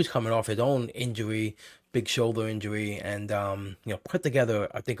 He was coming off his own injury, big shoulder injury, and put together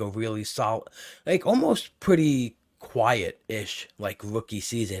I think a really solid, like almost pretty quiet-ish like rookie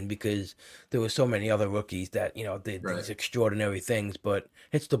season, because there were so many other rookies that did these extraordinary things, but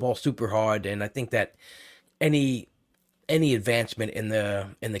hits the ball super hard. And I think that any advancement in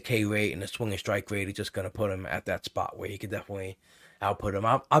the K rate and the swing and strike rate is just going to put him at that spot where he could definitely output him.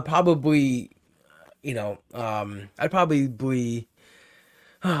 I'd probably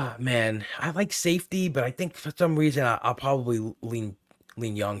man, I like safety, but I think for some reason I'll probably lean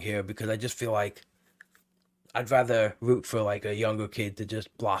Young here, because I just feel like I'd rather root for like a younger kid to just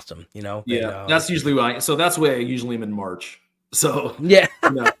blossom, Yeah, that's usually why. So that's why I usually am in March. So yeah,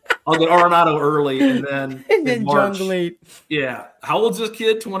 I'll get Arenado early and then in March. Jung late. Yeah, how old's this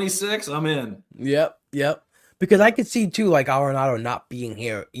kid? 26. I'm in. Yep. Because I could see too, like Arenado not being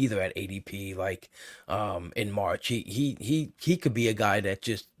here either at ADP, like in March. He could be a guy that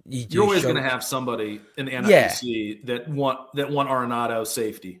you're always going to have somebody in the NFBC that want Arenado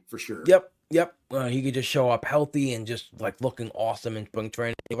safety for sure. Yep. He could just show up healthy and just like looking awesome in spring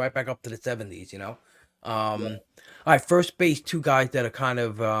training, right back up to the 70s. All right, first base, two guys that are kind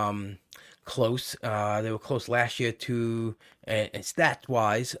of close. They were close last year too, and stats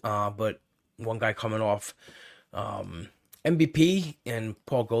wise, but one guy coming off MVP and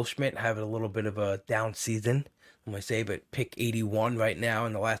Paul Goldschmidt having a little bit of a down season, I'm gonna say, but pick 81 right now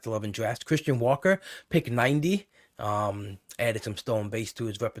in the last 11 drafts. Christian Walker, pick 90. Added some stolen base to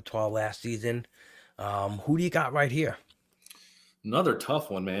his repertoire last season. Who do you got right here? Another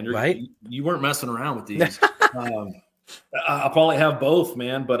tough one, man. Right? You weren't messing around with these. I'll probably have both,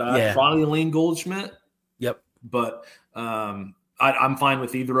 man, but I'd probably lean Goldschmidt. Yep. But I'm fine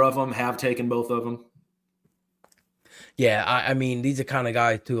with either of them. Have taken both of them. Yeah, I mean, these are kind of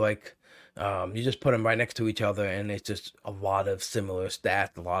guys too, like, you just put them right next to each other, and it's just a lot of similar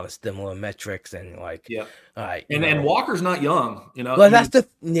stats, a lot of similar metrics, and like, and Walker's not young, you know. Well,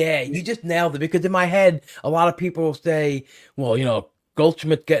 you just nailed it, because in my head, a lot of people say, well, you know,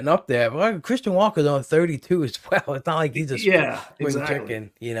 Goldschmidt's getting up there. Well, Christian Walker's on 32 as well. It's not like he's a spring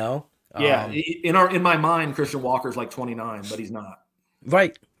chicken, you know. In my mind, Christian Walker's like 29, but he's not.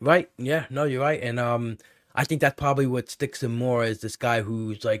 Right. Yeah, no, you're right, and I think that's probably what sticks him more as this guy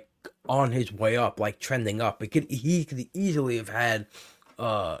who's like on his way up, like trending up. He could easily have had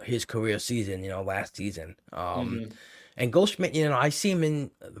his career season, you know, last season. And Goldschmidt, you know, I see him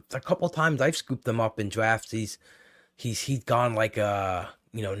in a couple of times. I've scooped him up in drafts. He's gone like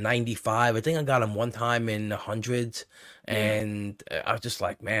 95. I think I got him one time in the hundreds, and I was just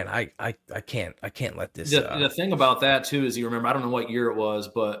like, man, I can't let this. The thing about that too is, you remember, I don't know what year it was,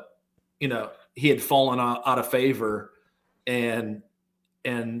 but you know, he had fallen out of favor, and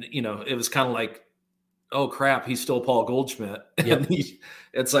you know, it was kind of like, oh crap, he's still Paul Goldschmidt. Yep. And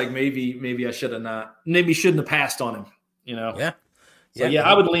it's like, maybe I shouldn't have passed on him, you know? Yeah. So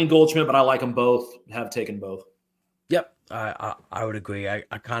I would lean Goldschmidt, but I like them both, have taken both. Yep. I would agree. I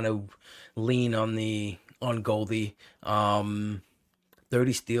kind of lean on Goldie.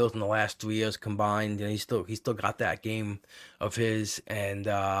 30 steals in the last 3 years combined, and he's still got that game of his. And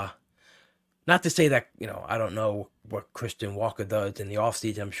not to say that, you know, I don't know what Christian Walker does in the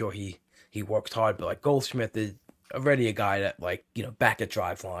offseason. I'm sure he works hard, but like Goldschmidt is already a guy that, like, you know, back at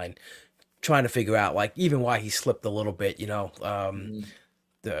drive line, trying to figure out like even why he slipped a little bit, you know.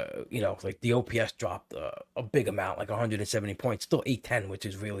 The, you know, like the OPS dropped a big amount, like 170 points, still 810, which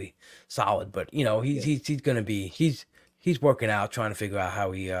is really solid. But you know, he's gonna be he's working out, trying to figure out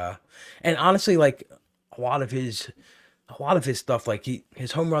how he and honestly, like a lot of his stuff, like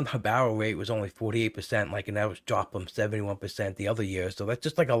his home run barrel rate was only 48%, like, and that was dropped from 71% the other year. So that's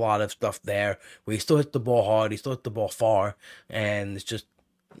just like a lot of stuff there where he still hits the ball hard, he still hits the ball far, and it's just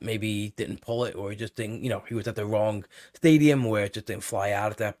maybe he didn't pull it, or he just didn't, you know, he was at the wrong stadium where it just didn't fly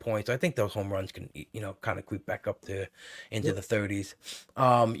out at that point. So I think those home runs can, you know, kind of creep back up into the 30s.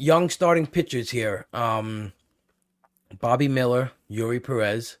 Young starting pitchers here. Bobby Miller, Yuri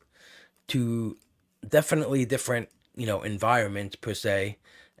Perez, two definitely different, you know, environments per se.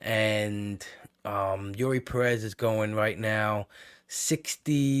 And Yuri Perez is going right now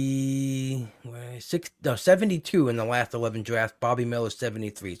 72 in the last 11 drafts. Bobby Miller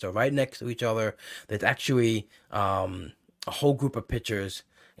 73. So right next to each other. There's actually a whole group of pitchers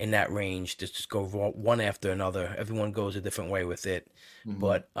in that range. Just go one after another. Everyone goes a different way with it.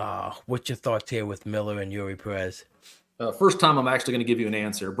 But what's your thoughts here with Miller and Yuri Perez? First time I'm actually going to give you an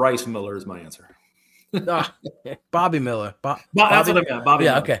answer. Bryce Miller is my answer. Bobby Miller. That's what I meant. Bobby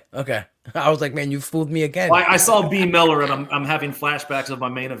Miller. Okay. I was like, man, you fooled me again. Well, I saw B. Miller, and I'm having flashbacks of my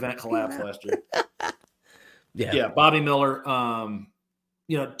main event collapse last year. Yeah, Bobby Miller.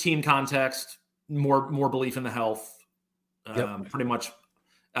 You know, team context, more belief in the health. Pretty much,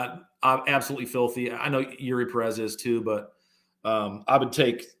 absolutely filthy. I know Yuri Perez is too, but I would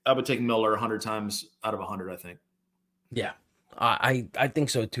take Miller 100 times out of 100. I think. Yeah. I think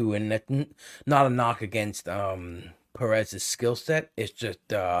so too, and that's not a knock against Perez's skill set. It's just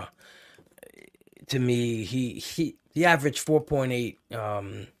to me, he averaged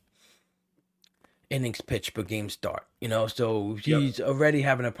 4.8 innings pitched per game start. You know, so he's already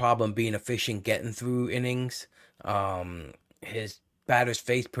having a problem being efficient getting through innings. His batter's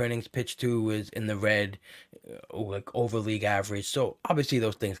face per innings pitched to is in the red, like over league average. So obviously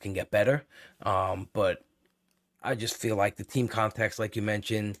those things can get better, but I just feel like the team context, like you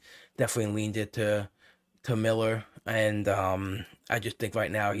mentioned, definitely leaned it to Miller. And I just think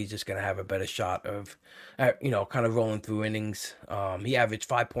right now he's just going to have a better shot of, you know, kind of rolling through innings. He averaged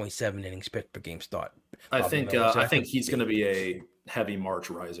 5.7 innings pitched per game start. I think he's going to be a heavy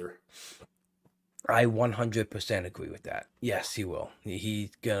March riser. I 100% agree with that. Yes, he will. He's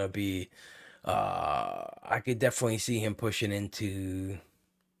going to be, I could definitely see him pushing into,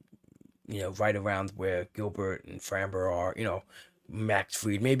 you know, right around where Gilbert and Framber are, you know, Max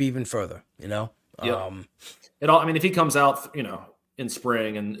Fried, maybe even further, you know? I mean, if he comes out, you know, in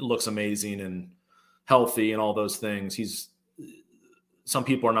spring and looks amazing and healthy and all those things, some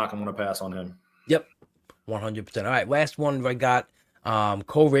people are not going to want to pass on him. Yep. 100%. All right. Last one I got,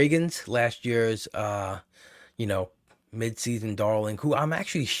 Cole Reagans, last year's, you know, mid-season darling, who I'm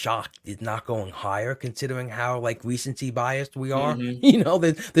actually shocked is not going higher, considering how like recency biased we are.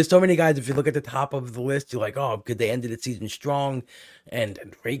 There's so many guys. If you look at the top of the list, you're like, oh, could they ended the season strong? And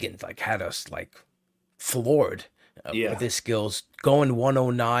Reagan's like had us like floored with his skills, going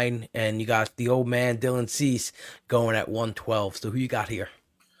 109, and you got the old man Dylan Cease going at 112. So who you got here?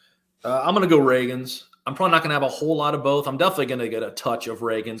 I'm gonna go Reagan's. I'm probably not gonna have a whole lot of both. I'm definitely gonna get a touch of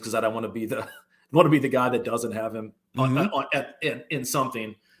Reagan's because I don't want to be the guy that doesn't have him in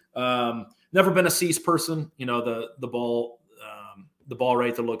something. Never been a Cease person. The ball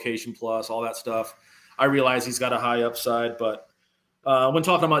rate, the location plus, all that stuff. I realize he's got a high upside, but when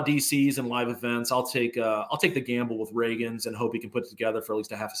talking about DCs and live events, I'll take the gamble with Reagan's and hope he can put it together for at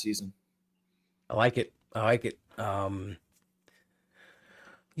least a half a season. I like it.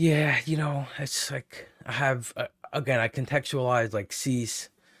 Yeah, it's like I have again. I contextualize like Cease,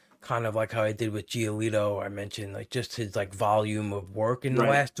 kind of like how I did with Giolito. I mentioned like just his like volume of work in the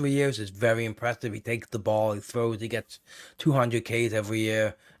last 3 years is very impressive. He takes the ball, he throws, he gets 200 Ks every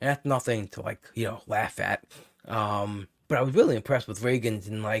year, and that's nothing to like laugh at. But I was really impressed with Reagan's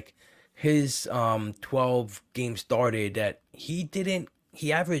and like his 12 games started that he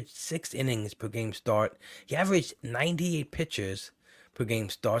averaged 6 innings per game start. He averaged 98 pitches per game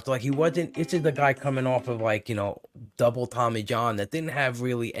start. So like this is the guy coming off of like, double Tommy John that didn't have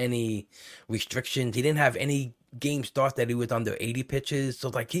really any restrictions. He didn't have any game starts that he was under 80 pitches. So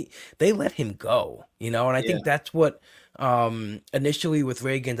like they let him go, and I think that's what initially with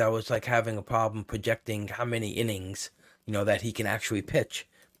Reagan's, I was like having a problem projecting how many innings, that he can actually pitch.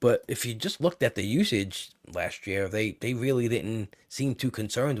 But if you just looked at the usage last year, they really didn't seem too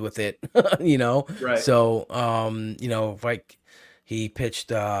concerned with it, Right. So, like he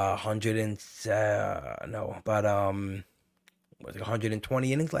pitched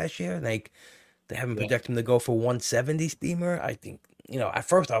 120 innings last year. Like they haven't projected him to go for 170 steamer. I think, at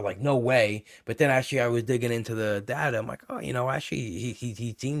first I was like, no way. But then actually I was digging into the data. I'm like, oh, actually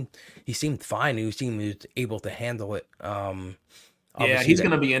he seemed fine. He was able to handle it. He's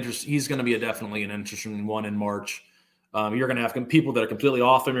going to be interesting. He's going to be definitely an interesting one in March. You're going to have people that are completely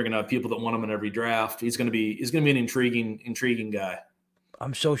off him. You're going to have people that want him in every draft. He's going to be an intriguing guy.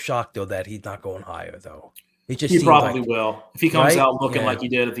 I'm so shocked though that he's not going higher though. He probably will. If he comes out looking like he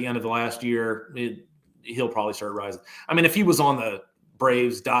did at the end of the last year, he'll probably start rising. I mean, if he was on the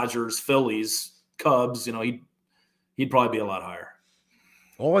Braves, Dodgers, Phillies, Cubs, he'd probably be a lot higher.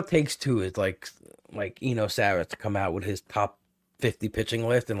 All it takes too is like Eno Sarris to come out with his top 50 pitching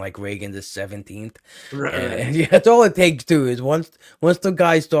list and like Reagan's is 17th. Right. And that's all it takes too is once the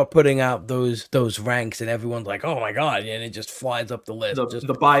guys start putting out those ranks and everyone's like, oh my God, and it just flies up the list.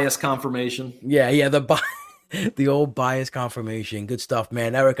 The bias confirmation. Yeah, the old bias confirmation. Good stuff,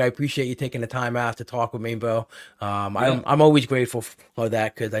 man. Eric, I appreciate you taking the time out to talk with me, bro. I'm always grateful for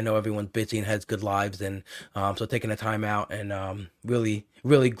that because I know everyone's busy and has good lives, and so taking the time out and really,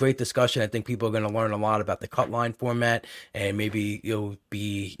 really great discussion. I think people are going to learn a lot about the Cutline format, and maybe you'll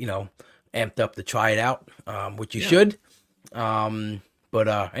be amped up to try it out, which you should.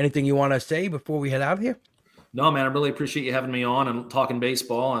 But anything you want to say before we head out here? No, man, I really appreciate you having me on and talking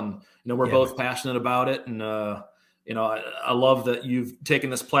baseball, and we're both passionate about it, and I love that you've taken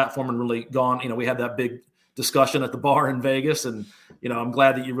this platform and really gone. We had that big discussion at the bar in Vegas, and I'm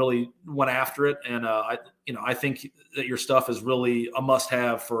glad that you really went after it, and I think that your stuff is really a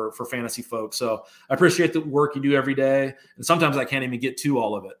must-have for fantasy folks. So I appreciate the work you do every day, and sometimes I can't even get to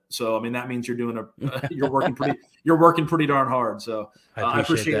all of it. So I mean that means you're working pretty darn hard. So I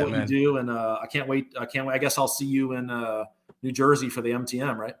appreciate what you do, and I can't wait. I guess I'll see you in New Jersey for the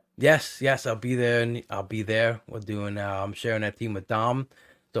MTM, right? Yes, I'll be there. We're doing. I'm sharing that team with Dom,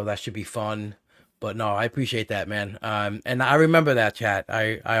 so that should be fun. But no, I appreciate that, man. And I remember that chat.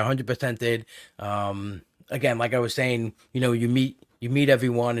 I 100% did. Again, like I was saying, you meet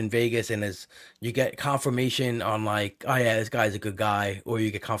everyone in Vegas, and you get confirmation on like, oh yeah, this guy's a good guy, or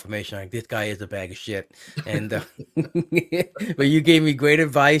you get confirmation like this guy is a bag of shit. And but you gave me great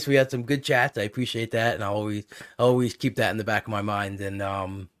advice. We had some good chats. I appreciate that, and I'll always keep that in the back of my mind. And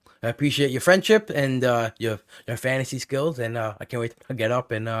I appreciate your friendship and your fantasy skills, and I can't wait to get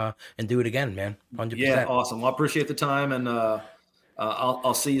up and do it again, man. 100%. Yeah, awesome. Well, I appreciate the time, and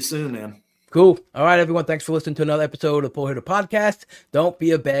I'll see you soon, man. Cool. All right, everyone. Thanks for listening to another episode of the Pull Hitter Podcast. Don't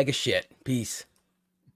be a bag of shit. Peace.